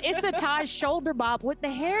 It's the Taj shoulder bop with the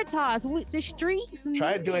hair toss, with the streaks.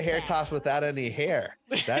 Try to do a hair toss without any hair.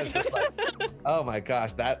 That's just like, oh my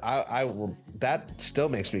gosh, that still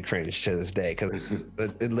makes me cringe to this day, because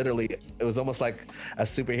it was almost like a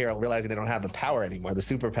superhero realizing they don't have the power anymore, the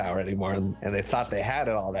superpower anymore, and they thought they had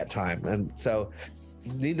it all that time. And so,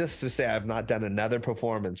 needless to say, I've not done another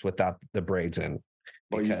performance without the braids in.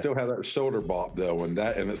 Well, you still have that shoulder bop though, and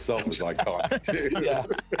that in itself is iconic too. Yeah,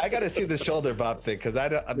 I got to see the shoulder bop thing, because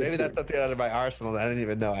maybe that's something out of my arsenal that I didn't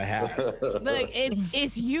even know I had. Look,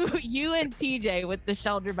 it's you and TJ with the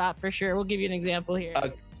shoulder bop for sure. We'll give you an example here.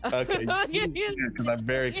 Okay, because I'm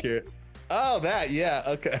very curious. Oh, that, yeah,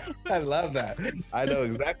 okay. I love that. I know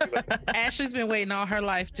exactly what Ashley's been waiting all her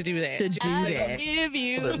life to do that. I give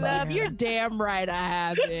you love. You're damn right I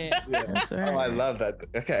have it. Yeah. Right. Oh, I love that.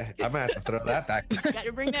 Okay, I'm going to have to throw that back. Got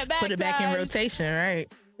to bring that back. Put it back in rotation, right?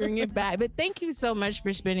 Bring it back. But thank you so much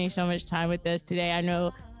for spending so much time with us today. I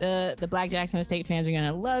know the Black Jackson Estate fans are going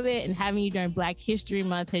to love it, and having you during Black History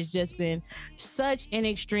Month has just been such an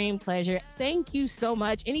extreme pleasure. Thank you so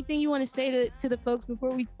much. Anything you want to say to the folks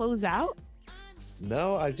before we close out?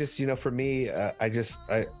 No, I just, for me, I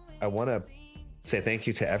want to say thank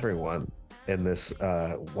you to everyone in this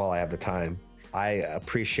while I have the time. I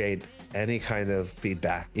appreciate any kind of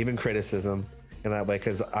feedback, even criticism in that way,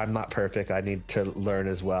 because I'm not perfect. I need to learn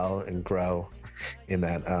as well and grow in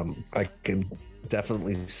that. I can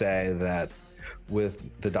definitely say that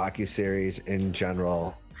with the docuseries in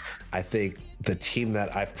general, I think the team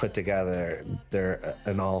that I've put together, they're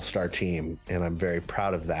an all-star team, and I'm very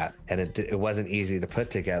proud of that. And it wasn't easy to put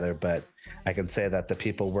together, but I can say that the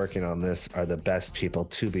people working on this are the best people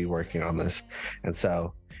to be working on this. And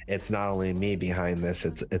so it's not only me behind this,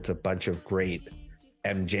 it's a bunch of great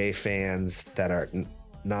MJ fans that are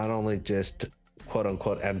not only just quote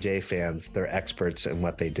unquote MJ fans, they're experts in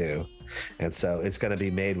what they do. And so it's going to be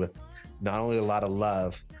made with not only a lot of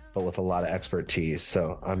love, but with a lot of expertise.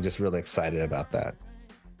 So I'm just really excited about that.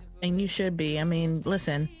 And you should be. I mean,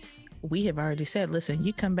 listen, we have already said, listen,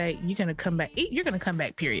 you come back, you're going to come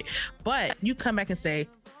back, period. But you come back and say,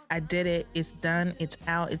 I did it. It's done. It's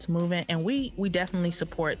out. It's moving. And we definitely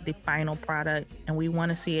support the final product, and we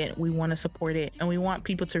want to see it. We want to support it. And we want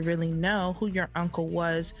people to really know who your uncle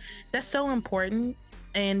was. That's so important.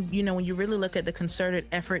 And, when you really look at the concerted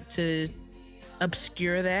effort to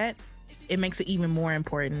obscure that, it makes it even more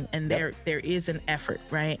important. And there is an effort,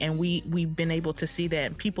 right? And we've been able to see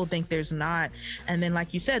that. People think there's not. And then,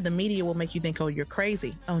 like you said, the media will make you think, oh, you're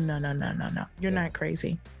crazy. Oh, no. You're not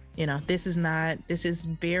crazy. This is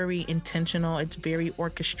very intentional. It's very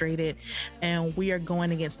orchestrated, and we are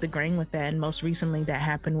going against the grain with that. And most recently that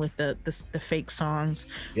happened with the fake songs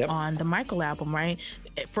on the Michael album, right?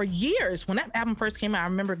 For years, when that album first came out, I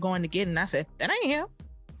remember going to get it and I said, that ain't him.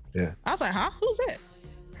 Yeah. I was like, huh? Who's that?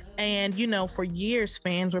 And, for years,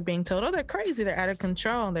 fans were being told, oh, they're crazy. They're out of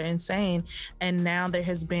control. They're insane. And now there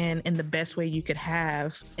has been, in the best way you could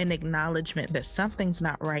have, an acknowledgement that something's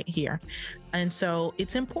not right here. And so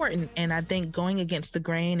it's important. And I think going against the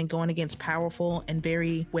grain and going against powerful and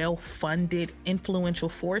very well-funded, influential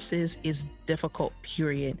forces is difficult,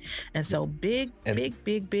 period. And so big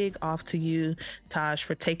off to you, Taj,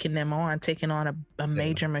 for taking on a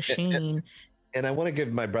major machine. And I want to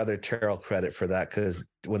give my brother Terrell credit for that, because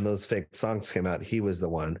when those fake songs came out, he was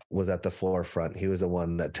at the forefront. He was the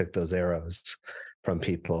one that took those arrows from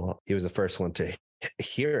people. He was the first one to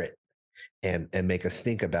hear it and make us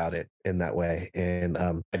think about it in that way. And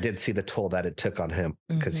I did see the toll that it took on him,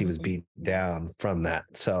 because he was beat down from that.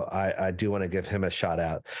 So I do want to give him a shout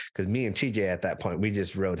out, because me and TJ at that point, we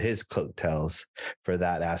just rode his coattails for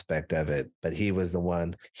that aspect of it. But he was the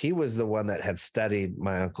one that had studied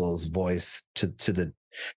my uncle's voice to the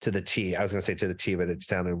T. I was going to say to the T, but it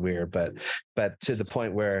sounded weird, but to the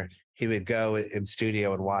point where he would go in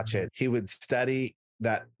studio and watch it. He would study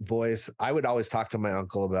that voice. I would always talk to my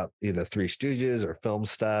uncle about either Three Stooges or film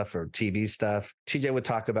stuff or TV stuff. TJ would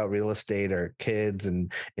talk about real estate or kids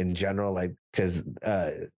and in general, like, because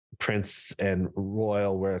Prince and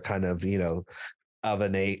Royal were kind of,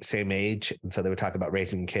 of same age. And so they would talk about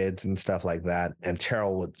raising kids and stuff like that. And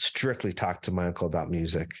Terrell would strictly talk to my uncle about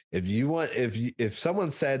music. If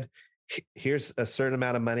someone said, here's a certain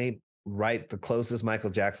amount of money, write the closest Michael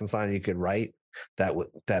Jackson song you could write that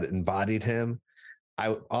embodied him,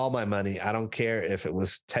 all my money, I don't care if it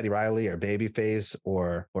was Teddy Riley or Babyface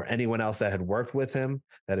or anyone else that had worked with him,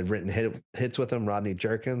 that had written hits with him, Rodney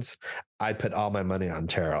Jerkins, I'd put all my money on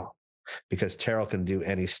Terrell, because Terrell can do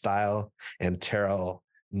any style, and Terrell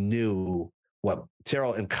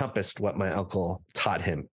encompassed what my uncle taught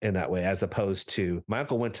him in that way, as opposed to my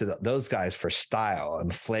uncle went to those guys for style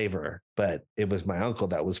and flavor, but it was my uncle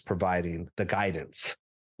that was providing the guidance.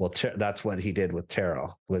 Well, that's what he did with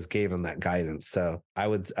Terrell, was gave him that guidance. So I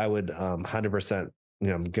would 100%,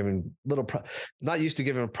 I'm giving not used to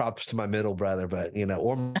giving props to my middle brother, but,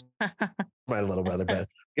 or my little brother, but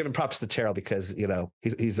giving props to Terrell because,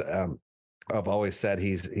 he's I've always said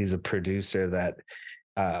he's a producer that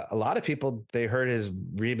a lot of people, they heard his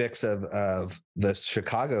remix of the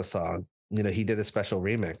Chicago song. He did a special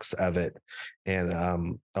remix of it. And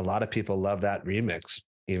a lot of people love that remix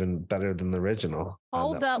even better than the original.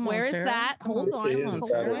 Hold up, where is that? Hold on. It is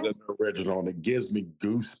better than the original, and it gives me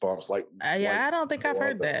goosebumps. I don't think I've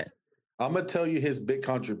heard that. I'm gonna tell you, his big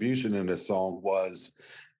contribution in this song was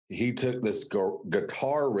he took this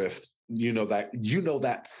guitar riff.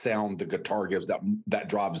 That sound the guitar gives that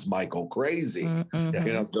drives Michael crazy.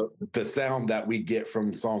 Mm-hmm. The sound that we get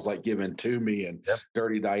from songs like "Give In To Me" and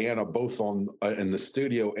 "Dirty Diana," both on in the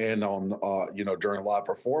studio and on during live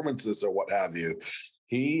performances or what have you.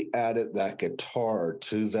 He added that guitar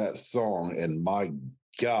to that song, and my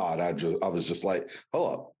God, I was just like,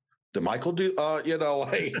 hold up, did Michael do?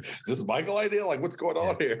 Is this Michael idea? Like, what's going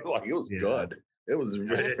on here? Like, it was good. It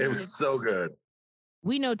was so good.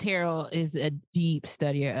 We know Terrell is a deep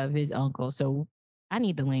studier of his uncle, so I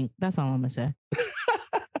need the link. That's all I'm gonna say.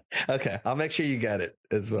 Okay, I'll make sure you get it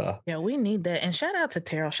as well. Yeah, we need that. And shout out to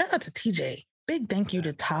Terrell. Shout out to TJ. Big thank you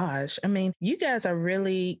to Taj. I mean, you guys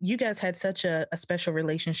had such a special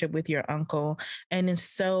relationship with your uncle. And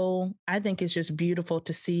so I think it's just beautiful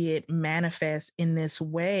to see it manifest in this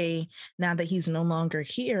way now that he's no longer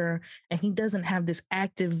here and he doesn't have this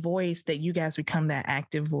active voice, that you guys become that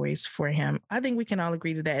active voice for him. I think we can all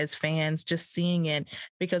agree to that as fans, just seeing it,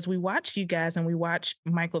 because we watch you guys and we watch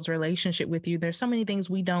Michael's relationship with you. There's so many things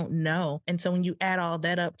we don't know. And so when you add all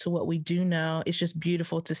that up to what we do know, it's just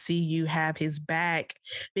beautiful to see you have his back,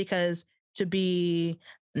 because to be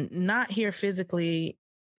not here physically,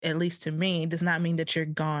 at least to me, does not mean that you're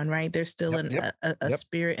gone, right? There's still a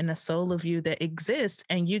spirit and a soul of you that exists.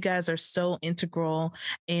 And you guys are so integral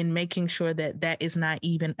in making sure that that is not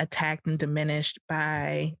even attacked and diminished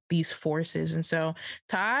by these forces. And so,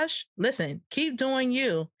 Taj, listen, keep doing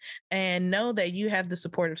you, and know that you have the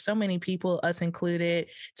support of so many people, us included,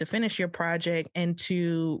 to finish your project and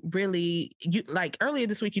to really, like earlier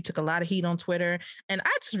this week, you took a lot of heat on Twitter, and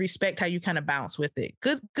I just respect how you kind of bounce with it.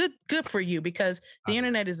 Good for you, because the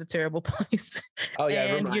internet is a terrible place. Oh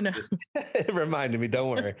yeah, and, it reminded me. Don't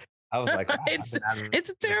worry. I was like, it's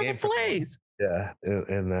a terrible place. Yeah,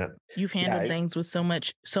 and that you've handled things with so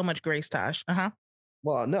much grace, Taj.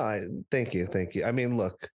 Well, no, thank you. I mean,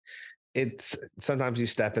 look, it's sometimes you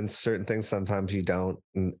step in certain things, sometimes you don't,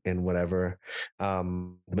 and whatever.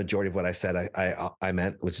 The majority of what I said, I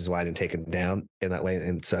meant, which is why I didn't take it down in that way.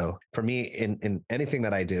 And so for me, in anything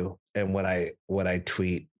that I do and what I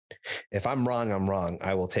tweet, if I'm wrong, I'm wrong.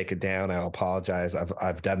 I will take it down. I'll apologize.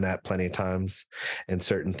 I've done that plenty of times in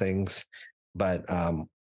certain things. But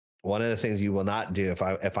one of the things you will not do,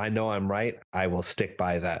 if I know I'm right, I will stick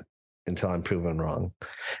by that until I'm proven wrong.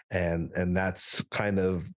 And that's kind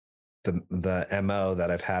of the MO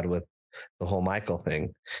that I've had with the whole Michael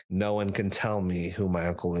thing. No one can tell me who my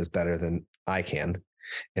uncle is better than I can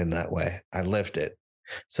in that way. I lived it.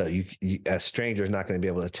 So you a stranger is not going to be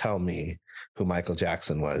able to tell me who Michael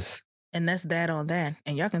Jackson was. And that's that on that.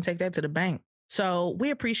 And y'all can take that to the bank. So we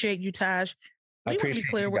appreciate you, Taj. I appreciate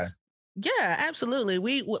you guys. Yeah, absolutely.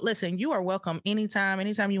 Listen, you are welcome anytime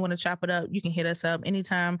you want to chop it up, you can hit us up.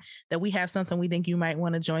 Anytime that we have something we think you might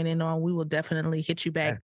want to join in on, we will definitely hit you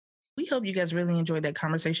back. Yeah. We hope you guys really enjoyed that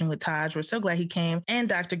conversation with Taj. We're so glad he came. And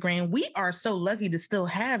Dr. Greene, we are so lucky to still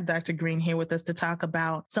have Dr. Greene here with us to talk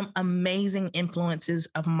about some amazing influences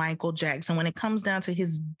of Michael Jackson when it comes down to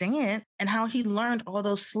his dance and how he learned all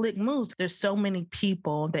those slick moves. There's so many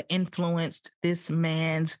people that influenced this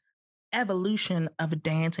man's evolution of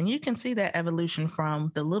dance. And you can see that evolution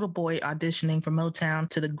from the little boy auditioning for Motown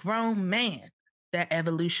to the grown man. That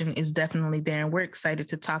evolution is definitely there. And we're excited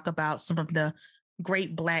to talk about some of the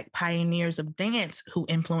great Black pioneers of dance who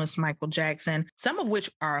influenced Michael Jackson, some of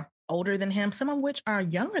which are older than him, some of which are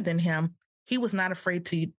younger than him. He was not afraid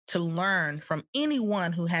to learn from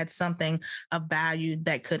anyone who had something of value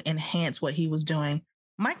that could enhance what he was doing.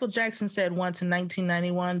 Michael Jackson said once in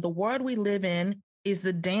 1991, "The world we live in is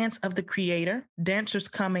the dance of the creator. Dancers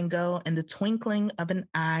come and go in the twinkling of an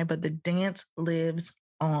eye, but the dance lives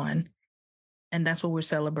on." And that's what we're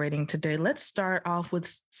celebrating today. Let's start off with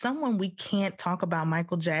someone we can't talk about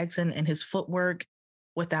Michael Jackson and his footwork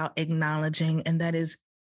without acknowledging, and that is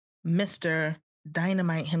Mr.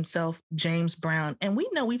 Dynamite himself, James Brown. And we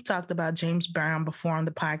know we've talked about James Brown before on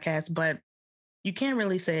the podcast, but you can't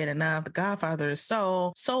really say it enough. The Godfather is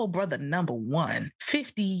soul brother number one.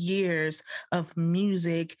 50 years of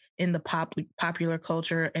music in the popular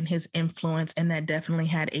culture and his influence, and that definitely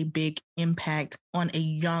had a big impact on a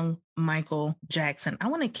young Michael Jackson. I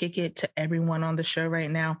want to kick it to everyone on the show right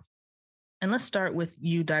now. And let's start with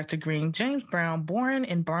you, Dr. Greene. James Brown, born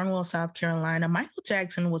in Barnwell, South Carolina, Michael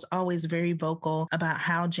Jackson was always very vocal about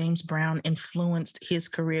how James Brown influenced his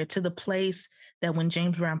career, to the place that when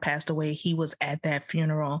James Brown passed away, he was at that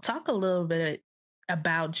funeral. Talk a little bit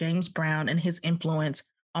about James Brown and his influence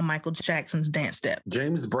on Michael Jackson's dance step.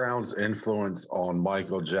 James Brown's influence on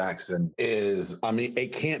Michael Jackson is, I mean,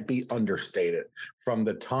 it can't be understated. From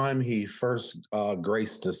the time he first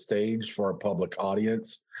graced the stage for a public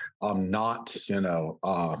audience, not yet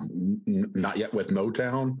with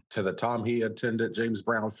Motown, to the time he attended James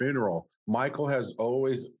Brown's funeral, Michael has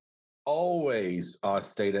always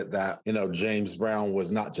stated that, James Brown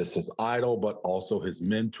was not just his idol, but also his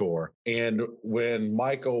mentor. And when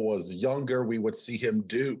Michael was younger, we would see him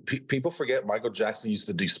do, people forget Michael Jackson used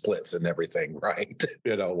to do splits and everything, right?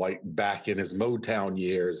 Like back in his Motown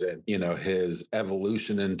years and, his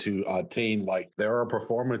evolution into a teen, like there are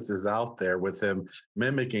performances out there with him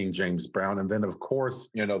mimicking James Brown. And then of course,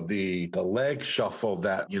 the leg shuffle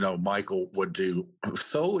that, Michael would do,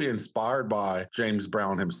 solely inspired by James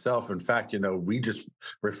Brown himself. In fact, we just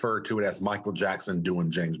refer to it as Michael Jackson doing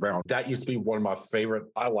James Brown. That used to be one of my favorite.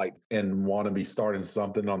 I like in Want to Be Starting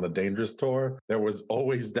Something on the Dangerous Tour. There was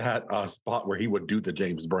always that spot where he would do the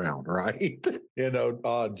James Brown, right?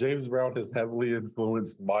 James Brown has heavily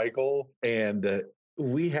influenced Michael, and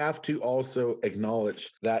we have to also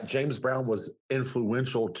acknowledge that James Brown was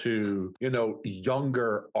influential to,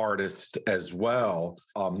 younger artists as well.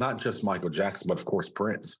 Not just Michael Jackson, but of course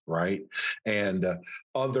Prince, right? And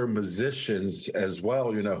other musicians as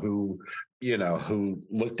well, who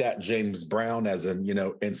looked at James Brown as an,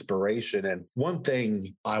 inspiration. And one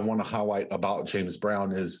thing I want to highlight about James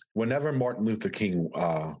Brown is whenever Martin Luther King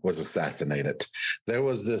was assassinated, there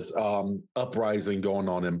was this uprising going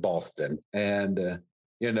on in Boston. And,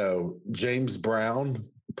 James Brown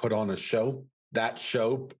put on a show. That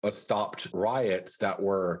show stopped riots that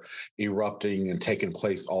were erupting and taking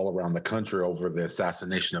place all around the country over the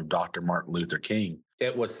assassination of Dr. Martin Luther King.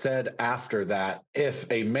 It was said after that, if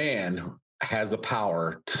a man has the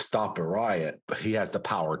power to stop a riot, but he has the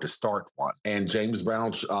power to start one. And James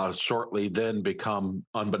Brown shortly then become,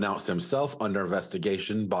 unbeknownst to himself, under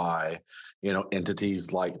investigation by,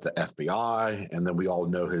 entities like the FBI. And then we all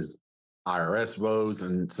know his IRS woes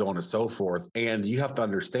and so on and so forth. And you have to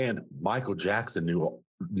understand, Michael Jackson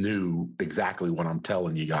knew exactly what I'm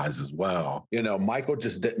telling you guys as well. Michael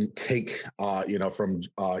just didn't take, from,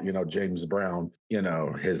 James Brown,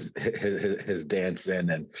 his dancing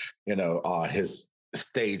and, his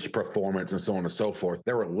stage performance and so on and so forth.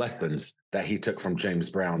 There were lessons that he took from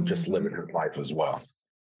James Brown, just living his life as well.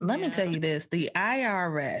 Let me tell you this, the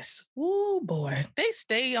IRS, ooh, boy. They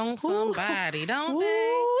stay on somebody, don't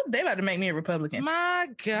they? They about to make me a Republican. My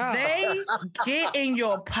God. They get in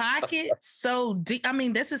your pocket so deep. I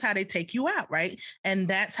mean, this is how they take you out, right? And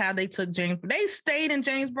that's how they took James. They stayed in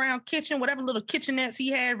James Brown kitchen, whatever little kitchenettes he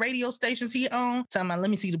had, radio stations he owned. Talking about, let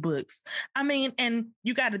me see the books. I mean, and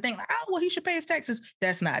you got to think, like, oh, well, he should pay his taxes.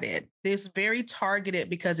 That's not it. It's very targeted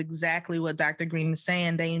because exactly what Dr. Greene is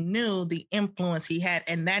saying. They knew the influence he had,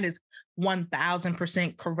 and that is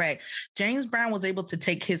 1000% correct. James Brown was able to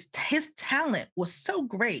take his talent was so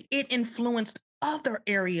great. It influenced other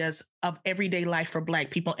areas of everyday life for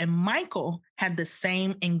Black people. And Michael had the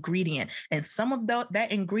same ingredient. And some of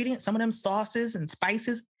that ingredient, some of them sauces and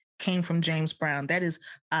spices came from James Brown. That is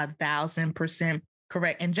 1000%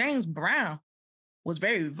 correct. And James Brown was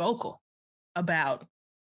very vocal about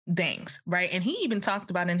things, right? And he even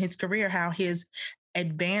talked about in his career how his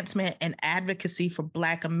advancement and advocacy for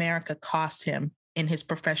Black America cost him in his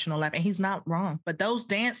professional life. And he's not wrong. But those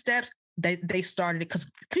dance steps, they started it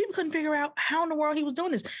because people couldn't figure out how in the world he was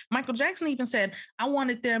doing this. Michael Jackson even said, I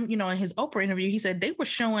wanted them, in his Oprah interview, he said they were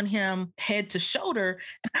showing him head to shoulder,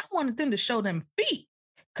 and I wanted them to show them feet.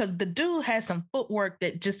 Because the dude has some footwork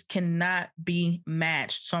that just cannot be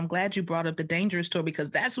matched. So I'm glad you brought up the Dangerous tour, because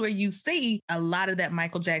that's where you see a lot of that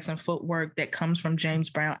Michael Jackson footwork that comes from James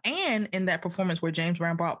Brown. And in that performance where James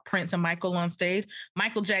Brown brought Prince and Michael on stage,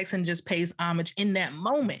 Michael Jackson just pays homage in that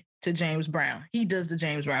moment to James Brown. He does the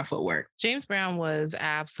James Brown footwork. James Brown was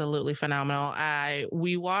absolutely phenomenal.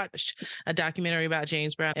 We watched a documentary about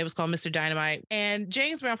James Brown. It was called Mr. Dynamite. And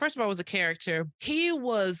James Brown, first of all, was a character. He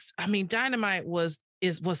was, Dynamite was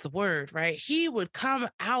the word, right? He would come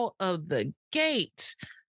out of the gate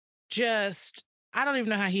I don't even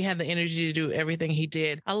know how he had the energy to do everything he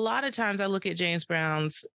did. A lot of times I look at James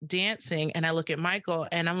Brown's dancing and I look at Michael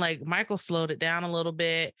and I'm like, Michael slowed it down a little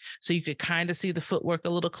bit so you could kind of see the footwork a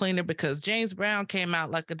little cleaner, because James Brown came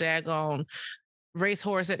out like a daggone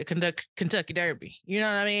racehorse at the Kentucky Derby. You know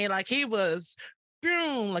what I mean? Like he was,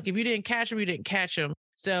 boom, like if you didn't catch him, you didn't catch him.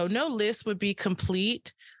 So no list would be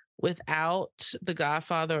complete without the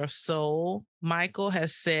godfather of soul. Michael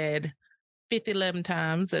has said 11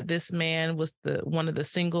 times that this man was one of the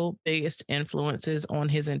single biggest influences on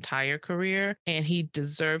his entire career, and he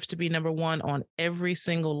deserves to be number one on every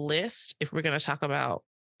single list if we're going to talk about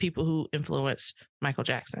people who influenced Michael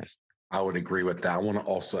Jackson. I would agree with that. I want to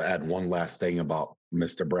also add one last thing about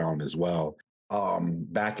Mr. Brown as well.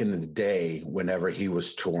 Back in the day, whenever he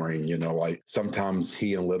was touring, like sometimes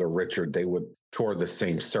he and Little Richard, they would tour the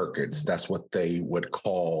same circuits. That's what they would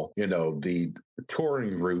call, the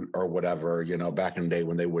touring route or whatever, back in the day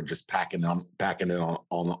when they would just pack it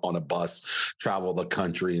on a bus, travel the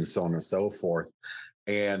country and so on and so forth.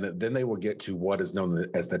 And then they would get to what is known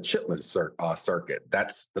as the Chitlin circuit.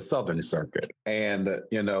 That's the Southern circuit. And,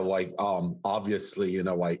 obviously,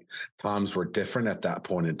 times were different at that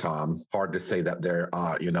point in time. Hard to say that they're,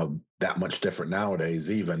 that much different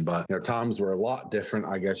nowadays even, but times were a lot different,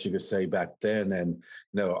 I guess you could say, back then. And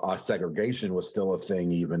segregation was still a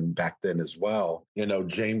thing even back then as well.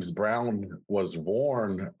 James Brown was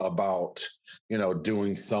warned about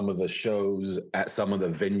doing some of the shows at some of the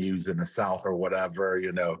venues in the South or whatever,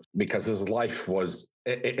 because his life was,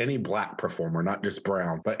 any Black performer, not just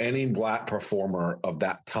Brown, but any Black performer of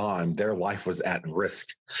that time, their life was at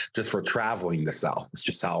risk just for traveling the South. It's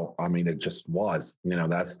just how, it just was.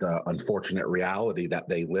 That's the unfortunate reality that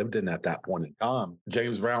they lived in at that point in time.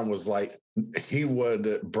 James Brown was like, he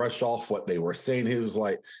would brush off what they were saying. He was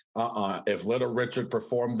like, if Little Richard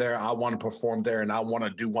performed there, I want to perform there, and I want to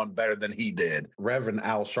do one better than he did. Reverend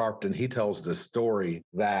Al Sharpton, he tells the story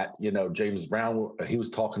that, James Brown, he was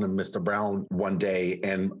talking to Mr. Brown one day,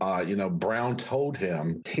 and, Brown told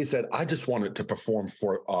him, he said, I just wanted to perform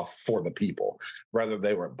for the people, whether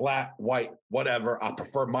they were Black, white, whatever. I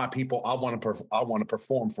prefer my people. I want to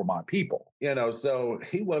perform for my people, so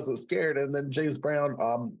he wasn't scared. And then James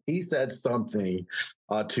Brown, he said something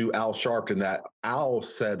to Al Sharpton that Al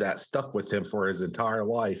said that stuck with him for his entire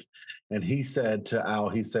life. And he said to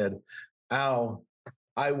Al, Al,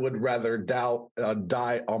 I would rather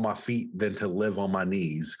die on my feet than to live on my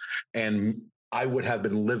knees. And I would have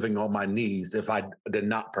been living on my knees if I did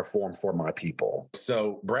not perform for my people.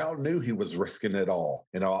 So Brown knew he was risking it all.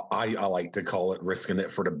 I like to call it risking it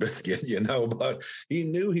for the biscuit, but he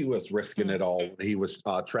knew he was risking it all when he was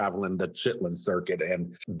traveling the Chitlin circuit.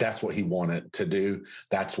 And that's what he wanted to do.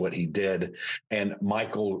 That's what he did. And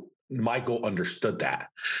Michael understood that.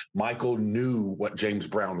 Michael knew what James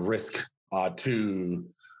Brown risked to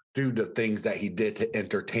do the things that he did to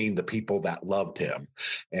entertain the people that loved him.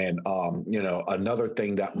 And, another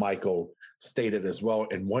thing that Michael stated as well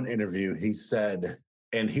in one interview, he said,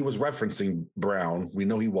 and he was referencing Brown, we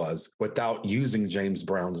know he was, without using James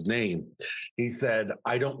Brown's name. He said,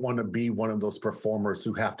 I don't want to be one of those performers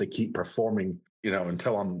who have to keep performing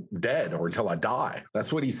until I'm dead or until I die.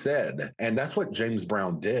 That's what he said. And that's what James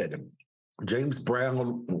Brown did. James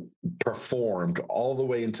Brown performed all the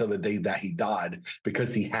way until the day that he died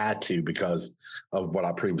because he had to, because of what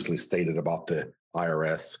I previously stated about the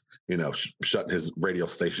IRS, shutting his radio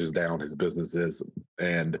stations down, his businesses,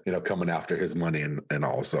 and, coming after his money and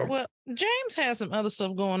all. So, well, James had some other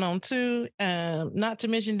stuff going on too. Not to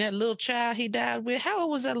mention that little child he died with. How old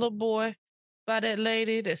was that little boy? By that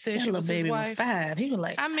lady that said she was his wife? Was 5. He was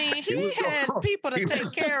like, he had people to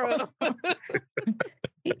take care of.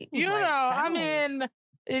 Yes,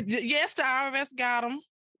 the IRS got him.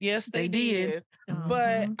 Yes, they did.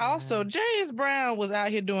 But also James Brown was out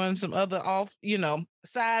here doing some other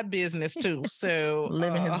side business too. So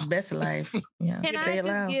living his best life. Yeah. Can I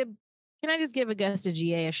just give Can I just give Augusta,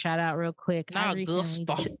 GA a shout out real quick? Not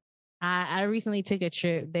I recently took a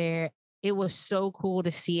trip there. It was so cool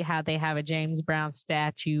to see how they have a James Brown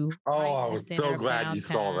statue. Oh, right I was so glad you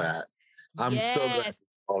saw that. I'm so glad you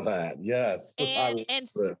saw that. Yes.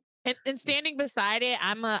 And standing beside it,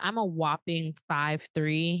 I'm a whopping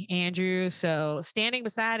 5'3", Andrew. So standing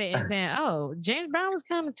beside it and saying, "Oh, James Brown was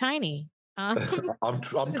kind of tiny." I'm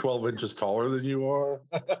 12 inches taller than you are.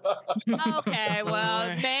 Okay,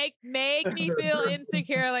 well, make me feel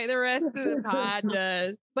insecure like the rest of the pod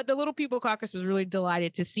does. But the Little People Caucus was really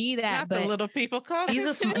delighted to see that. The Little People Caucus.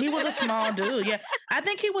 He was a small dude. Yeah, I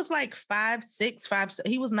think he was like 5'6", 5'7".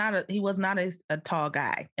 He was not a tall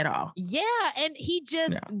guy at all. Yeah, and he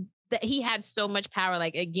just that he had so much power.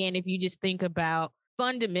 Like, again, if you just think about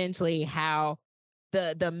fundamentally how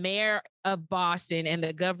the mayor of Boston and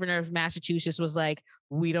the governor of Massachusetts was like,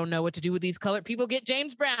 we don't know what to do with these colored people. Get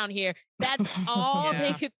James Brown here. That's all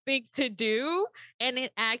they could think to do. And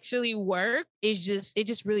it actually worked. It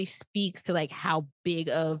just really speaks to like how big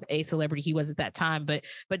of a celebrity he was at that time. But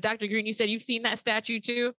Dr. Greene, you said you've seen that statue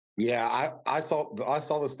too? Yeah, I saw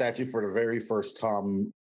the statue for the very first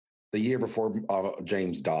time the year before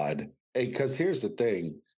James died. Because here's the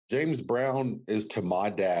thing. James Brown is to my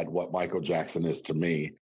dad what Michael Jackson is to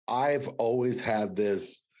me. I've always had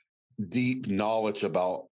this deep knowledge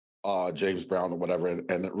about James Brown or whatever,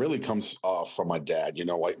 and it really comes from my dad. You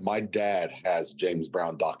know, like my dad has James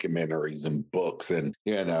Brown documentaries and books and,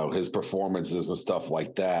 you know, his performances and stuff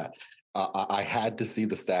like that. I had to see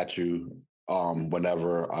the statue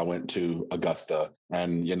whenever I went to Augusta.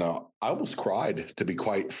 And, you know, I almost cried, to be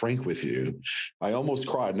quite frank with you. I almost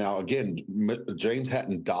cried. Now, again, James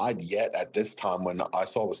hadn't died yet at this time when I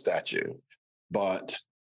saw the statue. But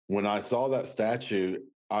when I saw that statue,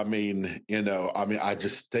 I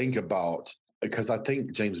just think about, because I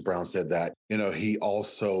think James Brown said that, you know, he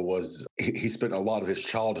also he spent a lot of his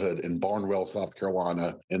childhood in Barnwell, South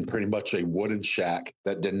Carolina, in pretty much a wooden shack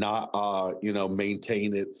that did not,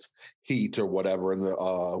 maintain its heat or whatever in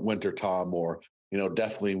the wintertime, or, you know,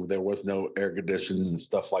 definitely there was no air conditioning and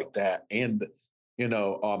stuff like that. And, you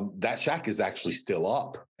know, that shack is actually still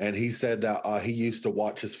up. And he said that he used to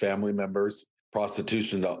watch his family members.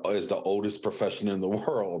 Prostitution is the oldest profession in the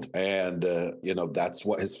world. And, you know, that's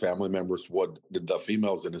what his family members the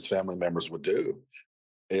females in his family members would do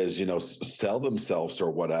is, you know, sell themselves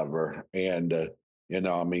or whatever. And, you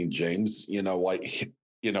know, I mean, James, you know, like,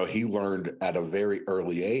 you know, he learned at a very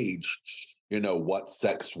early age, you know, what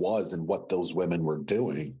sex was and what those women were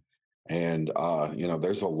doing. And, you know,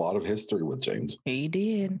 there's a lot of history with James. He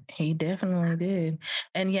did. He definitely did.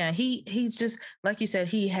 And yeah, he's just, like you said,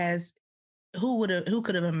 he has, who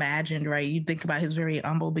could have imagined, right? You think about his very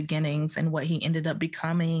humble beginnings and what he ended up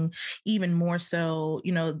becoming, even more so,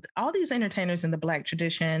 you know, all these entertainers in the Black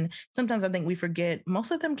tradition, sometimes I think we forget,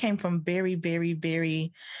 most of them came from very, very,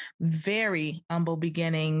 very, very humble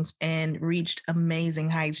beginnings and reached amazing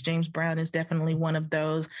heights. James Brown is definitely one of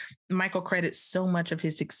those. Michael credits so much of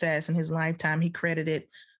his success in his lifetime. He credited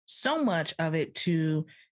so much of it to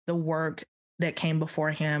the work that came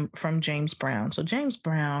before him from James Brown. So James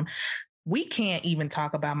Brown, we can't even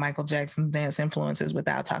talk about Michael Jackson's dance influences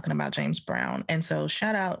without talking about James Brown. And so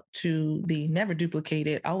shout out to the never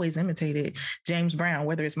duplicated, always imitated James Brown,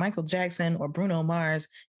 whether it's Michael Jackson or Bruno Mars,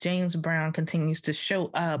 James Brown continues to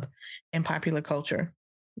show up in popular culture.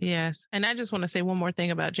 Yes. And I just want to say one more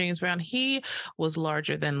thing about James Brown. He was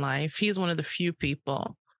larger than life. He's one of the few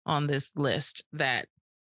people on this list that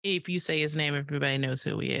if you say his name, everybody knows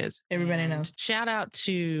who he is. Everybody knows. Shout out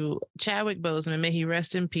to Chadwick Boseman, may he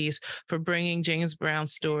rest in peace, for bringing James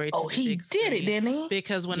Brown's story to the big screen. Did it, didn't he?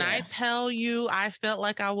 Because when I tell you, I felt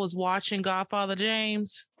like I was watching Godfather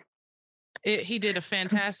James. He did a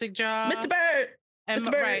fantastic job. Mr. Bird. And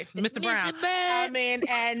Mr. Bird. Right, Mr. Brown. I mean,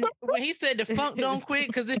 and when he said the funk don't quit,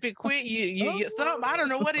 because if it quit, you something. I don't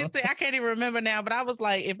know what he said. I can't even remember now. But I was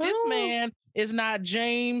like, if this man is not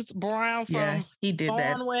James Brown from he did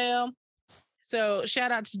Barnwell. That. So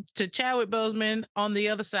shout out to Chadwick Boseman on the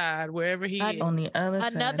other side, wherever he is. On the other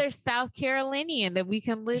side. Another South Carolinian that we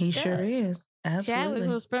can lift He sure is. Absolutely. Chadwick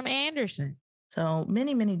was from Anderson. So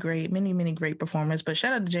many great performers. But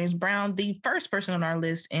shout out to James Brown, the first person on our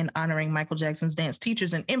list in honoring Michael Jackson's dance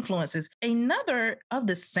teachers and influences. Another of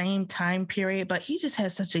the same time period, but he just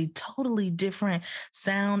has such a totally different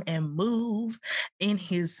sound and move in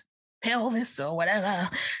his pelvis or whatever.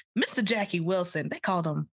 Mr. Jackie Wilson, they called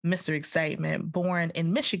him Mr. Excitement, born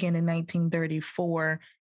in Michigan in 1934.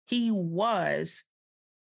 He was,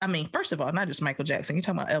 I mean, first of all, not just Michael Jackson. You're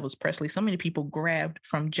talking about Elvis Presley. So many people grabbed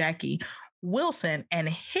from Jackie Wilson and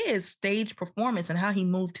his stage performance and how he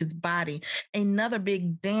moved his body. Another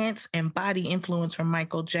big dance and body influence from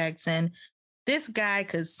Michael Jackson. This guy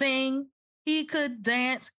could sing, he could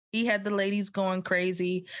dance, he had the ladies going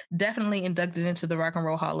crazy. Definitely inducted into the Rock and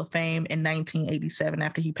Roll Hall of Fame in 1987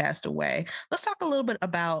 after he passed away. Let's talk a little bit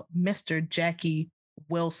about Mr. Jackie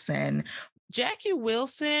Wilson. Jackie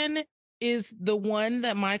Wilson is the one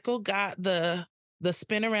that Michael got the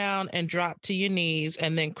spin around and drop to your knees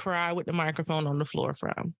and then cry with the microphone on the floor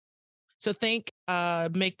from. So think,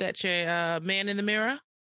 make that chair, Man in the Mirror.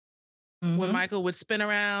 Mm-hmm. When Michael would spin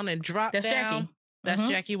around and drop down. Jackie. That's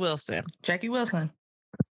Jackie Wilson. Jackie Wilson.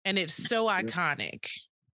 And it's so iconic.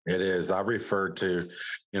 It is. I referred to,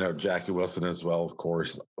 Jackie Wilson as well, of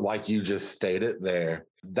course. Like you just stated there,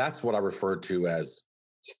 that's what I refer to as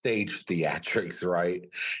stage theatrics, right?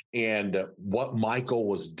 And what Michael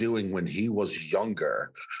was doing when he was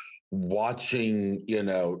younger, watching,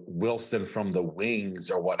 Wilson from the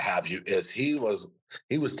wings or what have you, is he was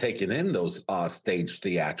taking in those stage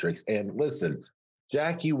theatrics. And listen,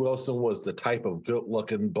 Jackie Wilson was the type of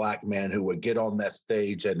good-looking black man who would get on that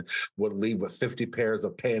stage and would leave with 50 pairs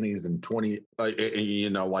of panties and 20,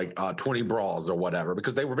 20 bras or whatever,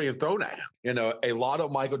 because they were being thrown at him. A lot of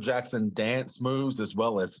Michael Jackson dance moves as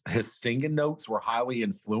well as his singing notes were highly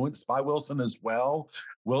influenced by Wilson as well.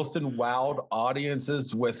 Wilson wowed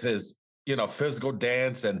audiences with his, physical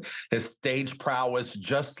dance and his stage prowess,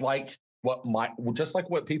 just like what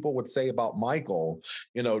people would say about Michael.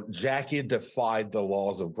 Jackie defied the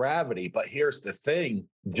laws of gravity. But here's the thing.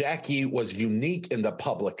 Jackie was unique in the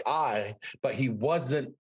public eye, but he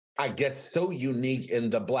wasn't, I guess, so unique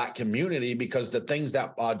in the Black community, because the things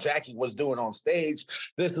that Jackie was doing on stage,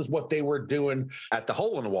 this is what they were doing at the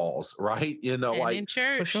hole in the walls, right? And in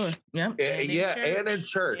church. For sure. Yeah. And in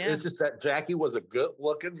church. Yeah. It's just that Jackie was a good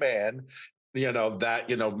looking man,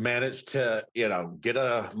 that, managed to, get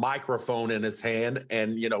a microphone in his hand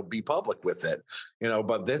and, be public with it,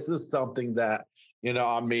 but this is something that,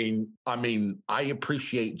 I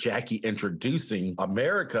appreciate Jackie introducing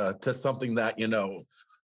America to something that,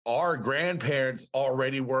 our grandparents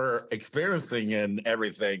already were experiencing and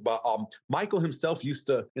everything. But Michael himself used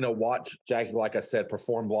to, watch Jackie, like I said,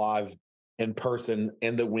 perform live in person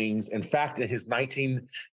in the wings. In fact, in his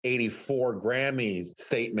 1984 Grammys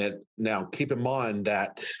statement, now keep in mind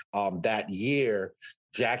that that year,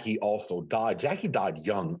 Jackie also died. Jackie died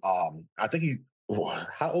young. I think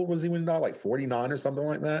how old was he when he died? Like 49 or something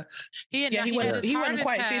like that? He wasn't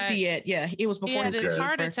quite 50 yet. Yeah, it was before his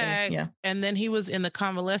heart attack. Yeah. And then he was in the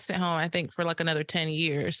convalescent home, I think, for like another 10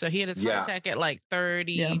 years. So he had his heart attack at like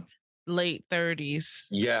 30. Yeah. Late 30s.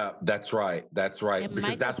 Yeah, that's right. That's right. And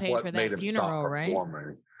because Michael that's what what made him stop performing.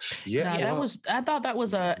 Right? Yeah, I thought that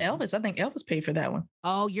was Elvis. I think Elvis paid for that one.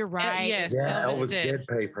 Oh, you're right. Yes, yeah, Elvis did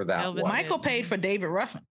pay for that one. Michael paid for David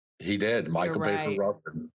Ruffin. He did. Michael paid for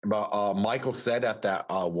Ruffin. But Michael said at that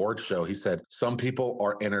award show, he said, some people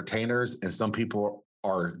are entertainers and some people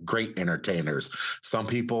are great entertainers. Some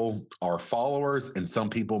people are followers and some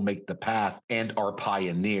people make the path and are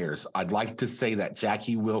pioneers. I'd like to say that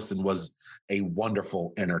Jackie Wilson was a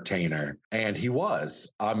wonderful entertainer, and he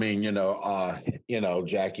was. I mean,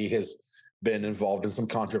 Jackie has been involved in some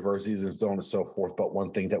controversies and so on and so forth, but one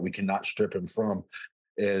thing that we cannot strip him from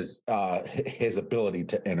is his ability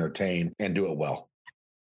to entertain and do it well.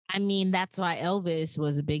 I mean, that's why Elvis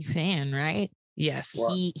was a big fan, right? Yes.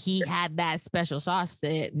 He had that special sauce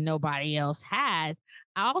that nobody else had.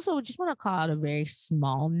 I also just want to call out a very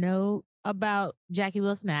small note about Jackie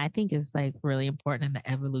Wilson that I think is like really important in the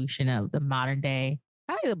evolution of the modern day,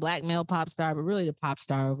 probably the black male pop star, but really the pop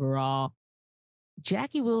star overall.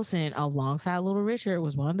 Jackie Wilson, alongside Little Richard,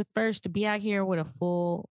 was one of the first to be out here with a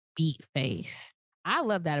full beat face. I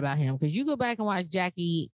love that about him, because you go back and watch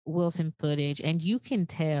Jackie Wilson footage and you can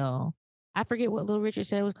tell. I forget what Little Richard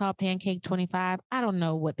said it was called, Pancake 25. I don't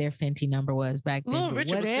know what their Fenty number was back then. Little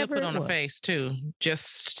Richard was still put on a face too,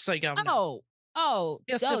 just so y'all know. To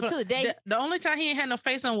the day. The only time he ain't had no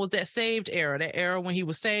face on was that saved era, that era when he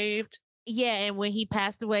was saved. Yeah, and when he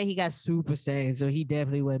passed away, he got super saved, so he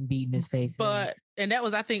definitely wasn't beating his face. And that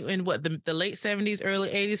was, I think, in what the late 70s, early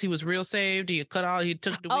 80s. He was real saved. He took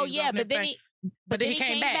the wings off. But then he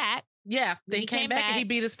came back. Yeah, then he came back and he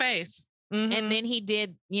beat his face. Mm-hmm. And then he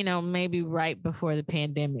did, maybe right before the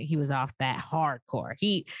pandemic, he was off that hardcore.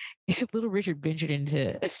 Little Richard ventured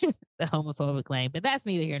into the homophobic lane, but that's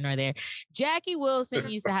neither here nor there. Jackie Wilson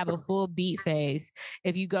used to have a full beat face.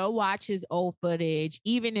 If you go watch his old footage,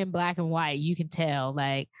 even in black and white, you can tell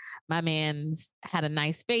like my man's had a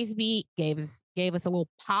nice face beat, gave us a little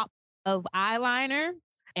pop of eyeliner,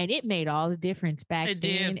 and it made all the difference back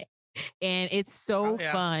then. And it's so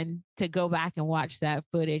fun to go back and watch that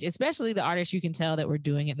footage, especially the artists you can tell that were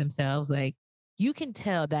doing it themselves. Like you can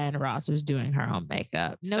tell Diana Ross was doing her own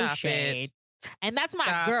makeup. No shade. And that's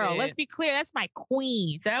my girl. Let's be clear. That's my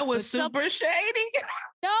queen. That was super shady.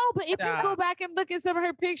 No, but if you go back and look at some of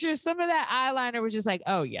her pictures, some of that eyeliner was just like,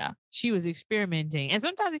 oh yeah, she was experimenting. And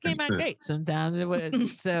sometimes it came out great. Sometimes it was.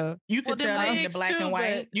 So you could tell that in the black and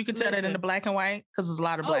white. You could tell that in the black and white because there's a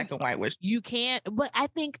lot of black and white. Which you can't. But I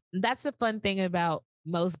think that's the fun thing about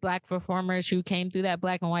most Black performers who came through that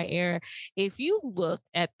black and white era. If you look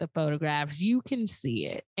at the photographs, you can see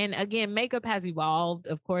it. And again, makeup has evolved.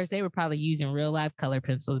 Of course, they were probably using real life color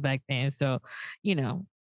pencils back then. So,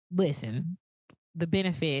 listen, the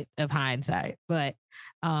benefit of hindsight. But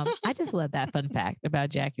I just love that fun fact about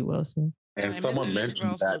Jackie Wilson. And someone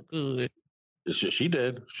mentioned that. Good. She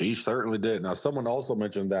did. She certainly did. Now, someone also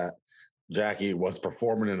mentioned that Jackie was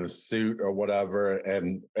performing in a suit or whatever,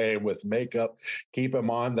 and with makeup. Keep in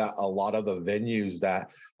mind that a lot of the venues that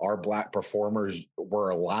our Black performers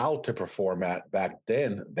were allowed to perform at back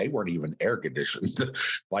then, they weren't even air conditioned.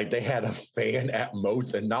 Like they had a fan at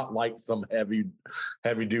most, and not like some heavy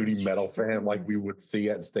duty metal fan like we would see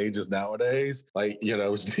at stages nowadays. Like,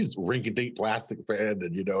 it's just rinky-dink plastic fan,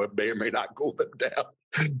 and it may or may not cool them down.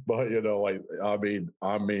 But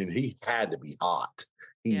I mean, he had to be hot.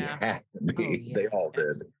 He had to be. Oh, yeah. They all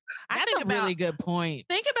did. That's a really good point.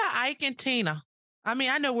 Think about Ike and Tina. I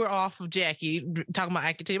mean, I know we're off of Jackie talking about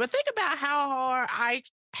Ike and Tina, but think about how hard Ike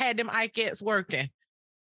had them Ikeettes working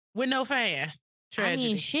with no fan. Tragedy. I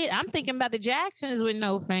mean, shit. I'm thinking about the Jacksons with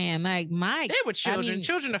no fan. Like Mike, they were children.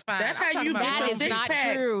 Children are fine. That's how you get your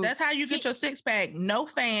 6-pack. That's how you get your 6-pack. No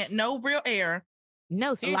fan, no real air.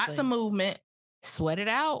 No, seriously. Lots of movement. Sweat it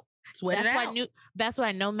out. That's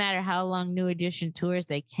why no matter how long New Edition tours,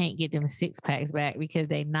 they can't get them 6-packs back because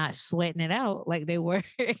they're not sweating it out like they were.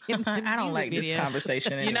 I don't like this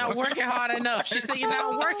conversation anymore. You're not working hard enough. She said you're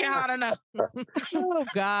not working hard enough. Oh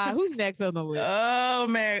God, who's next on the list? Oh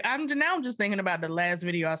man, I'm just thinking about the last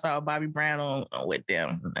video I saw of Bobby Brown on with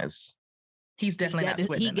them. He's definitely not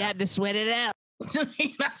sweating. He got to sweat it out.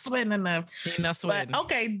 He's not sweating enough. He's not sweating. But,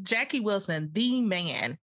 okay, Jackie Wilson, the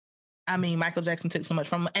man. I mean, Michael Jackson took so much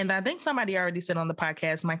from him. And I think somebody already said on the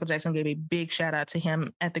podcast, Michael Jackson gave a big shout out to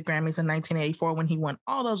him at the Grammys in 1984 when he won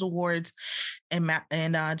all those awards and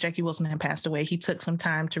Jackie Wilson had passed away. He took some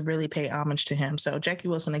time to really pay homage to him. So Jackie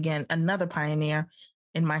Wilson, again, another pioneer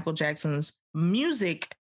in Michael Jackson's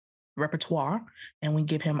music repertoire. And we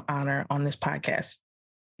give him honor on this podcast.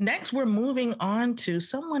 Next, we're moving on to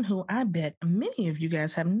someone who I bet many of you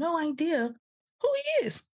guys have no idea who he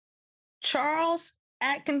is. Charles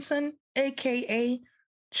Atkinson, a.k.a.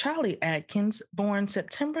 Charlie Atkins, born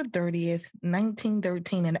September 30th,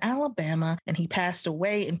 1913 in Alabama, and he passed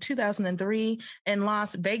away in 2003 in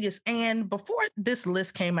Las Vegas. And before this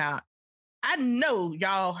list came out, I know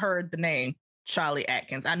y'all heard the name Charlie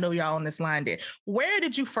Atkins. I know y'all on this line did. Where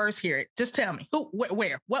did you first hear it? Just tell me. Who,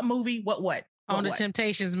 where? What movie? What? On the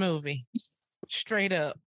Temptations movie. Straight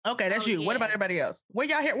up. Okay, that's you. Yeah. What about everybody else? Where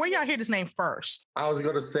y'all hear this name first? I was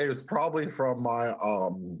going to say it's probably from my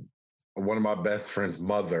one of my best friend's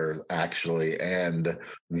mother, actually. And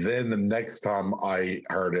then the next time I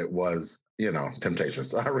heard it was,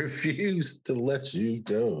 Temptations. I refuse to let you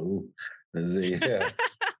go. Yeah.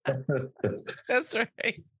 That's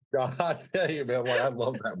right. I tell you, man, I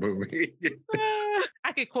love that movie.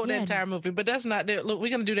 I could quote the entire movie, but that's not it. Look, we're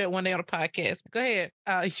going to do that one day on a podcast. Go ahead.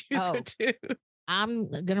 User 2. I'm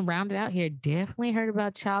going to round it out here. Definitely heard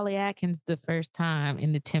about Charlie Atkins the first time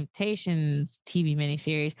in the Temptations TV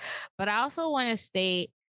miniseries. But I also want to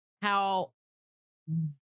state how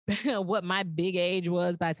what my big age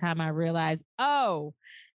was by the time I realized,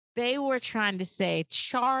 they were trying to say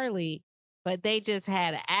Charlie, but they just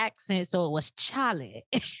had an accent, so it was Charlie.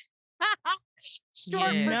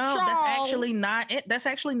 No, that's actually not it. That's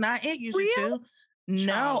actually not it, user 2.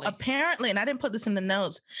 No, apparently, and I didn't put this in the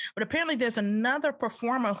notes, but apparently there's another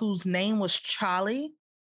performer whose name was Charlie,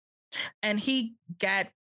 and he got,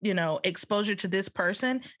 exposure to this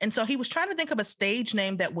person. And so he was trying to think of a stage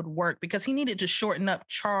name that would work because he needed to shorten up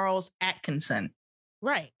Charles Atkinson.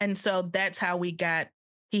 Right. And so that's how he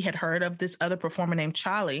had heard of this other performer named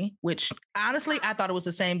Charlie, which honestly, I thought it was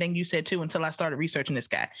the same thing you said too, until I started researching this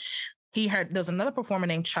guy. He heard there's another performer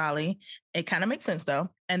named Charlie. It kind of makes sense though.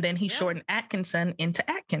 And then he shortened Atkinson into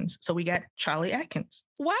Atkins. So we got Charlie Atkins.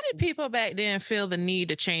 Why did people back then feel the need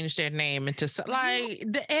to change their name into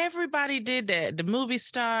everybody did that? The movie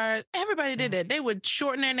stars, everybody did that. They would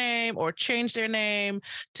shorten their name or change their name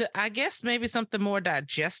to, I guess, maybe something more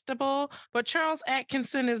digestible. But Charles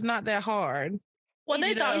Atkinson is not that hard. Well,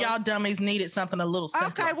 they thought y'all dummies needed something a little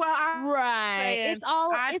simpler. Okay, well, it's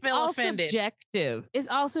all offended. subjective. It's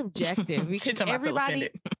all subjective because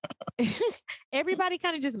everybody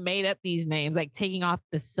kind of just made up these names, like taking off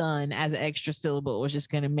the sun as an extra syllable was just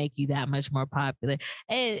going to make you that much more popular.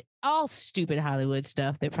 And all stupid Hollywood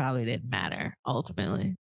stuff that probably didn't matter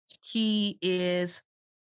ultimately. He is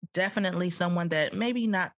definitely someone that may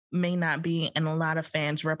not be in a lot of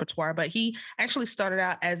fans' repertoire, but he actually started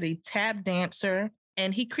out as a tap dancer,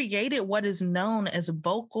 and he created what is known as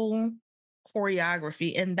vocal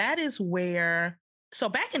choreography. And that is where, so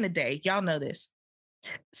back in the day, y'all know this,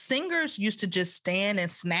 singers used to just stand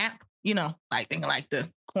and snap, like thinking like the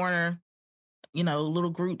corner, little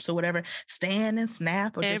groups or whatever, stand and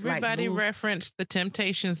snap. Or everybody just referenced the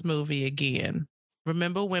Temptations movie again.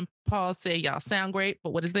 Remember when Paul said, y'all sound great,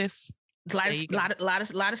 but what is this? It's a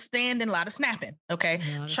lot of standing, a lot of snapping. Okay.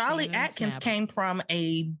 Charlie Atkins came from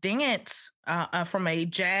a dance, from a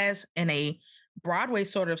jazz and a Broadway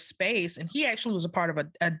sort of space. And he actually was a part of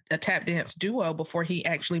a tap dance duo before he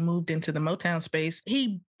actually moved into the Motown space.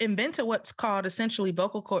 He invented what's called essentially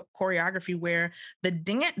vocal choreography, where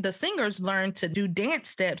the singers learn to do dance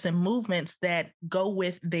steps and movements that go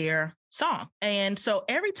with their song. And so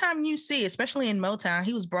every time you see, especially in Motown,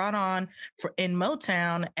 he was brought on in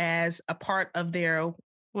Motown as a part of their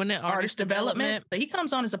artist development. So he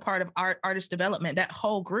comes on as a part of artist development, that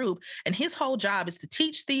whole group. And his whole job is to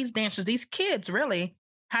teach these dancers, these kids really,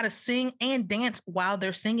 how to sing and dance while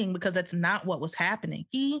they're singing, because that's not what was happening.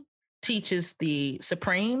 He teaches the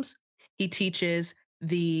Supremes. He teaches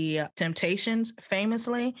the Temptations,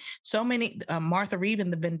 famously. So many, Martha Reeve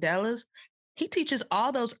and the Vandellas. He teaches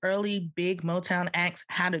all those early big Motown acts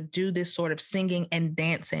how to do this sort of singing and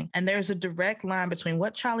dancing. And there's a direct line between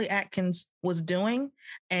what Charlie Atkins was doing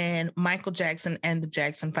and Michael Jackson and the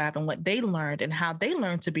Jackson 5 and what they learned and how they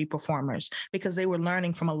learned to be performers, because they were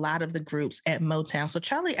learning from a lot of the groups at Motown. So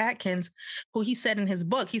Charlie Atkins, who he said in his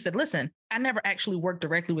book, he said, listen, I never actually worked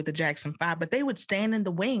directly with the Jackson 5, but they would stand in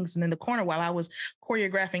the wings and in the corner while I was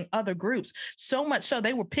choreographing other groups. So much so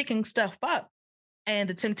they were picking stuff up. And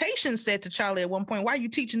the Temptations said to Charlie at one point, why are you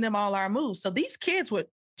teaching them all our moves? So these kids were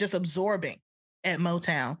just absorbing at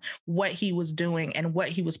Motown what he was doing and what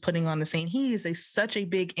he was putting on the scene. He is such a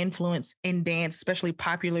big influence in dance, especially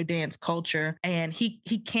popular dance culture. And he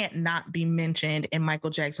can't not be mentioned in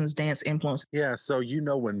Michael Jackson's dance influence. Yeah. So,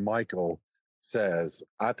 when Michael says,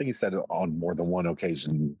 I think he said it on more than one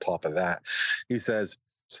occasion, top of that, he says,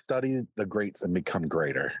 study the greats and become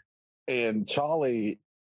greater. And Charlie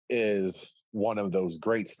is one of those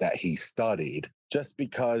greats that he studied, just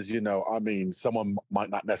because, someone might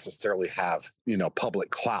not necessarily have, public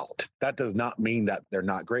clout. That does not mean that they're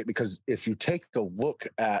not great, because if you take a look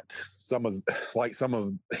at some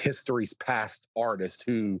of history's past artists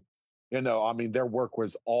who, their work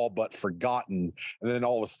was all but forgotten, and then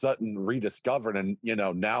all of a sudden rediscovered, and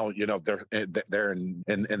now they're in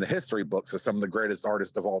the history books as some of the greatest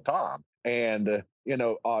artists of all time. And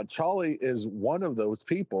Charlie is one of those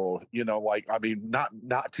people.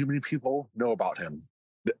 Not too many people know about him.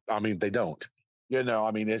 They don't.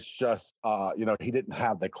 It's just he didn't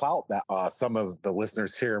have the clout that some of the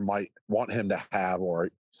listeners here might want him to have, or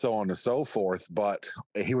so on and so forth. But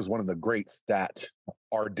he was one of the greats that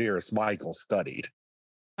our dearest Michael studied.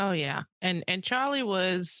 Oh yeah. And Charlie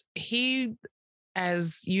was,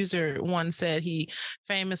 as user one said, he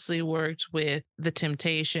famously worked with the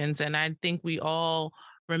Temptations. And I think we all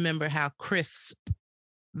remember how crisp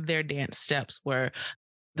their dance steps were.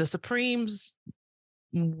 The Supremes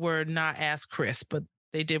were not as crisp, but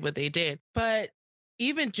they did what they did. But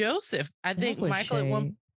even Joseph, I think Michael at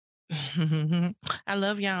one I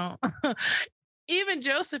love y'all. Even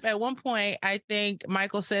Joseph at one point, I think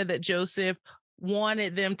Michael said that Joseph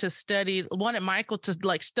wanted Michael to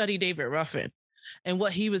study David Ruffin and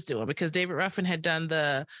what he was doing, because David Ruffin had done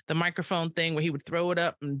the microphone thing where he would throw it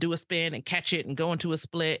up and do a spin and catch it and go into a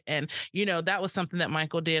split. And, that was something that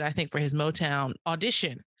Michael did, I think, for his Motown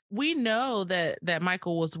audition. We know that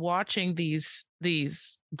Michael was watching these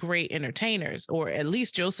great entertainers, or at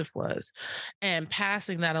least Joseph was, and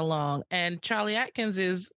passing that along. And Charlie Atkins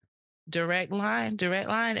is direct line.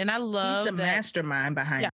 And I love the mastermind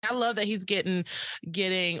behind it. I love that he's getting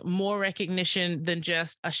more recognition than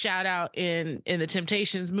just a shout out in the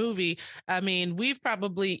Temptations movie. We've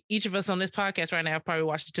probably, each of us on this podcast right now, have probably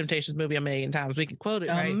watched the Temptations movie a million times. We can quote it,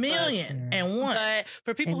 right? A million and one. But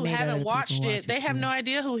for people who haven't watched it, they have no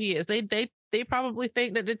idea who he is. They probably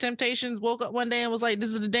think that the Temptations woke up one day and was like, this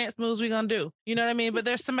is the dance moves we're going to do. You know what I mean? But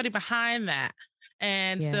there's somebody behind that.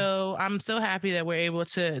 And so I'm so happy that we're able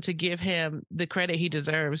to give him the credit he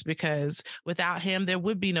deserves, because without him, there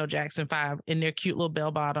would be no Jackson 5 in their cute little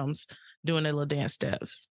bell bottoms doing their little dance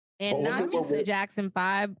steps. And not just the Jackson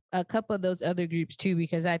 5, a couple of those other groups too,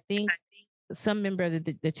 because I think some member of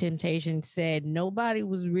the Temptations said nobody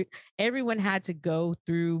was, everyone had to go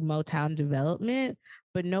through Motown development,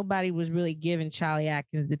 but nobody was really giving Charlie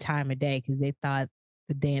Atkins the time of day because they thought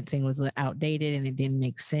the dancing was outdated and it didn't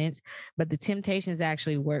make sense. But the Temptations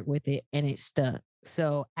actually worked with it and it stuck.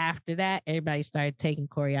 So after that, everybody started taking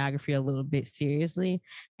choreography a little bit seriously.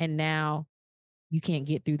 And now you can't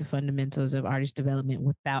get through the fundamentals of artist development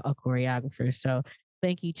without a choreographer. So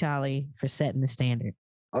thank you, Charlie, for setting the standard.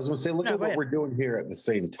 I was going to say, look at what we're doing here at the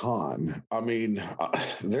same time. I mean,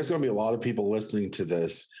 there's going to be a lot of people listening to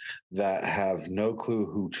this that have no clue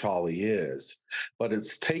who Charlie is, but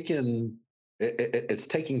it's taking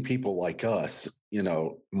people like us,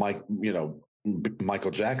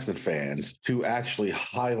 Michael Jackson fans, to actually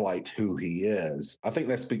highlight who he is. I think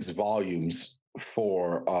that speaks volumes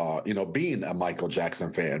for being a Michael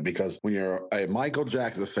Jackson fan, because when you're a Michael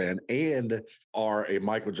Jackson fan and are a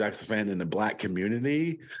Michael Jackson fan in the Black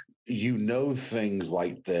community, you know things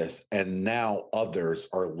like this, and now others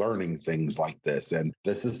are learning things like this, and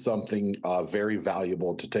this is something very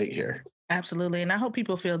valuable to take here. Absolutely. And I hope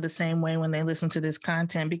people feel the same way when they listen to this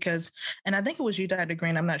content, because, and I think it was you, Dr.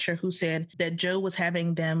 Greene, I'm not sure who said that Joe was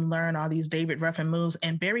having them learn all these David Ruffin moves.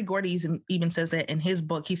 And Berry Gordy even says that in his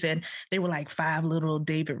book. He said they were like 5 little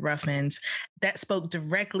David Ruffins. That spoke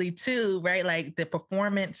directly to, right, like the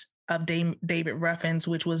performance of David Ruffins,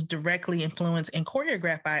 which was directly influenced and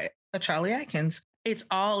choreographed by Charlie Atkins. It's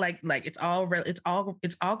all it's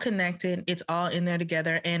all connected. It's all in there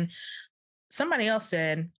together. And somebody else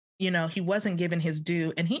said, he wasn't given his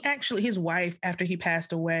due. And his wife, after he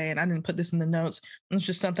passed away, and I didn't put this in the notes, it's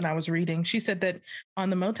just something I was reading. She said that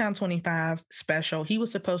on the Motown 25 special, he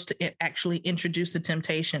was supposed to actually introduce the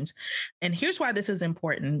Temptations. And here's why this is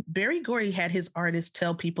important. Berry Gordy had his artists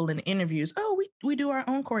tell people in interviews, oh, we do our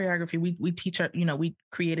own choreography. We teach we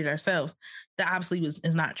create it ourselves. That obviously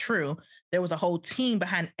is not true. There was a whole team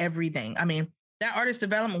behind everything. I mean, that artist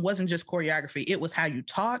development wasn't just choreography. It was how you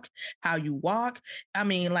talk, how you walk. I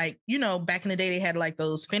mean, back in the day, they had like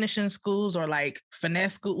those finishing schools or like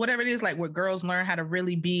finesse school, whatever it is, like where girls learn how to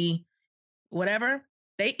really be whatever.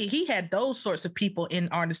 He had those sorts of people in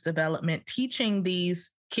artist development teaching these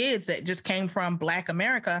kids that just came from Black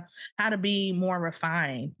America how to be more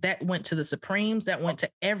refined. That went to the Supremes, that went to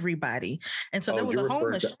everybody. And so there was a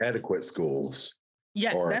homage. Etiquette schools.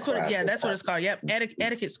 Yeah, that's what it's called. Yep,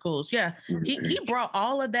 etiquette schools. Yeah, he brought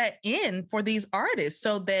all of that in for these artists,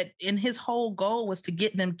 so that in his whole goal was to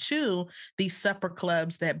get them to these supper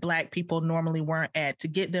clubs that Black people normally weren't at, to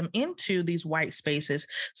get them into these white spaces.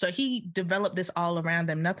 So he developed this all around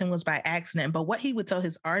them. Nothing was by accident. But what he would tell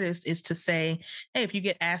his artists is to say, hey, if you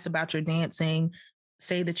get asked about your dancing,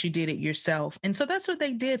 say that you did it yourself. And so that's what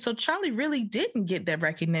they did. So Charlie really didn't get that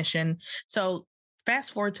recognition. So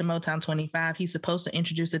fast forward to Motown 25, he's supposed to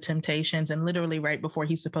introduce the Temptations, and literally right before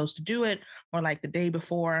he's supposed to do it, or like the day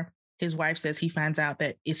before, his wife says he finds out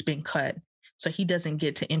that it's been cut. So he doesn't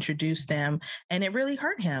get to introduce them, and it really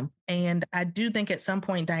hurt him. And I do think at some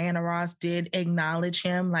point Diana Ross did acknowledge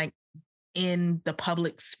him, like in the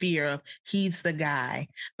public sphere of he's the guy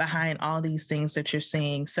behind all these things that you're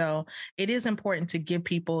seeing. So it is important to give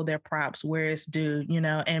people their props where it's due,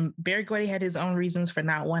 and Berry Gordy had his own reasons for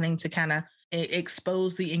not wanting to kind of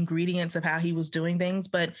expose the ingredients of how he was doing things,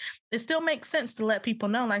 but it still makes sense to let people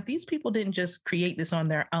know, like, these people didn't just create this on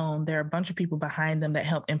their own. There are a bunch of people behind them that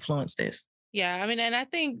helped influence this. Yeah, I mean, and I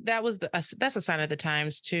think that's a sign of the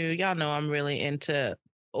times too. Y'all know I'm really into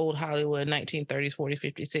old Hollywood, 1930s, 40s,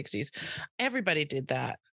 50s, 60s. Everybody did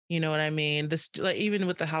that. You know what I mean? Even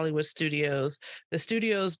with the Hollywood studios, the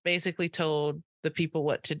studios basically told the people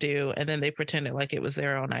what to do, and then they pretended like it was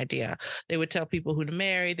their own idea. They would tell people who to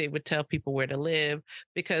marry, they would tell people where to live,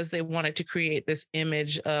 because they wanted to create this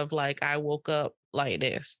image of like, I woke up like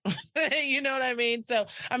this. You know what I mean? So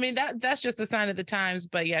I mean, that's just a sign of the times.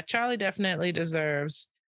 But yeah, Charlie definitely deserves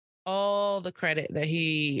all the credit that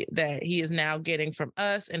he is now getting from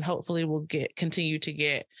us, and hopefully will continue to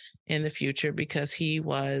get in the future, because he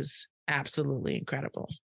was absolutely incredible.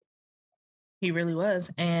 He really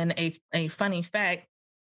was. And a funny fact,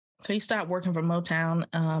 so he stopped working for Motown,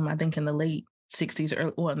 I think in the late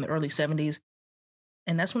 60s or in the early 70s.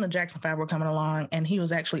 And that's when the Jackson 5 were coming along, and he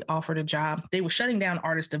was actually offered a job. They were shutting down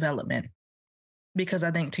artist development because,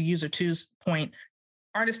 I think, to User 2's point,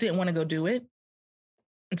 artists didn't want to go do it.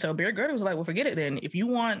 And so Berry Gordy was like, well, forget it then. If you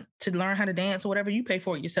want to learn how to dance or whatever, you pay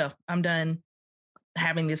for it yourself. I'm done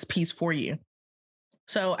having this piece for you.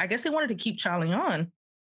 So I guess they wanted to keep Charlie on.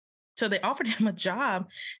 So they offered him a job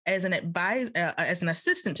as an as an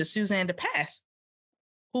assistant to Suzanne DePass,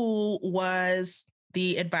 who was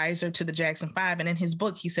the advisor to the Jackson 5. And in his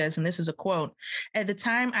book, he says, and this is a quote, "At the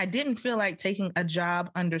time, I didn't feel like taking a job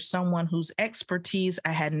under someone whose expertise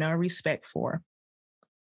I had no respect for,"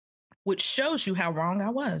 which shows you how wrong I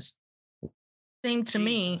was. Seemed to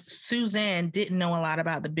me, Suzanne didn't know a lot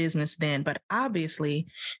about the business then, but obviously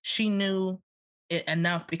she knew it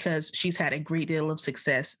enough because she's had a great deal of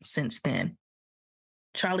success since then.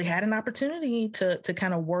 Charlie had an opportunity to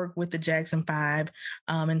kind of work with the Jackson 5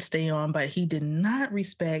 and stay on, but he did not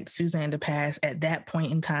respect Suzanne DePass at that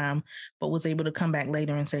point in time, but was able to come back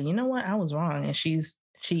later and say, you know what, I was wrong. And she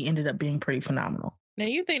ended up being pretty phenomenal. Now,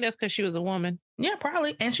 you think that's because she was a woman? Yeah,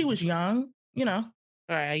 probably. And she was young, you know.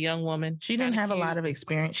 Right, a young woman. She didn't have a lot of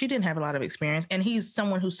experience. She didn't have a lot of experience. And he's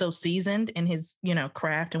someone who's so seasoned in his,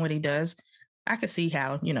 craft and what he does. I could see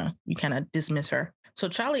how, you kind of dismiss her. So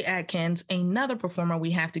Charlie Atkins, another performer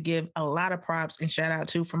we have to give a lot of props and shout out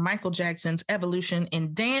to for Michael Jackson's evolution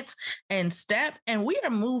in dance and step. And we are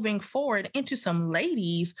moving forward into some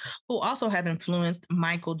ladies who also have influenced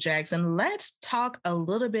Michael Jackson. Let's talk a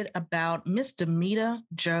little bit about Miss Demita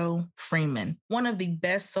Jo Freeman, one of the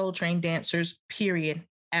best Soul Train dancers, period,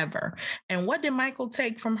 ever. And what did Michael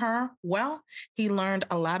take from her? Well, he learned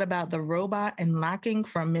a lot about the robot and locking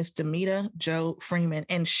from Miss Demita Jo Freeman.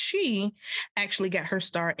 And she actually got her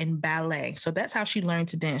start in ballet. So that's how she learned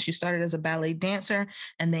to dance. She started as a ballet dancer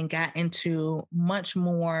and then got into much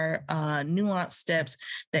more nuanced steps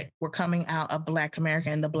that were coming out of Black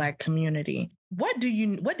America and the Black community. What did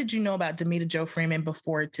you know about Demita Jo Freeman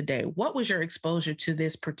before today? What was your exposure to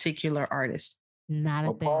this particular artist? Not a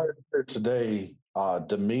thing. Prior to today,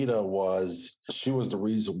 Demita was the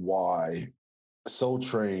reason why Soul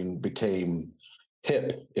Train became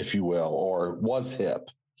hip, if you will, or was hip.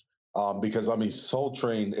 Because Soul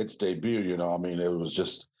Train, its debut, it was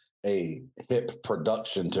just a hip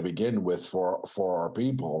production to begin with for our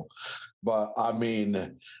people. But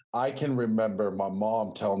I can remember my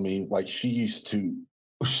mom telling me she used to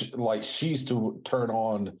turn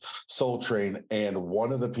on Soul Train, and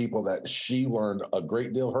one of the people that she learned a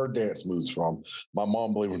great deal of her dance moves from, my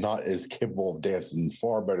mom, believe it or not, is capable of dancing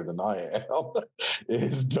far better than I am,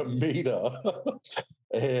 is Demita.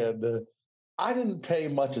 And I didn't pay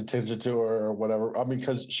much attention to her or whatever.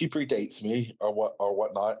 because she predates me or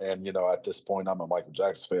whatnot. And, at this point, I'm a Michael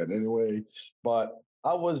Jackson fan anyway. But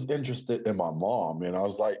I was interested in my mom, and I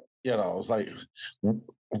was like,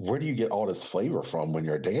 where do you get all this flavor from when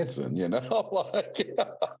you're dancing?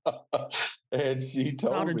 And she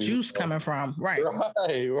told me all the juice coming from, right?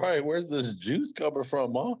 Right. Where's this juice coming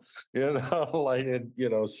from, Mom? She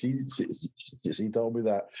told me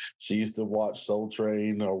that she used to watch Soul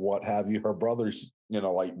Train or what have you. Her brothers,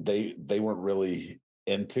 they weren't really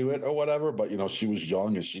into it or whatever, but she was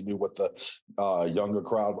young and she knew what the younger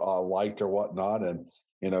crowd liked or whatnot. And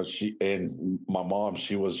she and my mom,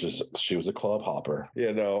 she was a club hopper,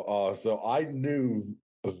 so I knew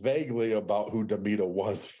vaguely about who Demita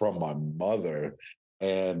was from my mother.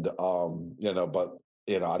 And, but,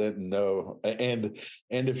 I didn't know. And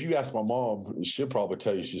if you ask my mom, she'll probably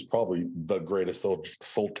tell you she's probably the greatest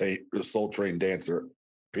Soul Train dancer,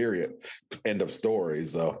 period. End of story.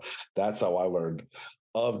 So that's how I learned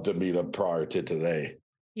of Demita prior to today.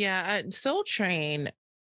 Yeah. Soul Train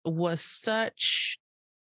was such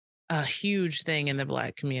a huge thing in the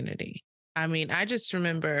Black community. I just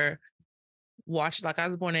remember watching, I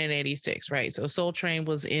was born in 86, right? So Soul Train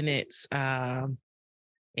was in its, not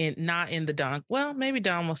in the Don, well, maybe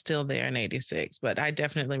Don was still there in 86, but I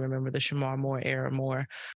definitely remember the Shamar Moore era more.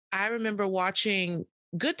 I remember watching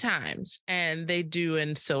Good Times, and they do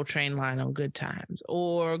a Soul Train line on Good Times,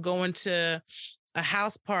 or going to a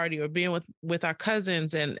house party or being with our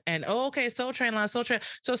cousins and okay, Soul Train line, Soul Train.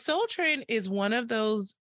 So Soul Train is one of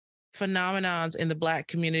those phenomenons in the Black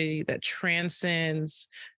community that transcends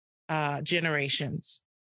generations.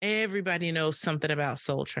 Everybody knows something about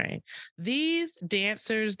Soul Train. These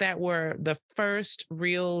dancers that were the first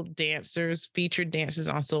real dancers, featured dancers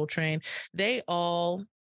on Soul Train, they all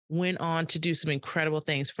went on to do some incredible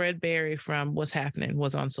things. Fred Berry from What's Happening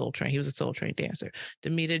was on Soul Train. He was a Soul Train dancer.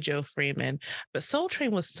 Demita Jo Freeman. But Soul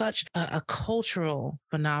Train was such a cultural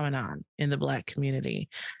phenomenon in the Black community.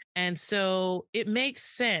 And so it makes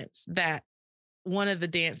sense that one of the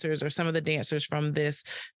dancers or some of the dancers from this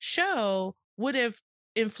show would have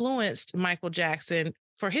influenced Michael Jackson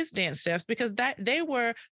for his dance steps, because they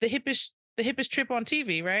were the hippest trip on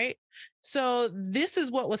TV, right? So this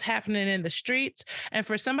is what was happening in the streets. And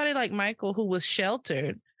for somebody like Michael, who was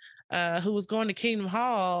sheltered, who was going to Kingdom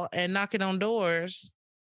Hall and knocking on doors,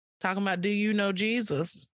 talking about, do you know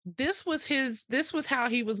Jesus? This was how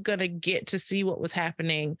he was going to get to see what was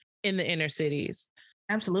happening in the inner cities.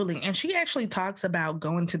 Absolutely. And she actually talks about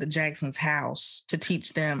going to the Jackson's house to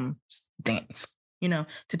teach them dance,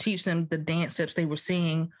 to teach them the dance steps they were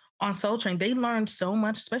seeing on Soul Train. They learned so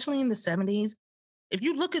much, especially in the 70s. If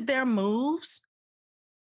you look at their moves,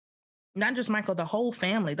 not just Michael, the whole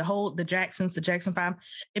family, the Jacksons, the Jackson 5,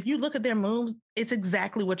 if you look at their moves, it's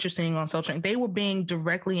exactly what you're seeing on Soul Train. They were being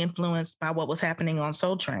directly influenced by what was happening on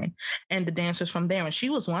Soul Train and the dancers from there. And she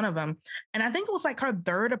was one of them. And I think it was like her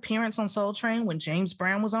third appearance on Soul Train when James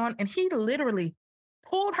Brown was on. And he literally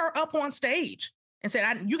pulled her up on stage and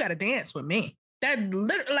said, you got to dance with me. That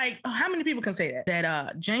literally, like, how many people can say that?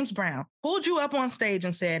 That James Brown pulled you up on stage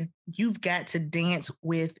and said, you've got to dance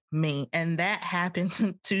with me. And that happened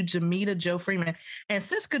to Jamita Jo Freeman. And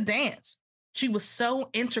sis could dance. She was so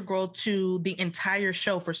integral to the entire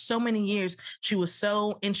show for so many years. She was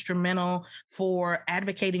so instrumental for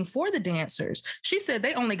advocating for the dancers. She said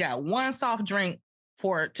they only got one soft drink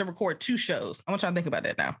to record 2 shows. I want y'all to think about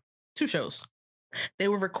that now. 2 shows. They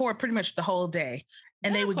would record pretty much the whole day.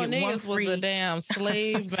 And they would get one free. Was a damn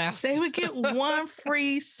slave master. They would get one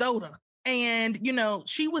free soda. And,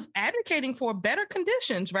 she was advocating for better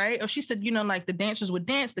conditions, right? Or she said, like the dancers would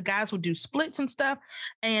dance, the guys would do splits and stuff,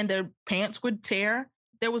 and their pants would tear.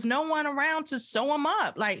 There was no one around to sew them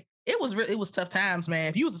up. Like, it was tough times, man.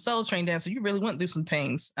 If you was a Soul Train dancer, you really went through some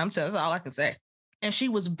things. That's all I can say. And she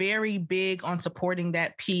was very big on supporting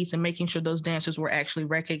that piece and making sure those dancers were actually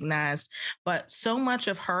recognized. But so much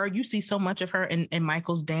of her, you see so much of her in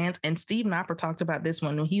Michael's dance. And Steve Knopper talked about this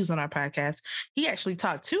when he was on our podcast. He actually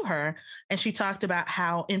talked to her and she talked about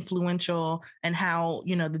how influential and how,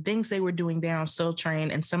 the things they were doing there on Soul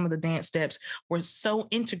Train and some of the dance steps were so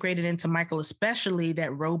integrated into Michael, especially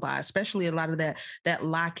that robot, especially a lot of that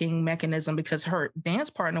locking mechanism, because her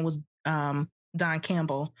dance partner was Don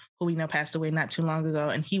Campbell, who we know passed away not too long ago.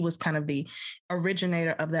 And he was kind of the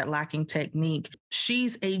originator of that locking technique.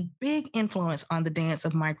 She's a big influence on the dance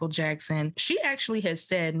of Michael Jackson. She actually has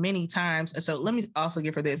said many times, and so let me also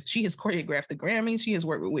give her this. She has choreographed the Grammys. She has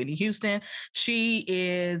worked with Whitney Houston. She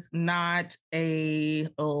is not a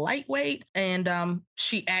lightweight. And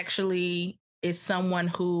she actually is someone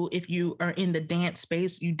who, if you are in the dance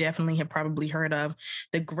space, you definitely have probably heard of.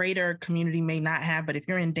 The greater community may not have, but if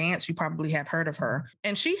you're in dance, you probably have heard of her.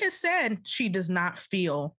 And she has said she does not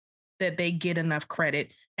feel that they get enough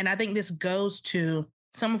credit. And I think this goes to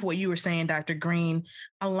some of what you were saying, Dr. Greene.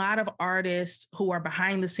 A lot of artists who are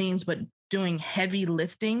behind the scenes, but doing heavy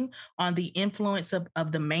lifting on the influence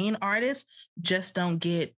of the main artist just don't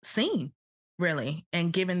get seen, really,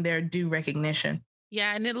 and given their due recognition.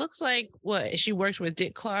 Yeah, and it looks like she worked with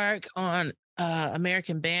Dick Clark on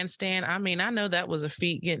American Bandstand. I mean, I know that was a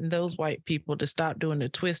feat, getting those white people to stop doing the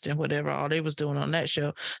twist and whatever all they was doing on that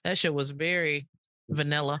show. That show was very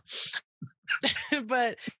vanilla.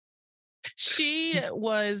 But she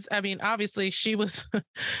was, I mean, obviously she was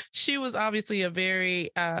obviously a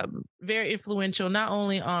very, very influential, not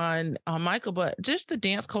only on Michael, but just the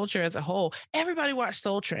dance culture as a whole. Everybody watched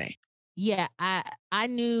Soul Train. Yeah, I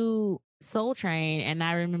knew Soul Train, and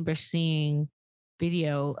I remember seeing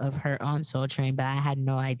video of her on Soul Train, but I had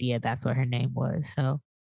no idea that's what her name was. So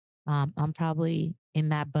I'm probably in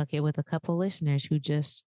that bucket with a couple listeners who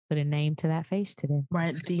just put a name to that face today.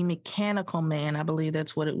 Right. The Mechanical Man, I believe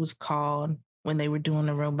that's what it was called when they were doing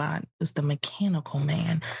the robot. It was the Mechanical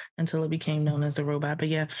Man until it became known as the robot. But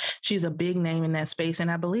yeah, she's a big name in that space.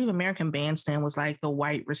 And I believe American Bandstand was like the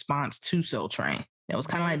white response to Soul Train. It was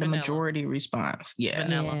kind of like the majority response. Yeah.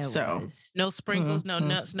 Vanilla. Yeah, so no sprinkles, no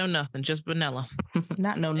nuts, no nothing, just vanilla.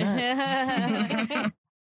 Not no nuts.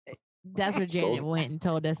 That's where Janet went and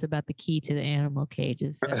told us about the key to the animal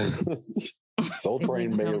cages. So. Soul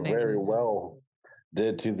Train may have very well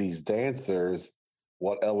did to these dancers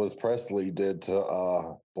what Elvis Presley did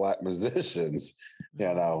to Black musicians,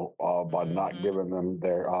 by not giving them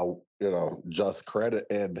their, just credit.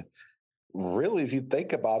 And really, if you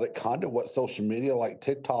think about it, kind of what social media like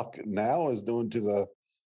TikTok now is doing to the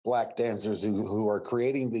Black dancers who are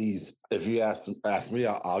creating these, if you ask me,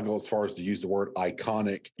 I'll go as far as to use the word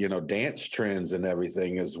iconic, dance trends and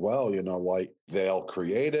everything as well. Like they'll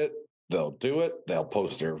create it, they'll do it, they'll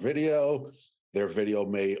post their video. Their video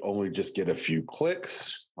may only just get a few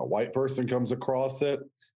clicks. A white person comes across it,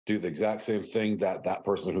 do the exact same thing that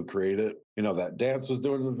person who created, that dance was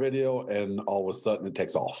doing in the video, and all of a sudden it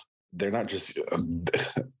takes off. They're not just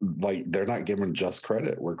they're not giving just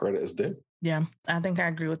credit where credit is due. Yeah, I think I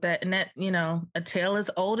agree with that. And that, a tale as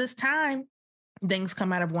old as time. things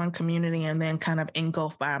come out of one community and then kind of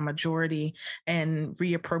engulfed by a majority and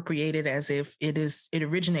reappropriated as if it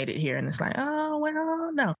originated here. And it's like, oh,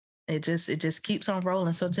 well, no. It just keeps on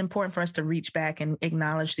rolling. So it's important for us to reach back and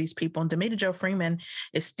acknowledge these people. And Demita Jo Freeman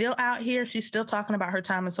is still out here. She's still talking about her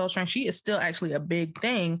time in Soul Train. She is still actually a big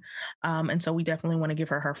thing. And so we definitely want to give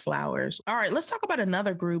her flowers. All right, let's talk about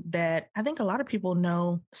another group that I think a lot of people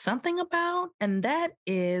know something about, and that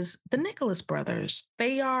is the Nicholas brothers.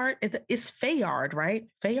 Fayard, it's Fayard, right?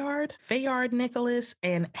 Fayard Nicholas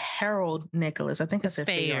and Harold Nicholas. I think I said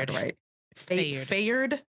Fayard, right?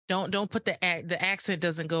 Fayard. Don't put the accent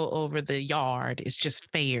doesn't go over the yard. It's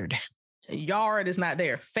just Fayard. Yard is not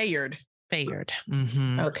there. Fayard.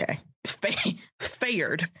 Mm-hmm. Okay.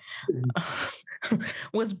 Fayard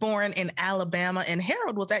was born in Alabama, and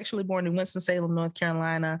Harold was actually born in Winston-Salem, North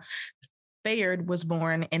Carolina. Fayard was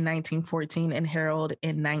born in 1914 and Harold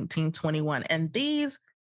in 1921. And these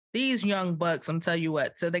young bucks, I'm tell you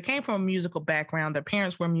what, so they came from a musical background. Their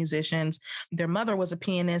parents were musicians. Their mother was a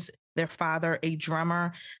pianist, their father a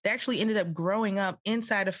drummer. They actually ended up growing up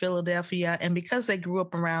inside of Philadelphia. And because they grew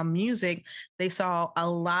up around music, they saw a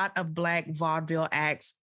lot of Black vaudeville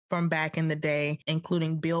acts from back in the day,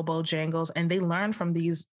 including Bill Bojangles. And they learned from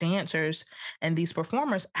these dancers and these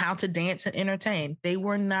performers how to dance and entertain. They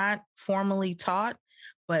were not formally taught,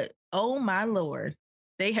 but oh my Lord,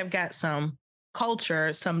 they have got some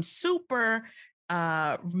culture, some super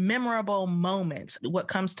memorable moments. What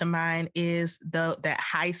comes to mind is that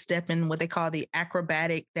high step in what they call the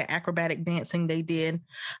acrobatic dancing they did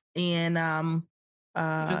in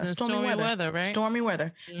stormy weather, right? Stormy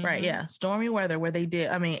weather, mm-hmm. Right? Yeah, Stormy Weather, where they did.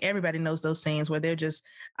 I mean, everybody knows those scenes where they're just.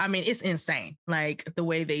 I mean, it's insane, like the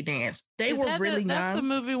way they dance. They were really young. That's the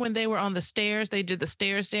movie when they were on the stairs. They did the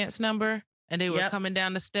stairs dance number. And they were coming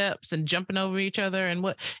down the steps and jumping over each other. And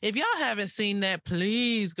if y'all haven't seen that,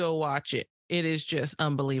 please go watch it. It is just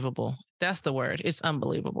unbelievable. That's the word. It's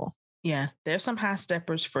unbelievable. Yeah, there's some high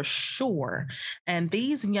steppers for sure. And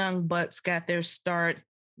these young bucks got their start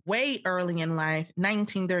way early in life.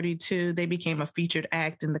 1932, they became a featured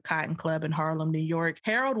act in the Cotton Club in Harlem, New York.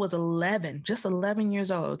 Harold was 11, just 11 years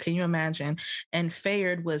old. Can you imagine? And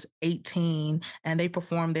Fayard was 18, and they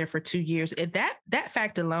performed there for 2 years. That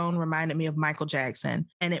fact alone reminded me of Michael Jackson.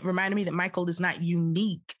 And it reminded me that Michael is not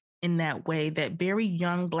unique in that way, that very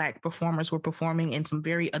young Black performers were performing in some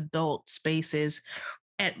very adult spaces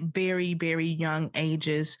at very, very young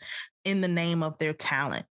ages in the name of their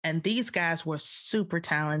talent. And these guys were super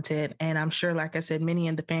talented. And I'm sure, like I said, many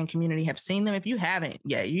in the fan community have seen them. If you haven't,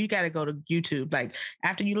 you got to go to YouTube. Like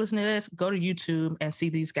after you listen to this, go to YouTube and see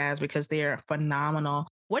these guys because they're phenomenal.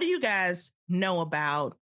 What do you guys know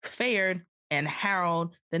about Fayard and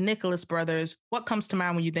Harold, the Nicholas brothers? What comes to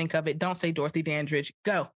mind when you think of it? Don't say Dorothy Dandridge.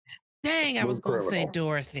 Go. Dang, I was going to say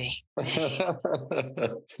Dorothy.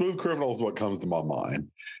 Smooth Criminal is what comes to my mind.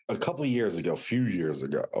 A couple of years ago, few years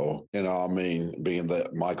ago, I mean, being the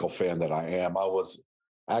Michael fan that I am, I was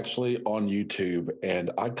actually on YouTube and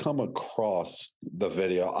I come across the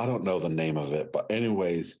video. I don't know the name of it, but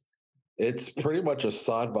anyways, it's pretty much a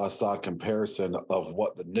side-by-side comparison of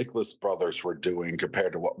what the Nicholas brothers were doing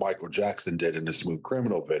compared to what Michael Jackson did in the Smooth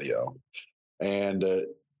Criminal video. And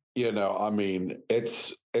I mean,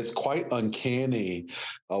 it's quite uncanny.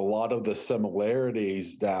 A lot of the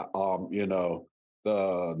similarities that,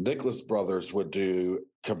 the Nicholas brothers would do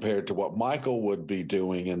compared to what Michael would be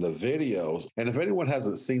doing in the videos. And if anyone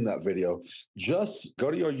hasn't seen that video, just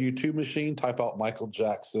go to your YouTube machine, type out Michael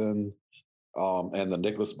Jackson and the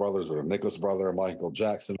Nicholas brothers, or the Nicholas brother and Michael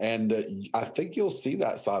Jackson. And I think you'll see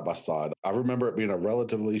that side by side. I remember it being a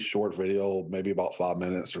relatively short video, maybe about 5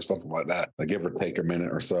 minutes or something like that, give or take a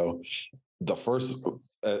minute or so.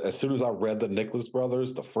 As soon as I read the Nicholas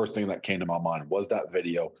brothers, the first thing that came to my mind was that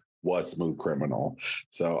video was Smooth Criminal.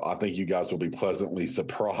 So I think you guys will be pleasantly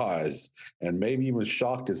surprised and maybe even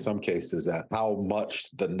shocked in some cases at how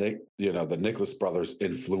much the Nicholas brothers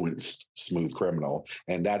influenced Smooth Criminal.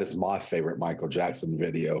 And that is my favorite Michael Jackson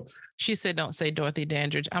video. She said, don't say Dorothy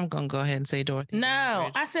Dandridge. I'm going to go ahead and say Dorothy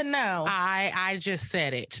Dandridge. I said no. I just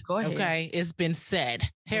said it. Go ahead. Okay, it's been said.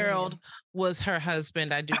 Harold was her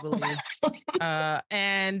husband, I do believe.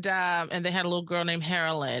 And they had a little girl named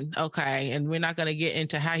Harolyn. Okay, and we're not going to get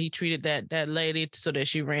into how he treated that lady so that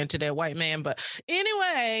she ran to that white man. But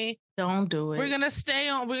anyway, don't do it. We're going to stay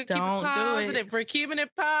on. We're going to keep it positive. We're keeping it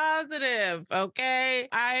positive. Okay.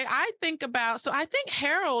 I think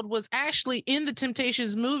Harold was actually in the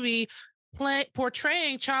Temptations movie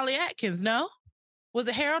portraying Charlie Atkins. No? Was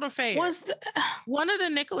it Harold or Fayard? One of the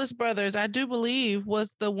Nicholas brothers, I do believe,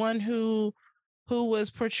 was the one who was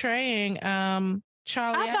portraying Charlie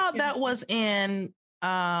Atkins. I thought that was in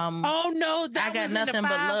Oh no, that I got was nothing in the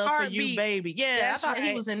but love for you, Heartbeat. baby. Yeah, That's I thought he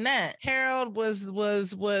right. was in that. Harold was he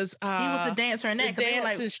was the dancer in that. The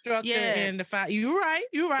dance instructor in the fight. You're right.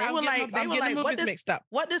 You're right. They were like, I'm getting the movies mixed up.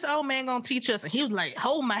 What this old man gonna teach us? And he was like,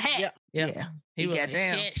 hold my hat. Yep. Yeah. He was got like,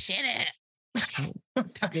 down. shit it.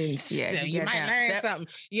 Yeah, so you might learn something.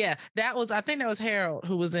 Yeah, I think that was Harold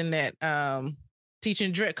who was in that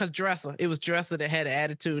teaching because Dresser. It was Dresser that had an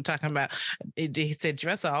attitude talking about it. He said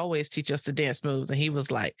Dresser always teach us the dance moves, and he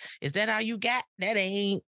was like, "Is that all you got? That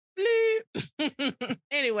ain't."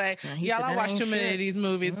 Anyway, y'all, I watched too many of these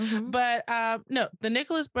movies, but no, the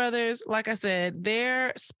Nicholas brothers, like I said,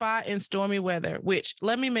 their spot in Stormy Weather, which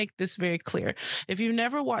let me make this very clear. If you've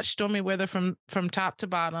never watched Stormy Weather from top to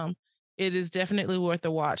bottom, it is definitely worth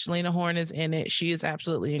a watch. Lena Horne is in it. She is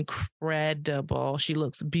absolutely incredible. She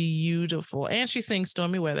looks beautiful. And she sings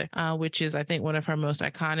Stormy Weather, which is, I think, one of her most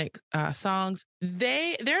iconic songs.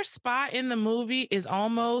 Their spot in the movie is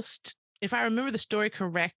almost, if I remember the story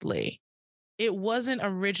correctly, it wasn't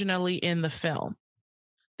originally in the film.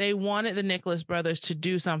 They wanted the Nicholas brothers to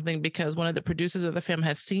do something because one of the producers of the film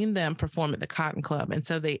had seen them perform at the Cotton Club. And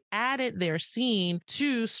so they added their scene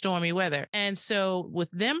to Stormy Weather. And so with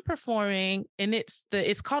them performing, and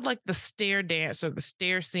it's called like the stair dance or the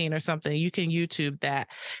stair scene or something. You can YouTube that.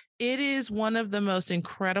 It is one of the most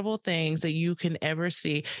incredible things that you can ever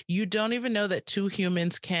see. You don't even know that two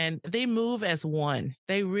humans they move as one.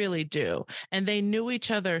 They really do. And they knew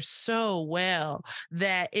each other so well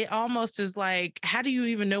that it almost is like, how do you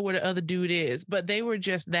even know where the other dude is? But they were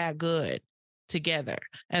just that good together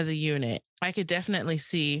as a unit. I could definitely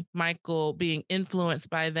see Michael being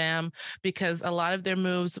influenced by them because a lot of their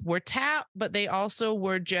moves were tap, but they also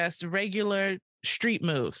were just regular street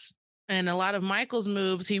moves. And a lot of Michael's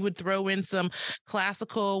moves, he would throw in some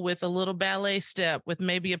classical with a little ballet step with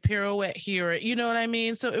maybe a pirouette here. You know what I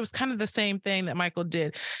mean? So it was kind of the same thing that Michael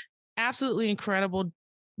did. Absolutely incredible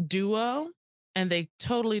duo. And they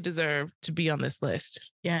totally deserve to be on this list.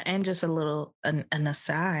 Yeah. And just a little, an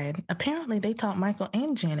aside. Apparently they taught Michael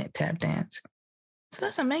and Janet tap dance. So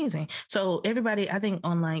that's amazing. So everybody, I think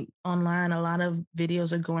online, a lot of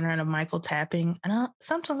videos are going around of Michael tapping. And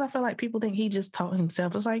sometimes I feel like people think he just taught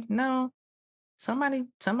himself. It's like, no, somebody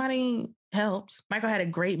helps. Michael had a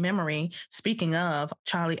great memory. Speaking of,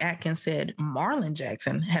 Charlie Atkins said Marlon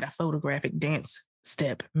Jackson had a photographic dance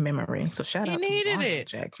step memory. So shout out to Marlon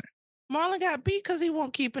Jackson. Marlon got beat because he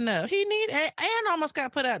won't keep enough. And almost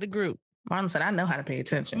got put out the group. Marlon said, I know how to pay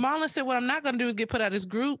attention. Marlon said, what I'm not going to do is get put out of this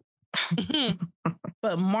group.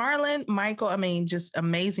 But Marlon, Michael, I mean, just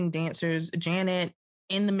amazing dancers. Janet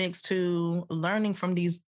in the mix too, learning from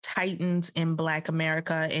these titans in Black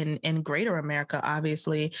America and Greater America,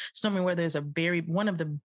 obviously. Stormy Weather is one of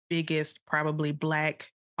the biggest, probably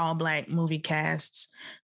all Black movie casts,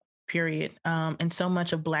 period. And so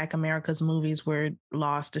much of Black America's movies were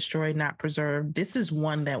lost, destroyed, not preserved. This is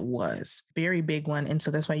one that was very big one. And so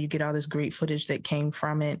that's why you get all this great footage that came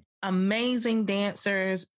from it. Amazing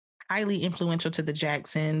dancers. Highly influential to the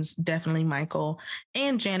Jacksons, definitely Michael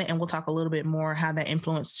and Janet. And we'll talk a little bit more how that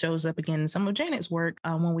influence shows up again in some of Janet's work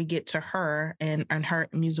when we get to her and her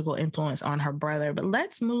musical influence on her brother. But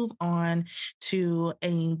let's move on to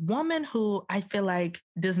a woman who I feel like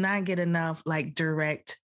does not get enough like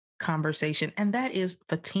direct conversation. And that is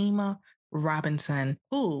Fatima Robinson,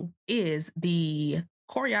 who is the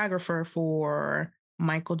choreographer for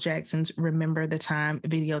Michael Jackson's Remember the Time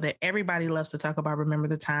video that everybody loves to talk about, Remember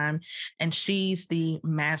the Time. And she's the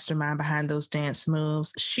mastermind behind those dance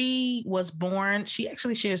moves. She was born, she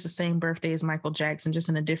actually shares the same birthday as Michael Jackson, just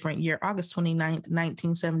in a different year, August 29th,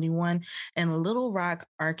 1971, in Little Rock,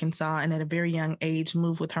 Arkansas. And at a very young age,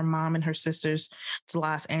 moved with her mom and her sisters to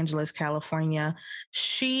Los Angeles, California.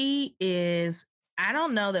 She is, I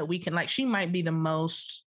don't know that we can, like, she might be the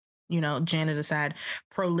most, Janet aside,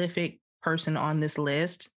 prolific person on this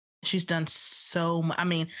list. She's done so much. I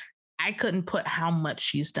mean, I couldn't put how much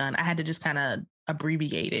she's done. I had to just kind of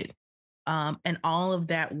abbreviate it. And all of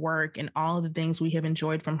that work and all of the things we have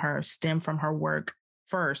enjoyed from her stem from her work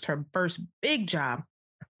first. Her first big job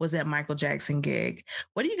was that Michael Jackson gig.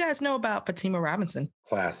 What do you guys know about Fatima Robinson?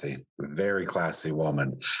 Classy, very classy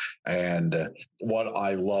woman. And what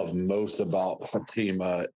I love most about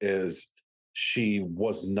Fatima is she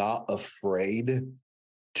was not afraid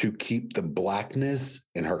to keep the Blackness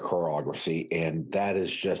in her choreography. And that is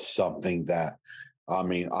just something that,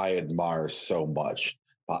 I admire so much.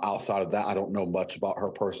 Outside of that, I don't know much about her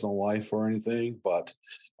personal life or anything, but,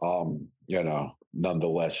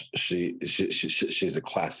 nonetheless, she's a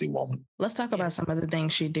classy woman. Let's talk about some of the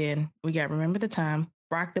things she did. We got Remember the Time,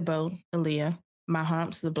 Rock the Boat, Aaliyah, My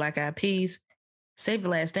Humps, The Black Eyed Peas, Save the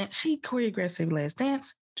Last Dance. She choreographed Save the Last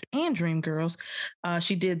Dance and Dreamgirls.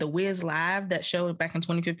 She did the Wiz Live, that show back in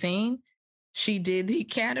 2015. She did the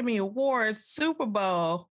Academy Awards, Super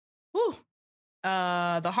Bowl. Woo.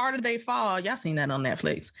 The Harder They Fall. Y'all seen that on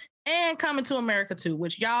Netflix. And Coming to America too,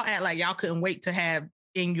 which y'all act like y'all couldn't wait to have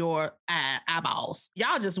in your eyeballs.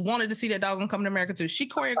 Y'all just wanted to see that dog on Coming to America too. She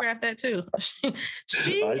choreographed that too.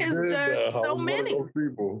 She has done so many.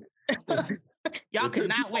 Y'all could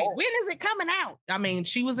not wait. When is it coming out? I mean,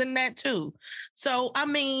 she was in that too. So, I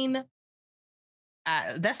mean,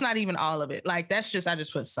 that's not even all of it. Like, that's just, I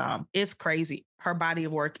just put some. It's crazy. Her body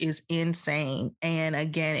of work is insane. And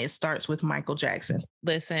again, it starts with Michael Jackson.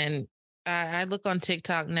 Listen, I look on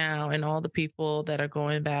TikTok now and all the people that are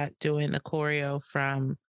going back doing the choreo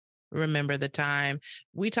from Remember the Time.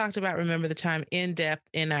 We talked about Remember the Time in depth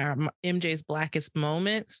in our MJ's Blackest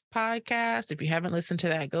Moments podcast. If you haven't listened to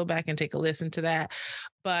that, go back and take a listen to that.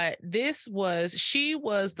 But she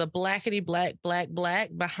was the blackety black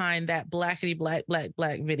behind that blackety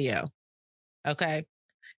black video. Okay.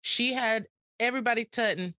 She had everybody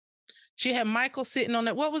tutting. She had Michael sitting on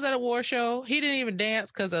that. What was that award show? He didn't even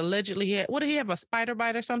dance because allegedly did he have a spider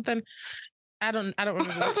bite or something? I don't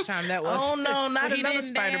remember which time that was. Oh no, not another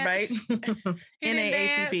spider bite.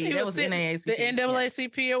 NAACP. That was NAACP. The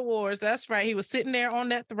NAACP Awards. That's right. He was sitting there on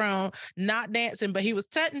that throne, not dancing, but he was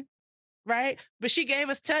tutting, right? But she gave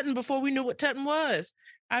us tutting before we knew what tutting was.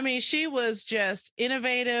 I mean, she was just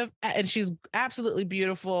innovative and she's absolutely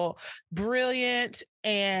beautiful, brilliant.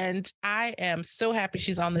 And I am so happy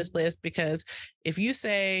she's on this list because if you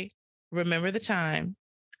say, Remember the Time,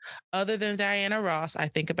 other than Diana Ross, I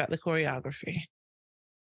think about the choreography.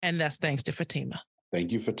 And that's thanks to Fatima.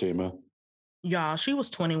 Thank you, Fatima. Y'all, she was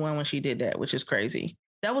 21 when she did that, which is crazy.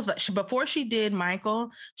 That was like, before she did Michael,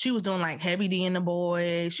 she was doing like Heavy D and the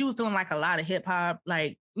Boys. She was doing like a lot of hip hop,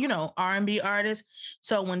 like, you know, R&B artists.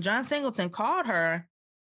 So when John Singleton called her,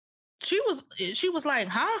 she was like,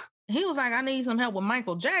 huh? He was like, I need some help with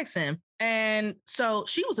Michael Jackson. And so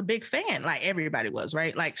she was a big fan, like everybody was,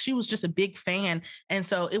 right? Like she was just a big fan. And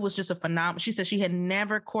so it was just a phenomenal. She said she had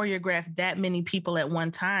never choreographed that many people at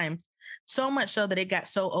one time. So much so that it got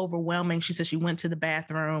so overwhelming. She said she went to the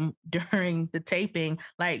bathroom during the taping,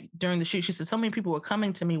 like during the shoot. She said so many people were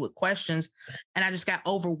coming to me with questions and I just got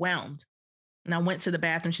overwhelmed. And I went to the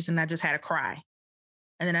bathroom. She said, and I just had to cry.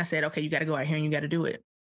 And then I said, okay, you got to go out here and you got to do it.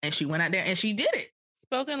 And she went out there and she did it.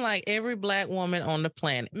 Spoken like every Black woman on the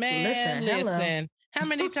planet. Man, listen. How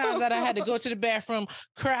many times that I had to go to the bathroom,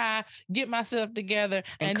 cry, get myself together,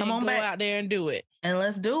 and then go out there and do it. And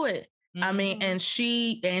let's do it. Mm-hmm. I mean, and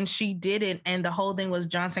she did it. And the whole thing was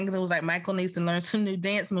John Singleton was like, Michael needs to learn some new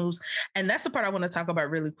dance moves. And that's the part I want to talk about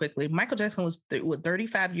really quickly. Michael Jackson was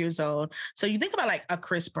 35 years old. So you think about like a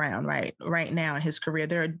Chris Brown, right now in his career,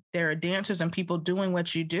 there are dancers and people doing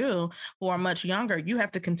what you do who are much younger. You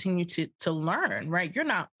have to continue to learn, right? You're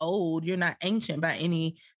not old. You're not ancient by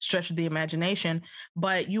any stretch of the imagination,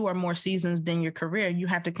 but you are more seasoned than your career. You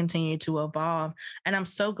have to continue to evolve. And I'm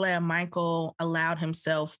so glad Michael allowed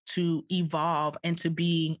himself to evolve and to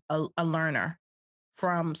be a learner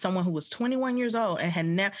from someone who was 21 years old and had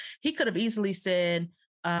never, he could have easily said,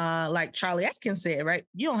 like Charlie Atkins said, right?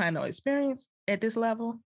 You don't have no experience at this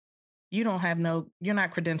level. You're not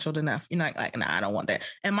credentialed enough. You're not like, nah, I don't want that.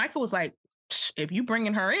 And Michael was like, if you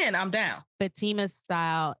bringing her in, I'm down. Fatima's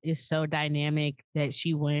style is so dynamic that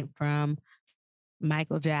she went from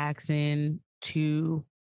Michael Jackson to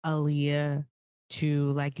Aaliyah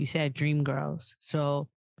to, like you said, Dreamgirls. So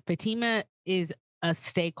Fatima is a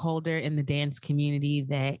stakeholder in the dance community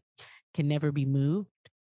that can never be moved.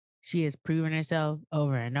 She has proven herself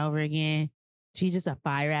over and over again. She's just a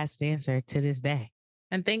fire-ass dancer to this day.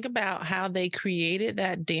 And think about how they created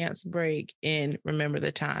that dance break in Remember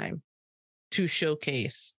the Time to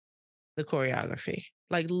showcase the choreography.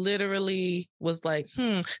 Like literally was like,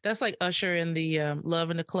 that's like Usher in the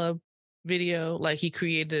Love in the Club video. Like he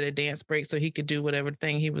created a dance break so he could do whatever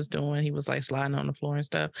thing he was doing. He was like sliding on the floor and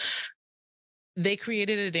stuff. They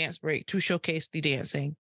created a dance break to showcase the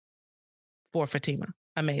dancing for Fatima.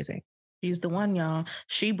 Amazing. She's the one, y'all.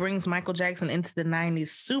 She brings Michael Jackson into the 90s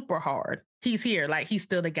super hard. He's here, like he's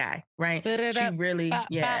still the guy, right? She really,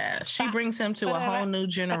 she brings him to a whole new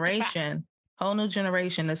generation. Whole new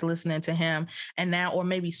generation that's listening to him and now, or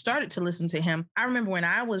maybe started to listen to him. I remember when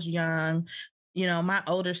I was young, you know, my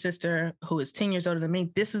older sister, who is 10 years older than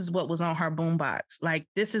me, this is what was on her boombox. Like,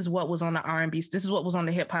 this is what was on the R&B. This is what was on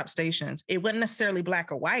the hip hop stations. It wasn't necessarily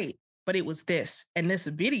black or white, but it was this. And this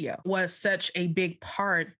video was such a big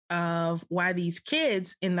part of why these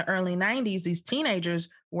kids in the early 90s, these teenagers,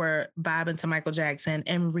 were vibing to Michael Jackson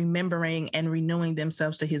and remembering and renewing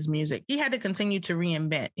themselves to his music. He had to continue to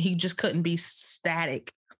reinvent. He just couldn't be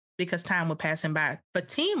static because time would pass him by.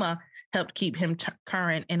 Fatima helped keep him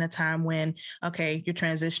current in a time when, okay, you're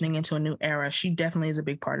transitioning into a new era. She definitely is a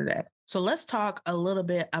big part of that. So let's talk a little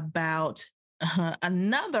bit about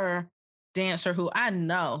another dancer who I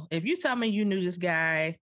know. If you tell me you knew this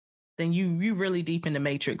guy, then you really deep in the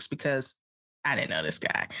Matrix, because I didn't know this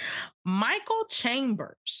guy. Michael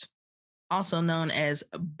Chambers, also known as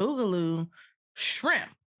Boogaloo Shrimp,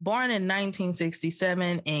 born in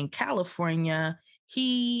 1967 in California.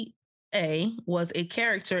 He was a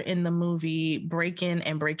character in the movie Breakin'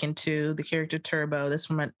 and Breakin' 2, the character Turbo. That's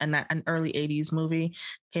from an early 80s movie.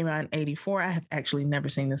 Came out in 84. I have actually never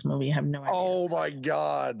seen this movie. I have no idea. Oh my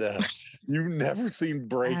God. You've never seen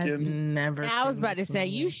Breakin'? Never seen I was about to this say,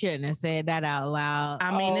 movie. you shouldn't have said that out loud.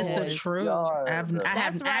 I mean, it's the truth. I have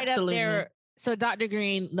That's right absolutely up there. So Dr.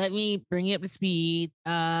 Greene, let me bring you up to speed.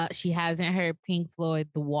 She hasn't heard Pink Floyd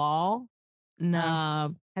The Wall.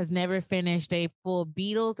 No. Has never finished a full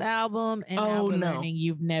Beatles album, and now we're learning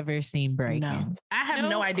you've never seen Breakin'. No. I have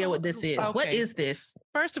no idea what this is. Okay. What is this?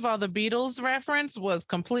 First of all, the Beatles reference was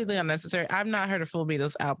completely unnecessary. I've not heard a full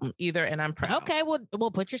Beatles album either, and I'm proud. Okay, well,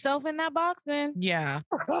 put yourself in that box then. Yeah.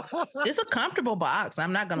 It's a comfortable box.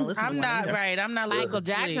 I'm not going to listen to I'm one not either. right. I'm not Michael listening to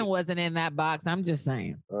Jackson sleep. wasn't in that box. I'm just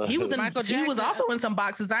saying. He was in Michael He was Jackson. also in some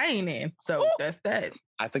boxes I ain't in. So that's that.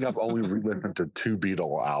 I think I've only re-listened to 2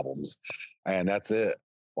 Beatle albums, and that's it.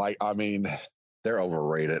 Like, I mean, they're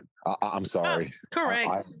overrated. I'm sorry. Correct.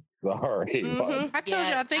 I'm sorry. But I told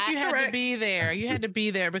you, I think you had to correct. be there. You had to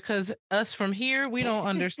be there because us from here, we don't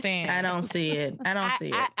understand. I don't see it. I don't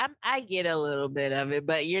see it. I get a little bit of it,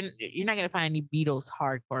 but you're not gonna find any Beatles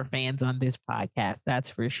hardcore fans on this podcast. That's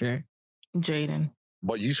for sure. Jaden.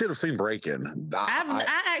 But you should have seen Breakin'.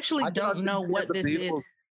 I actually don't know what this is.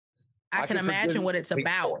 I can imagine what it's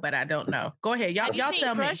about, but I don't know. Go ahead. Y'all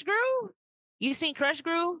tell me. Crush Groove? You seen Crush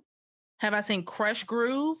Groove? Have I seen Crush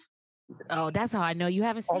Groove? Oh, that's how I know you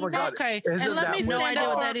haven't seen my that. God. Okay, Isn't and let that me what- No stand idea up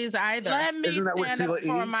what for- that is either. Let me Isn't that what stand up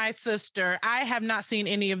Sheila for E? my sister. I have not seen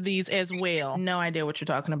any of these as well. No idea what you're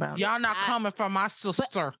talking about. Y'all not coming for my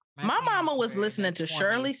sister. My mama was listening to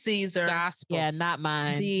Shirley Caesar. Gospel. Yeah, not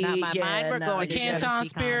mine. The- Not mine. yeah, Mine were no, going the to Canton Jealousy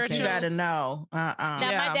Spirituals. You concert. gotta know. Now,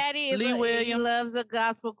 Yeah. my daddy is Lee he Williams. loves a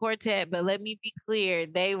gospel quartet, but let me be clear,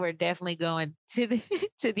 they were definitely going to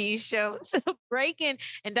to these shows. So Breakin',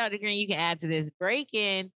 and Dr. Greene, you can add to this.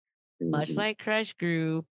 Breakin', much like Crush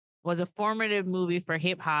Groove, was a formative movie for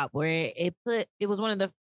hip hop where it was one of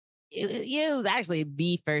the it was actually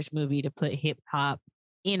the first movie to put hip hop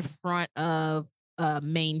in front of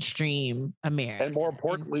mainstream America. And more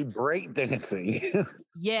importantly, breakdancing.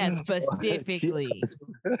 Yes, specifically.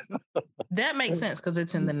 That makes sense because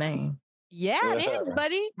it's in the name. Yeah, it is,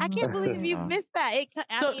 buddy. I can't believe you missed that.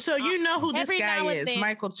 So you know who this every now guy and is, then-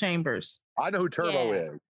 Michael Chambers. I know who Turbo Yeah.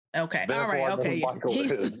 is. Okay. Therefore, All right. I know who Okay. Michael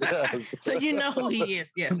is. Yes. So you know who he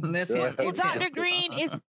is. Yes. That's him. Well, It's him. Dr. Greene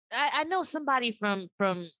is. I know somebody from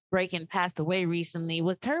Breakin' passed away recently.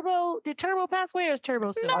 Did Turbo pass away, or is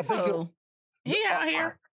Turbo still? I think No. He out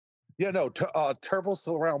here. Yeah, no, Turbo's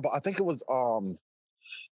still around, but I think it was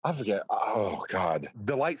I forget. Oh God,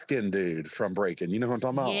 the light skinned dude from Breakin'. You know what I'm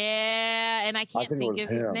talking about? Yeah, and I can't think it think was of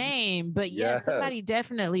his him. name, but yeah, Yes. somebody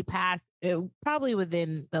definitely passed, probably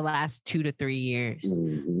within the last 2 to 3 years.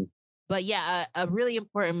 Mhm. But yeah, a really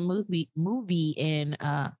important movie in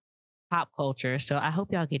pop culture. So I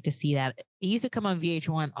hope y'all get to see that. It used to come on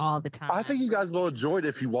VH1 all the time. I think you guys will enjoy it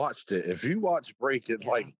if you watched it. If you watch Breakin', Yeah.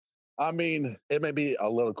 like, I mean, it may be a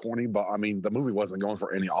little corny, but I mean, the movie wasn't going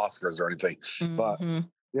for any Oscars or anything. But Mhm.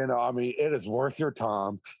 you know, I mean, it is worth your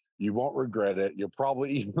time. You won't regret it. You'll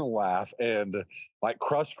probably even laugh. And like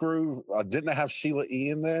Crush Groove, didn't it have Sheila E.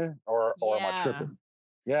 in there, or am I Yeah. tripping?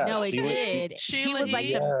 Yeah, No, it Sheila E. did. She was like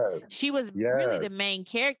Yes. she was really Yes. the main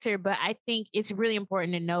character, but I think it's really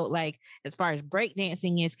important to note, like, as far as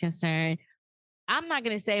breakdancing is concerned, I'm not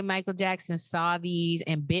going to say Michael Jackson saw these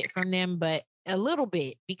and bit from them, but a little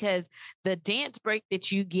bit, because the dance break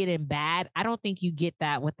that you get in Bad, I don't think you get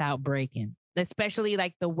that without breaking, especially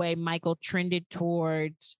like the way Michael trended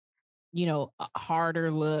towards, a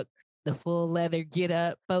harder look, the full leather get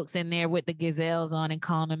up, folks in there with the gazelles on and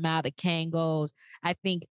calling them out, the Kangos. I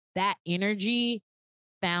think that energy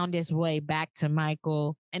found its way back to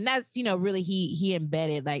Michael. And that's, really he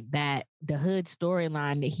embedded like that, the hood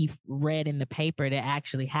storyline that he read in the paper that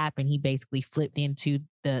actually happened. He basically flipped into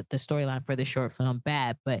the storyline for the short film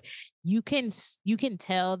Bad. But you can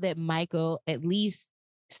tell that Michael at least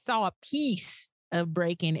saw a piece of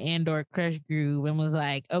Breakin' and or Crush Groove and was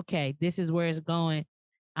like, okay, this is where it's going.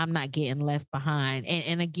 I'm not getting left behind.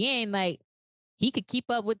 And again, like, he could keep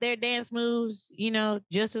up with their dance moves, you know,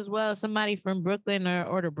 just as well as somebody from Brooklyn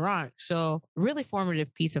or the Bronx. So really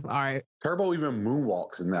formative piece of art. Turbo even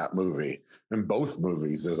moonwalks in that movie, in both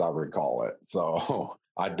movies, as I recall it. So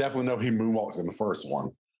I definitely know he moonwalks in the first one.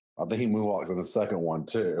 I think he moonwalks in the second one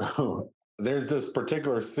too. There's this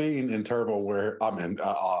particular scene in Turbo where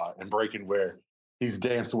in Breaking where he's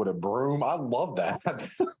dancing with a broom. I love that.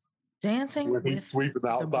 Dancing when he's sweeping the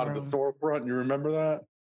outside of the storefront. You remember that?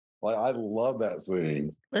 Like, I love that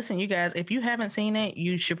scene. Listen, you guys, if you haven't seen it,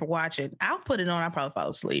 you should watch it. I'll put it on. I'll probably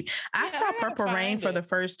fall asleep. I saw Purple Rain for the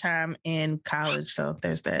first time in college, so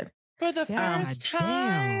there's that. For the first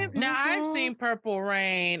time? Now, I've seen Purple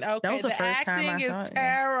Rain. Okay, that was the first acting time is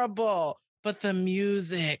terrible, but the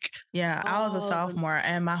music. Yeah, I was a sophomore,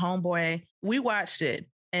 and my homeboy, we watched it,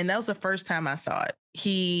 and that was the first time I saw it.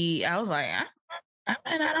 I was like, I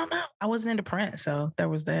don't know. I wasn't into Prince, so there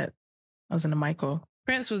was that. I was into Michael.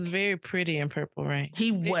 Prince was very pretty in Purple Rain.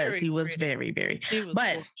 He was very, very. He was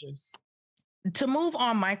gorgeous. To move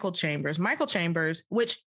on, Michael Chambers,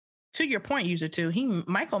 which, to your point, user two,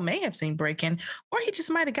 Michael may have seen Breaking, or he just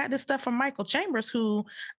might have got this stuff from Michael Chambers, who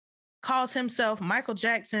calls himself Michael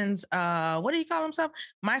Jackson's, what do you call himself?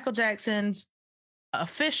 Michael Jackson's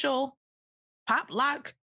official pop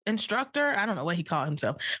lock instructor. I don't know what he called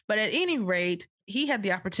himself, but at any rate, he had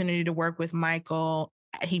the opportunity to work with Michael.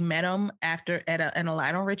 He met him at a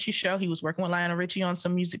Lionel Richie show. He was working with Lionel Richie on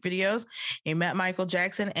some music videos. He met Michael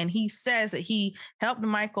Jackson, and he says that he helped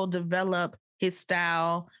Michael develop his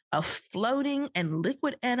style of floating and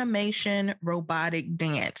liquid animation robotic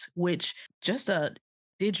dance, which, just a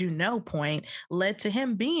did you know point, led to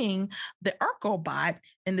him being the Urkelbot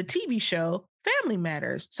in the TV show Family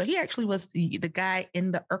Matters. So he actually was the guy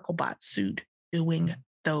in the Urkelbot suit doing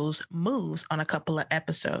those moves on a couple of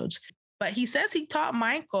episodes. But he says he taught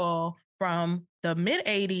Michael from the mid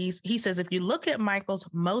 80s. He says if you look at Michael's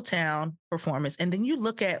Motown performance and then you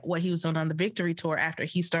look at what he was doing on the Victory Tour after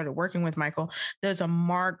he started working with Michael, there's a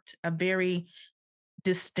very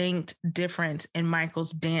distinct difference in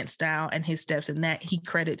Michael's dance style and his steps, and that he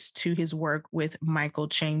credits to his work with Michael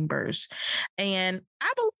Chambers. And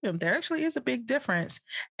I believe him. There actually is a big difference.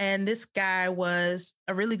 And this guy was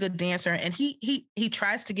a really good dancer. And he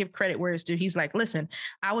tries to give credit where it's due. He's like, listen,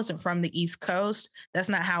 I wasn't from the East Coast. That's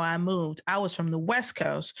not how I moved. I was from the West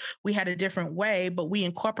Coast. We had a different way, but we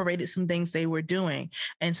incorporated some things they were doing.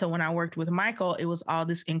 And so when I worked with Michael, it was all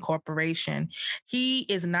this incorporation. He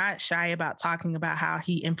is not shy about talking about how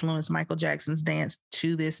he influenced Michael Jackson's dance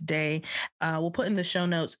to this day. We'll put in the show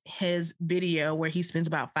notes his video where he spends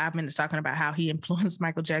about 5 minutes talking about how he influenced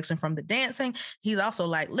Michael Jackson from the dancing. He's also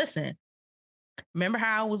like, listen, remember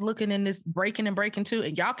how I was looking in this Breaking and Breaking 2?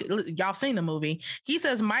 And y'all seen the movie. He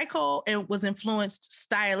says Michael was influenced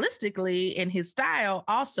stylistically in his style,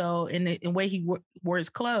 also in the way he wore his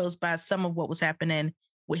clothes, by some of what was happening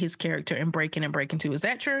with his character in Breaking and Breaking 2. Is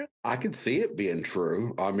that true? I could see it being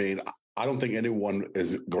true. I mean, I don't think anyone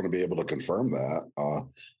is going to be able to confirm that.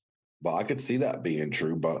 But I could see that being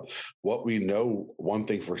true. But what we know, one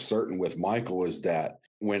thing for certain with Michael is that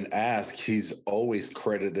when asked, he's always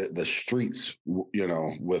credited the streets, you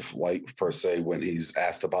know, with, like, per se, when he's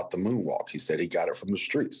asked about the moonwalk, he said he got it from the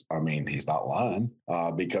streets. I mean, he's not lying,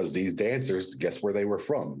 because these dancers, guess where they were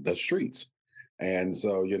from? The streets. And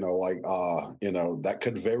so, you know, like, that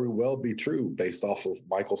could very well be true based off of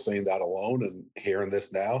Michael saying that alone and hearing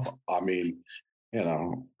this now. I mean, you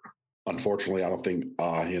know, unfortunately, I don't think,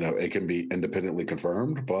 it can be independently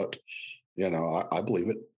confirmed, but, you know, I believe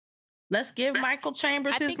it. Let's give Michael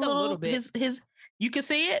Chambers his little bit. His. You can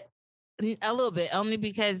see it a little bit, only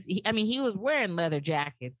because he was wearing leather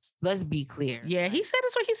jackets. Let's be clear. Yeah, he said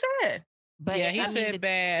that's what he said. But yeah, he said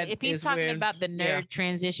bad. If he's talking about the nerd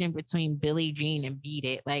transition between Billie Jean and Beat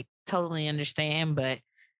It, like, totally understand. But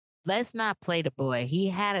let's not play the boy. He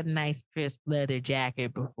had a nice crisp leather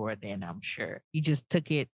jacket before then, I'm sure. He just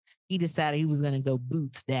took it. He decided he was going to go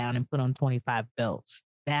boots down and put on 25 belts.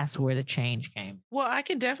 That's where the change came. Well, I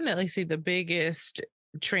can definitely see the biggest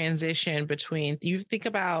transition between, you think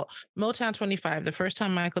about Motown 25, the first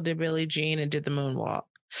time Michael did Billie Jean and did the moonwalk.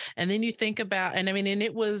 And then you think about, and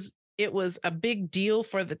it was a big deal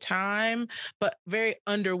for the time, but very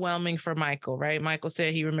underwhelming for Michael, right? Michael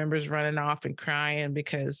said he remembers running off and crying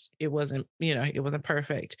because it wasn't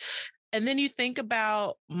perfect. And then you think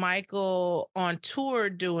about Michael on tour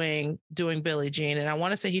doing Billie Jean. And I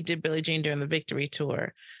want to say he did Billie Jean during the Victory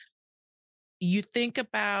Tour. you think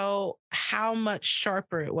about how much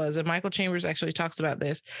sharper it was, and Michael Chambers actually talks about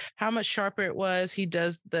this, how much sharper it was. He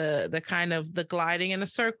does the kind of the gliding in a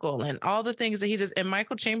circle and all the things that he does. And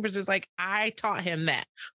Michael Chambers is like, I taught him that.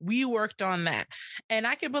 We worked on that. And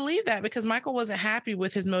I can believe that because Michael wasn't happy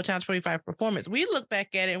with his Motown 25 performance. We look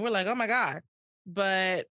back at it and we're like, oh my God.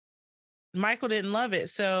 But Michael didn't love it.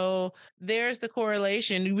 So there's the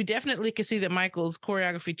correlation. We definitely could see that Michael's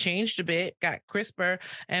choreography changed a bit, got crisper,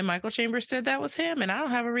 and Michael Chambers said that was him. And I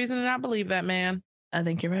don't have a reason to not believe that, man. I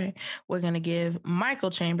think you're right. We're going to give Michael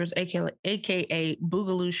Chambers, AKA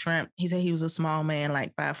Boogaloo Shrimp. He said he was a small man,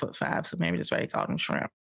 like 5'5", so maybe that's why they called him Shrimp.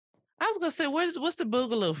 I was going to say, what's the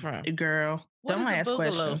Boogaloo from? Girl, don't ask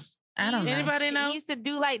questions. I don't know. Anybody know? He used to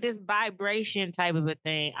do like this vibration type of a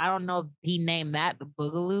thing. I don't know if he named that the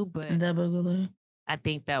Boogaloo, but the Boogaloo. I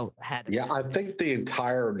think that had. Yeah, I think the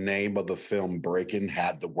entire name of the film Breaking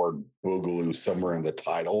had the word Boogaloo somewhere in the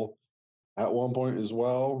title at one point as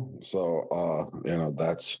well. So,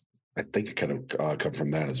 that's, I think it could have come from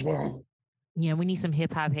that as well. Yeah, we need some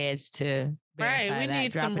hip hop heads to. Right, we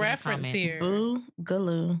need some reference here.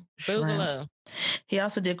 Boogaloo. Boogaloo. He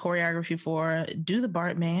also did choreography for Do the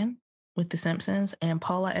Bartman with The Simpsons and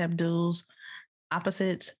Paula Abdul's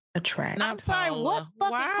Opposites Attract. I'm sorry, what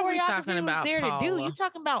fucking choreography was there to do? You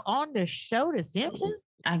talking about on the show The Simpsons?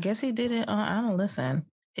 I guess he did it on, I don't listen.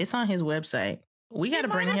 It's on his website. We got to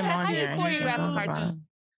bring him on here.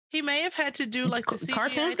 He may have had to do like the CGI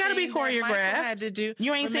cartoons got to be choreographed. Had to do.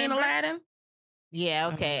 You ain't seen Aladdin? Yeah,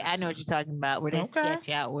 okay. I know what you're talking about. Where they sketch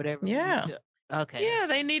out whatever. Yeah. Okay. Yeah,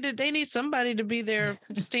 they need somebody to be there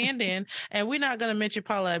stand-in, and we're not gonna mention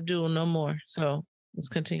Paula Abdul no more. So let's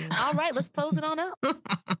continue. All right, let's close it on up.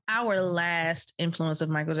 Our last influence of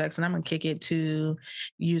Michael Jackson. I'm gonna kick it to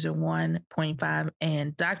user 1.5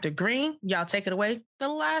 and Dr. Greene. Y'all take it away. The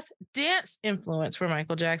last dance influence for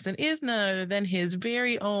Michael Jackson is none other than his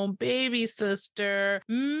very own baby sister,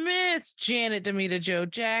 Miss Janet Demita Jo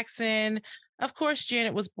Jackson. Of course,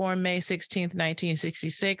 Janet was born May 16th,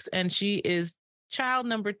 1966, and she is child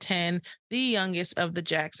number 10, the youngest of the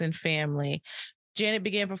Jackson family. Janet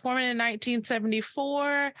began performing in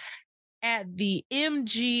 1974 at the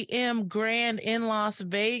MGM Grand in Las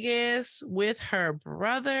Vegas with her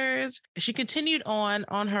brothers. She continued on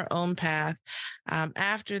her own path.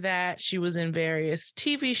 After that, she was in various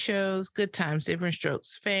TV shows, Good Times, Different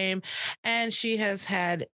Strokes, Fame, and she has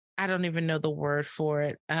had, I don't even know the word for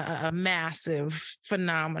it, a massive,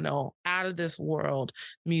 phenomenal, out of this world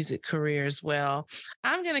music career as well.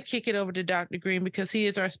 I'm going to kick it over to Dr. Greene because he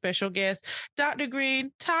is our special guest. Dr.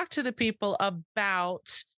 Greene, talk to the people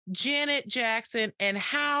about Janet Jackson and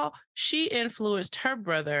how she influenced her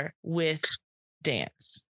brother with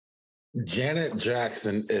dance. Janet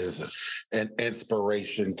Jackson is an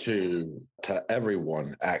inspiration to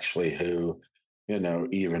everyone, actually, who,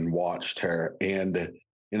 even watched her. And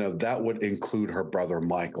that would include her brother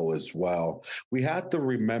Michael as well. We have to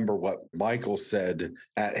remember what Michael said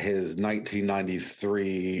at his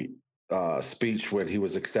 1993 speech when he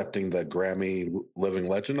was accepting the Grammy Living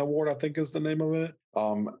Legend Award, I think is the name of it.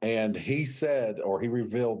 And he said, or he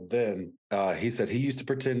revealed then, he said he used to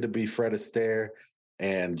pretend to be Fred Astaire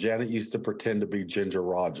and Janet used to pretend to be Ginger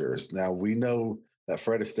Rogers. Now we know that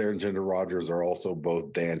Fred Astaire and Ginger Rogers are also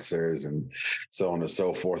both dancers and so on and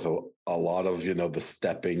so forth. A lot of, the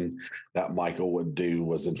stepping that Michael would do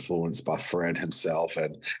was influenced by Fred himself.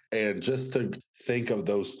 And just to think of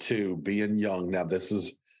those two being young. Now this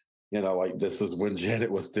is, this is when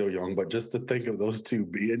Janet was still young, but just to think of those two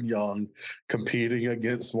being young, competing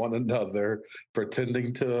against one another,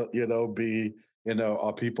 pretending to, be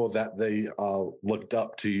people that they looked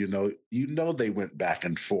up to, they went back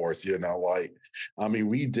and forth,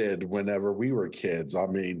 we did whenever we were kids.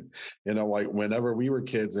 Whenever we were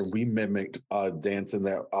kids and we mimicked dancing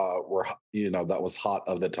that that was hot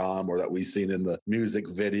of the time or that we seen in the music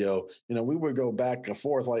video, we would go back and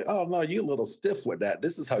forth like, oh no, you a little stiff with that.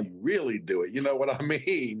 This is how you really do it. You know what I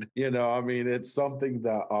mean? It's something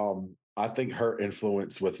that I think her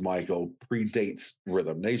influence with Michael predates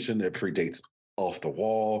Rhythm Nation. It predates Off the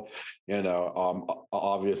Wall,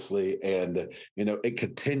 obviously, and it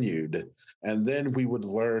continued. And then we would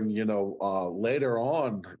learn, later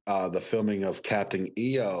on, the filming of Captain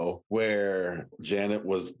EO, where Janet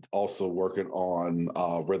was also working on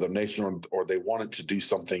Rhythm Nation, or they wanted to do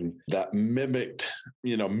something that mimicked,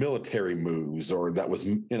 military moves, or that was,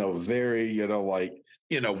 very,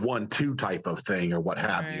 1-2 type of thing or what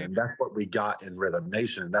have you. And that's what we got in Rhythm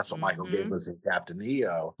Nation. And that's what Michael gave us in Captain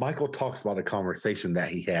EO. Michael talks about a conversation that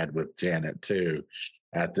he had with Janet too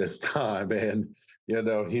at this time. And,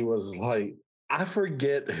 he was like, I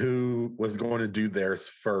forget who was going to do theirs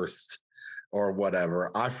first. or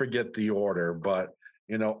whatever. I forget the order, but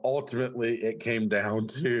ultimately it came down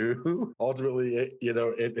to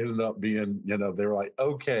it ended up being, they were like,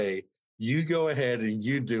 okay, you go ahead and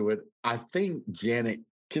you do it. I think Janet,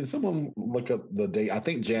 can someone look up the date? I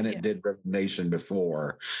think Janet did Nation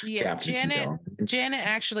before. Yeah, Janet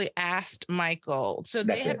actually asked Michael. So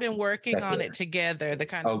they had been working on it together, the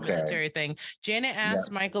kind of military thing. Janet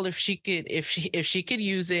asked Michael if she could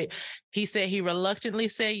use it. He said he reluctantly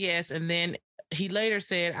said yes, and then he later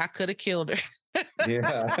said, I could have killed her.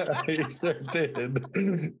 Yeah, he sure did.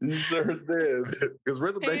 He sure did. Because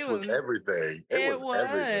Rhythm Nation was everything. It was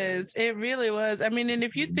everything. It really was. I mean, and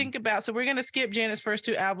if you think about, so we're going to skip Janet's first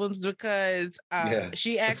 2 albums because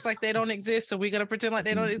she acts like they don't exist. So we're going to pretend like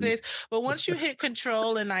they don't exist. But once you hit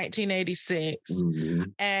Control in 1986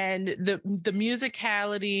 and the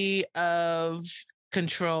musicality of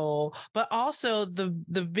Control, but also the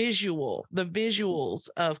visuals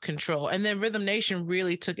of Control, and then Rhythm Nation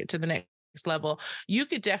really took it to the next level. You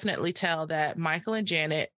could definitely tell that Michael and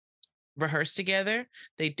Janet rehearsed together,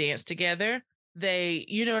 they danced together, they,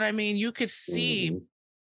 you know what I mean? You could see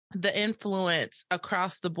the influence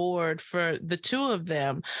across the board for the two of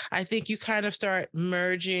them. I think you kind of start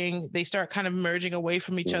merging, they start kind of merging away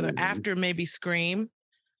from each other after maybe Scream.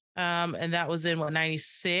 And that was in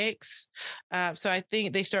 96. So I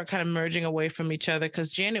think they start kind of merging away from each other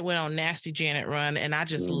because Janet went on Nasty Janet run, and I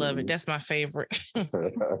just love it. That's my favorite.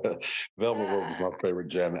 Velvet Rope is my favorite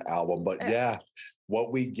Janet album. But yeah,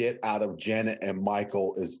 what we get out of Janet and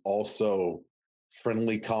Michael is also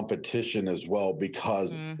friendly competition as well,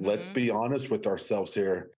 because let's be honest with ourselves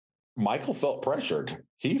here. Michael felt pressured.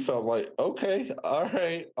 He felt like, okay, all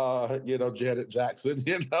right, Janet Jackson,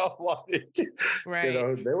 there was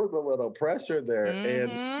a little pressure there.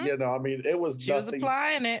 And, it was she nothing. Was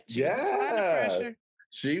applying it. She was applying the pressure.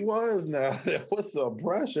 She was. Now, there was some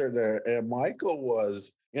pressure there. And Michael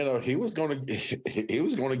was, he was going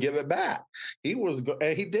to give it back.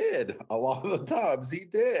 And he did. A lot of the times he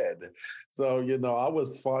did. So, I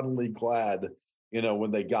was fondly glad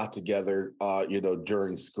when they got together,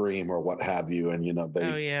 during Scream or what have you, and,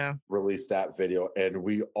 they released that video, and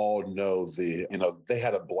we all know they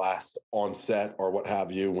had a blast on set or what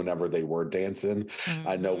have you whenever they were dancing.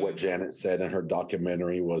 I know what Janet said in her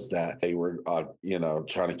documentary was that they were,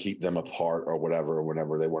 trying to keep them apart or whatever,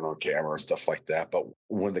 whenever they weren't on camera and stuff like that. But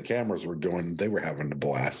when the cameras were going, they were having a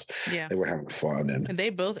blast. Yeah. They were having fun. And they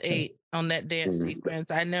both ate on that dance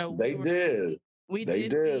sequence. I know they did. We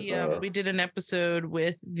did an episode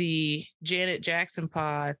with the Janet Jackson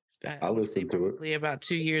pod. I listened to it about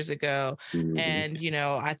 2 years ago. And,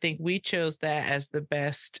 I think we chose that as the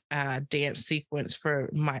best dance sequence for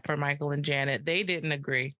Michael and Janet. They didn't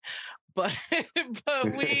agree. But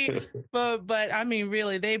I mean,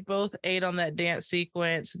 really, they both ate on that dance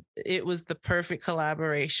sequence. It was the perfect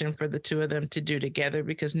collaboration for the two of them to do together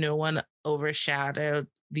because no one overshadowed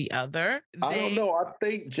the other. I don't know. I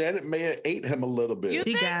think Janet may have ate him a little bit. You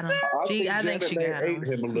think got him. I think she got ate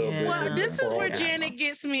him a little bit. Well, this is where Janet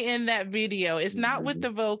gets me in that video. It's not with the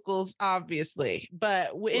vocals, obviously,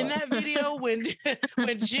 but in that video when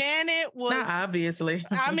Janet was not obviously.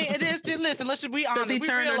 I mean, it is. Listen, let's be honest. Does he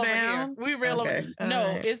turn her down? We real. Okay.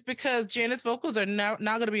 No, it's because Janet's vocals are not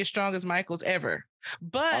going to be as strong as Michael's ever.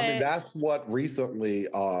 But I mean, that's what recently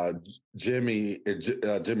Jim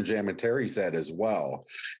Jam and Terry said as well.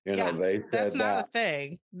 They said that's not a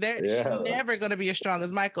thing. She's never going to be as strong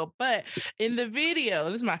as Michael. But in the video,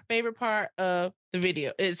 this is my favorite part of the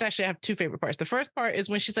video. It's actually, I have two favorite parts. The first part is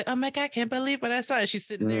when she's like, "Oh my God, I can't believe what I saw." She's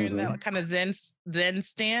sitting there in that kind of zen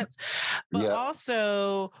stance. But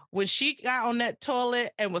also when she got on that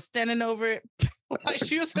toilet and was standing over it like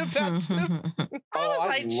she was about to. I was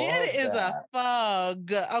like, Janet is a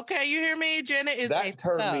thug. Okay, you hear me? Janet is that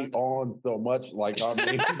turned me on so much. Like, I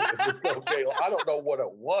mean, okay, I don't know what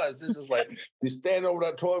it was. It's just like you stand over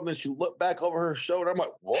that toilet and then she looked back over her shoulder. I'm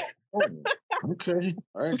like, what? Okay,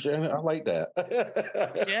 all right, Janet, I like that.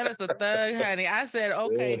 Janet's a thug, honey. I said,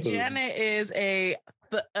 okay, Janet is a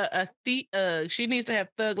she needs to have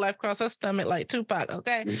thug life across her stomach like Tupac.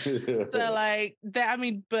 Okay, so like that. I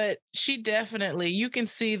mean, but she definitely, you can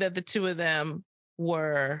see that the two of them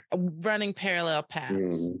were running parallel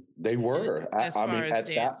paths. They were. I mean, at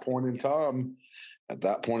that point in time. At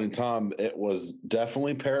that point in time, it was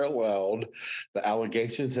definitely paralleled. The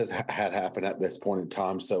allegations had happened at this point in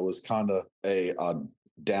time, so it was kind of a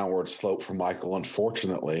downward slope for Michael,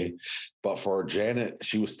 unfortunately. But for Janet,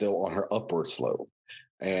 she was still on her upward slope.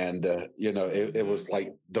 And, it was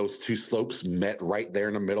like those two slopes met right there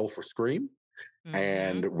in the middle for Scream.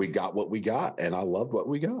 And we got what we got, and I loved what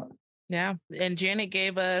we got. Yeah. And Janet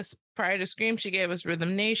gave us, prior to Scream, she gave us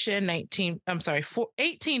Rhythm Nation,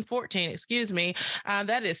 1814, excuse me.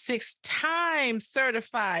 That is 6 times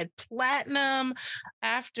certified platinum.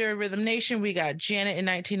 After Rhythm Nation, we got Janet in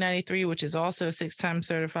 1993, which is also 6 times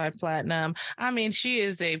certified platinum. I mean, she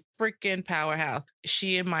is a freaking powerhouse.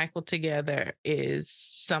 She and Michael together is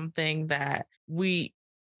something that we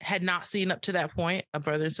had not seen up to that point, a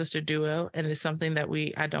brother and sister duo, and it's something that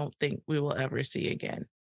I don't think we will ever see again.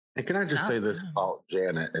 And can I just say this about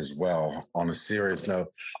Janet as well, on a serious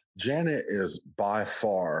note? Janet is by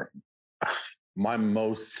far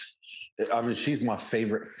she's my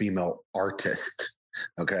favorite female artist.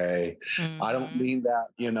 Okay. Mm-hmm. I don't mean that,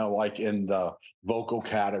 like in the vocal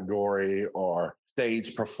category or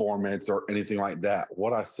stage performance or anything like that.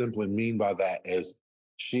 What I simply mean by that is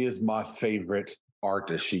she is my favorite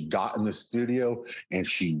artist. She got in the studio and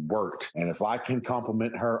she worked. And if I can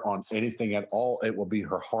compliment her on anything at all, it will be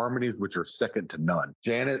her harmonies, which are second to none.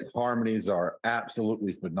 Janet's harmonies are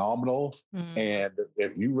absolutely phenomenal. And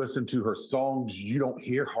if you listen to her songs, you don't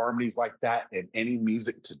hear harmonies like that in any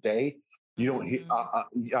music today. You don't hear,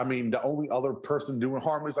 I mean, the only other person doing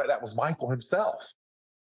harmonies like that was Michael himself.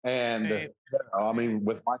 And I mean,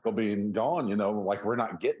 with Michael being gone, like we're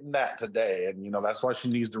not getting that today. And, that's why she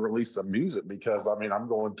needs to release some music, because I mean, I'm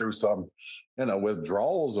going through some,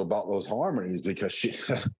 withdrawals about those harmonies, because she,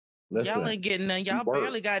 listen, y'all ain't getting none. Y'all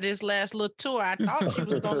barely got this last little tour. I thought she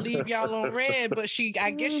was going to leave y'all on red, but I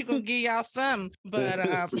guess she going to give y'all something. But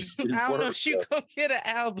I don't know if she going to get an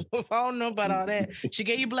album. I don't know about all that. She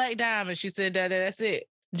gave you Black Diamond. She said that's it.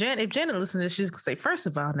 If Janet listens to this, she's gonna say, first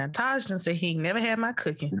of all, now Taj done say he ain't never had my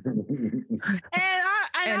cooking.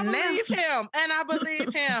 I believe him. And I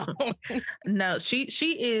believe him. No, she's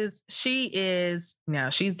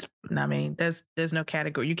I mean, there's no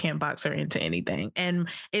category. You can't box her into anything. And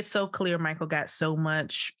it's so clear Michael got so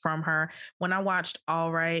much from her. When I watched the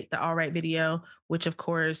All Right video, which of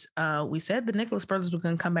course we said the Nicholas brothers were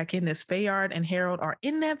going to come back in this. Fayard and Harold are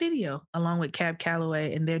in that video along with Cab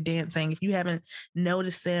Calloway, and they're dancing. If you haven't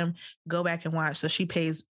noticed them, go back and watch. So she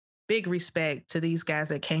pays big respect to these guys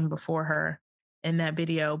that came before her in that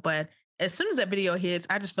video. But as soon as that video hits,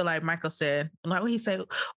 I just feel like Michael said, like when he said,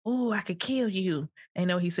 "Oh, I could kill you." I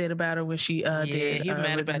know he said about her when she did. He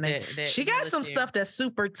mad about that. She got some stuff that's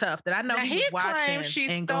super tough that I know he was watching. She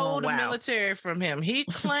and stole going, the wow. military from him. He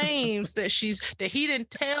claims that he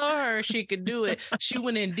didn't tell her she could do it. She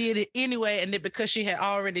went and did it anyway, and then because she had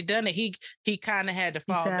already done it, he kind of had to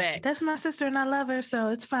fall back. That's my sister, and I love her, so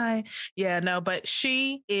it's fine. Yeah, no, but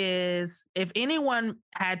she is. If anyone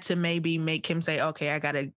had to maybe make him say, "Okay, I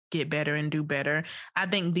gotta get better and do better," I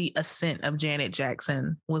think the ascent of Janet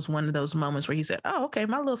Jackson was one of those moments where he said, "Oh, okay,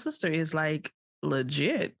 my little sister is like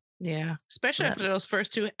legit." Yeah, especially after those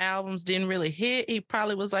first 2 albums didn't really hit. He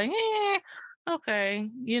probably was like, okay,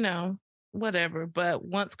 whatever. But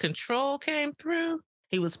once Control came through,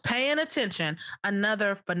 he was paying attention.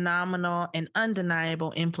 Another phenomenal and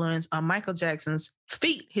undeniable influence on Michael Jackson's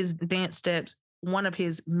feet, his dance steps, one of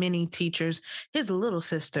his many teachers, his little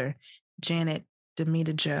sister, Janet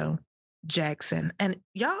Demita Jo Jackson. And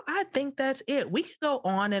y'all, I think that's it. We could go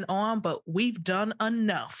on and on, but we've done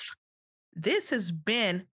enough. This has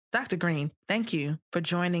been Dr. Greene. Thank you for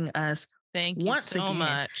joining us. Thank you once so again.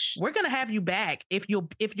 much. We're gonna have you back if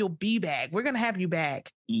you'll be back. We're gonna have you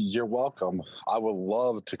back. You're welcome. I would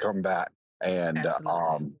love to come back. And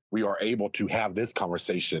we are able to have this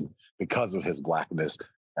conversation because of his blackness.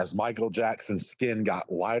 As Michael Jackson's skin got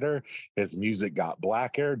lighter, his music got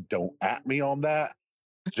blacker. Don't at me on that.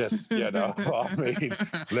 Just, I mean,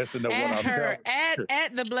 listen to what I'm telling you.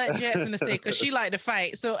 At the Black Jackson estate, because she like to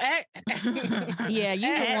fight. So yeah,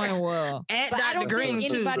 you the one will. At Dr. I don't Greene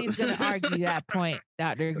think anybody's going to argue that point,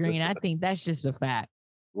 Dr. Greene. I think that's just a fact.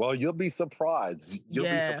 Well, you'll be surprised. You'll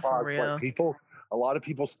be surprised. Like a lot of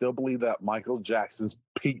people still believe that Michael Jackson's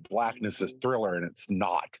peak blackness is Thriller, and it's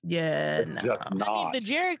not. Yeah, it's just not. I mean, the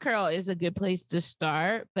Jerry curl is a good place to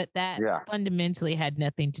start, but that fundamentally had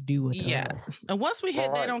nothing to do with us. And once we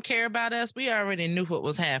hit They Don't Care About Us, we already knew what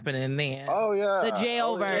was happening then. Oh, yeah. The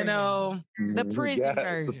jail version. The prison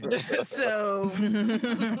version. So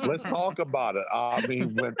let's talk about it. I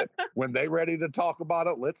mean, when they're ready to talk about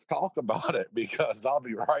it, let's talk about it, because I'll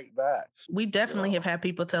be right back. We definitely have had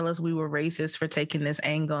people tell us we were racist for taking this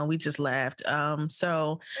angle, and we just laughed. It's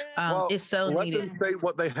so needed. Let them say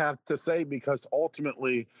what they have to say, because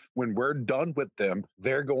ultimately, when we're done with them,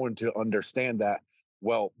 they're going to understand that,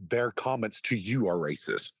 well, their comments to you are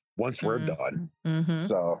racist once we're done. Mm-hmm.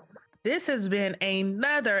 So This has been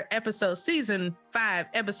another episode, season 5,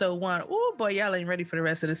 episode 1. Oh boy, y'all ain't ready for the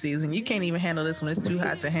rest of the season. You can't even handle this one. It's too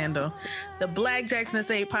hot to handle. The Black Jackson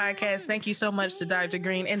Estate Podcast. Thank you so much to Dr.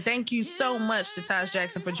 Greene, and thank you so much to Taj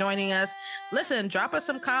Jackson for joining us. Listen, drop us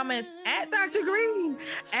some comments at Dr. Greene,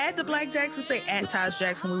 at the Black Jackson Estate, at Taj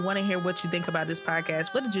Jackson. We want to hear what you think about this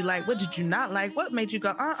podcast. What did you like? What did you not like? What made you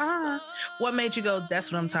go, What made you go,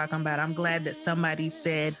 that's what I'm talking about? I'm glad that somebody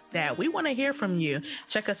said that. We want to hear from you.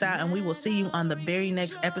 Check us out, and we will see you on the very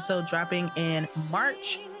next episode dropping in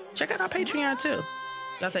March. Check out our Patreon too.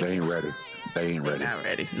 They ain't ready. They not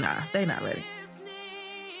ready. Nah, they not ready.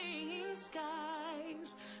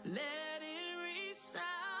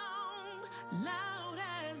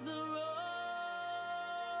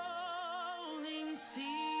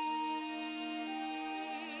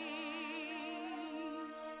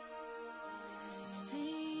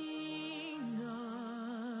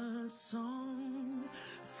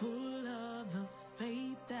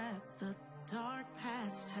 Dark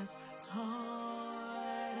past has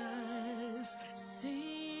taught us.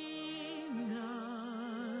 Sing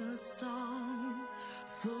a song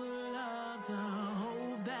full of the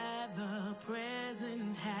hope that the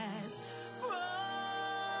present has brought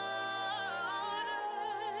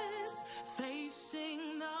us.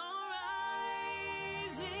 Facing the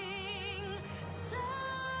rising sun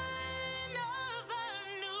of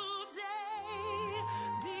a new day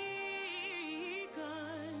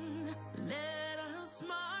begun. Let us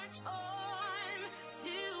march on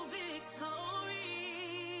till victory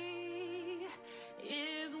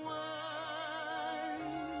is won.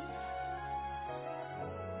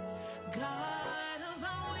 God of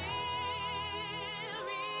our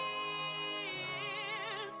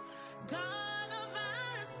wearies, God of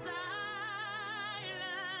our silent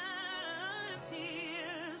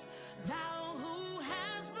tears, thou who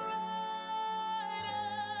has brought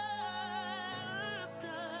us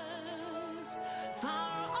thus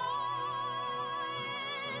far on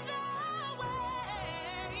the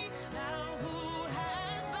way, thou who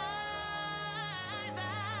has by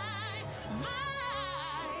thy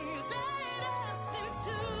might led us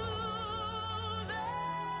into the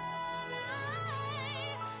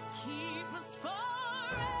light. Keep us forever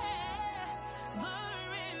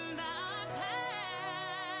in thy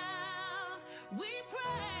path, we pray.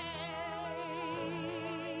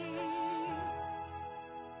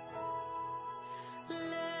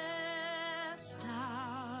 Lest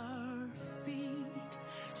our feet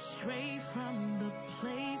stray from the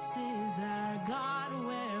places, our God,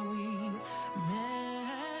 where we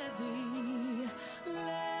met thee.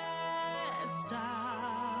 Lest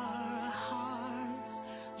our hearts,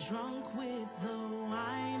 drunk with the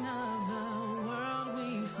wine of the world,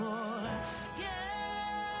 we forget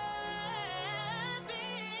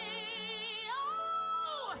thee.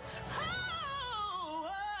 Oh,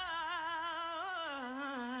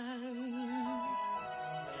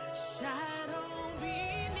 shine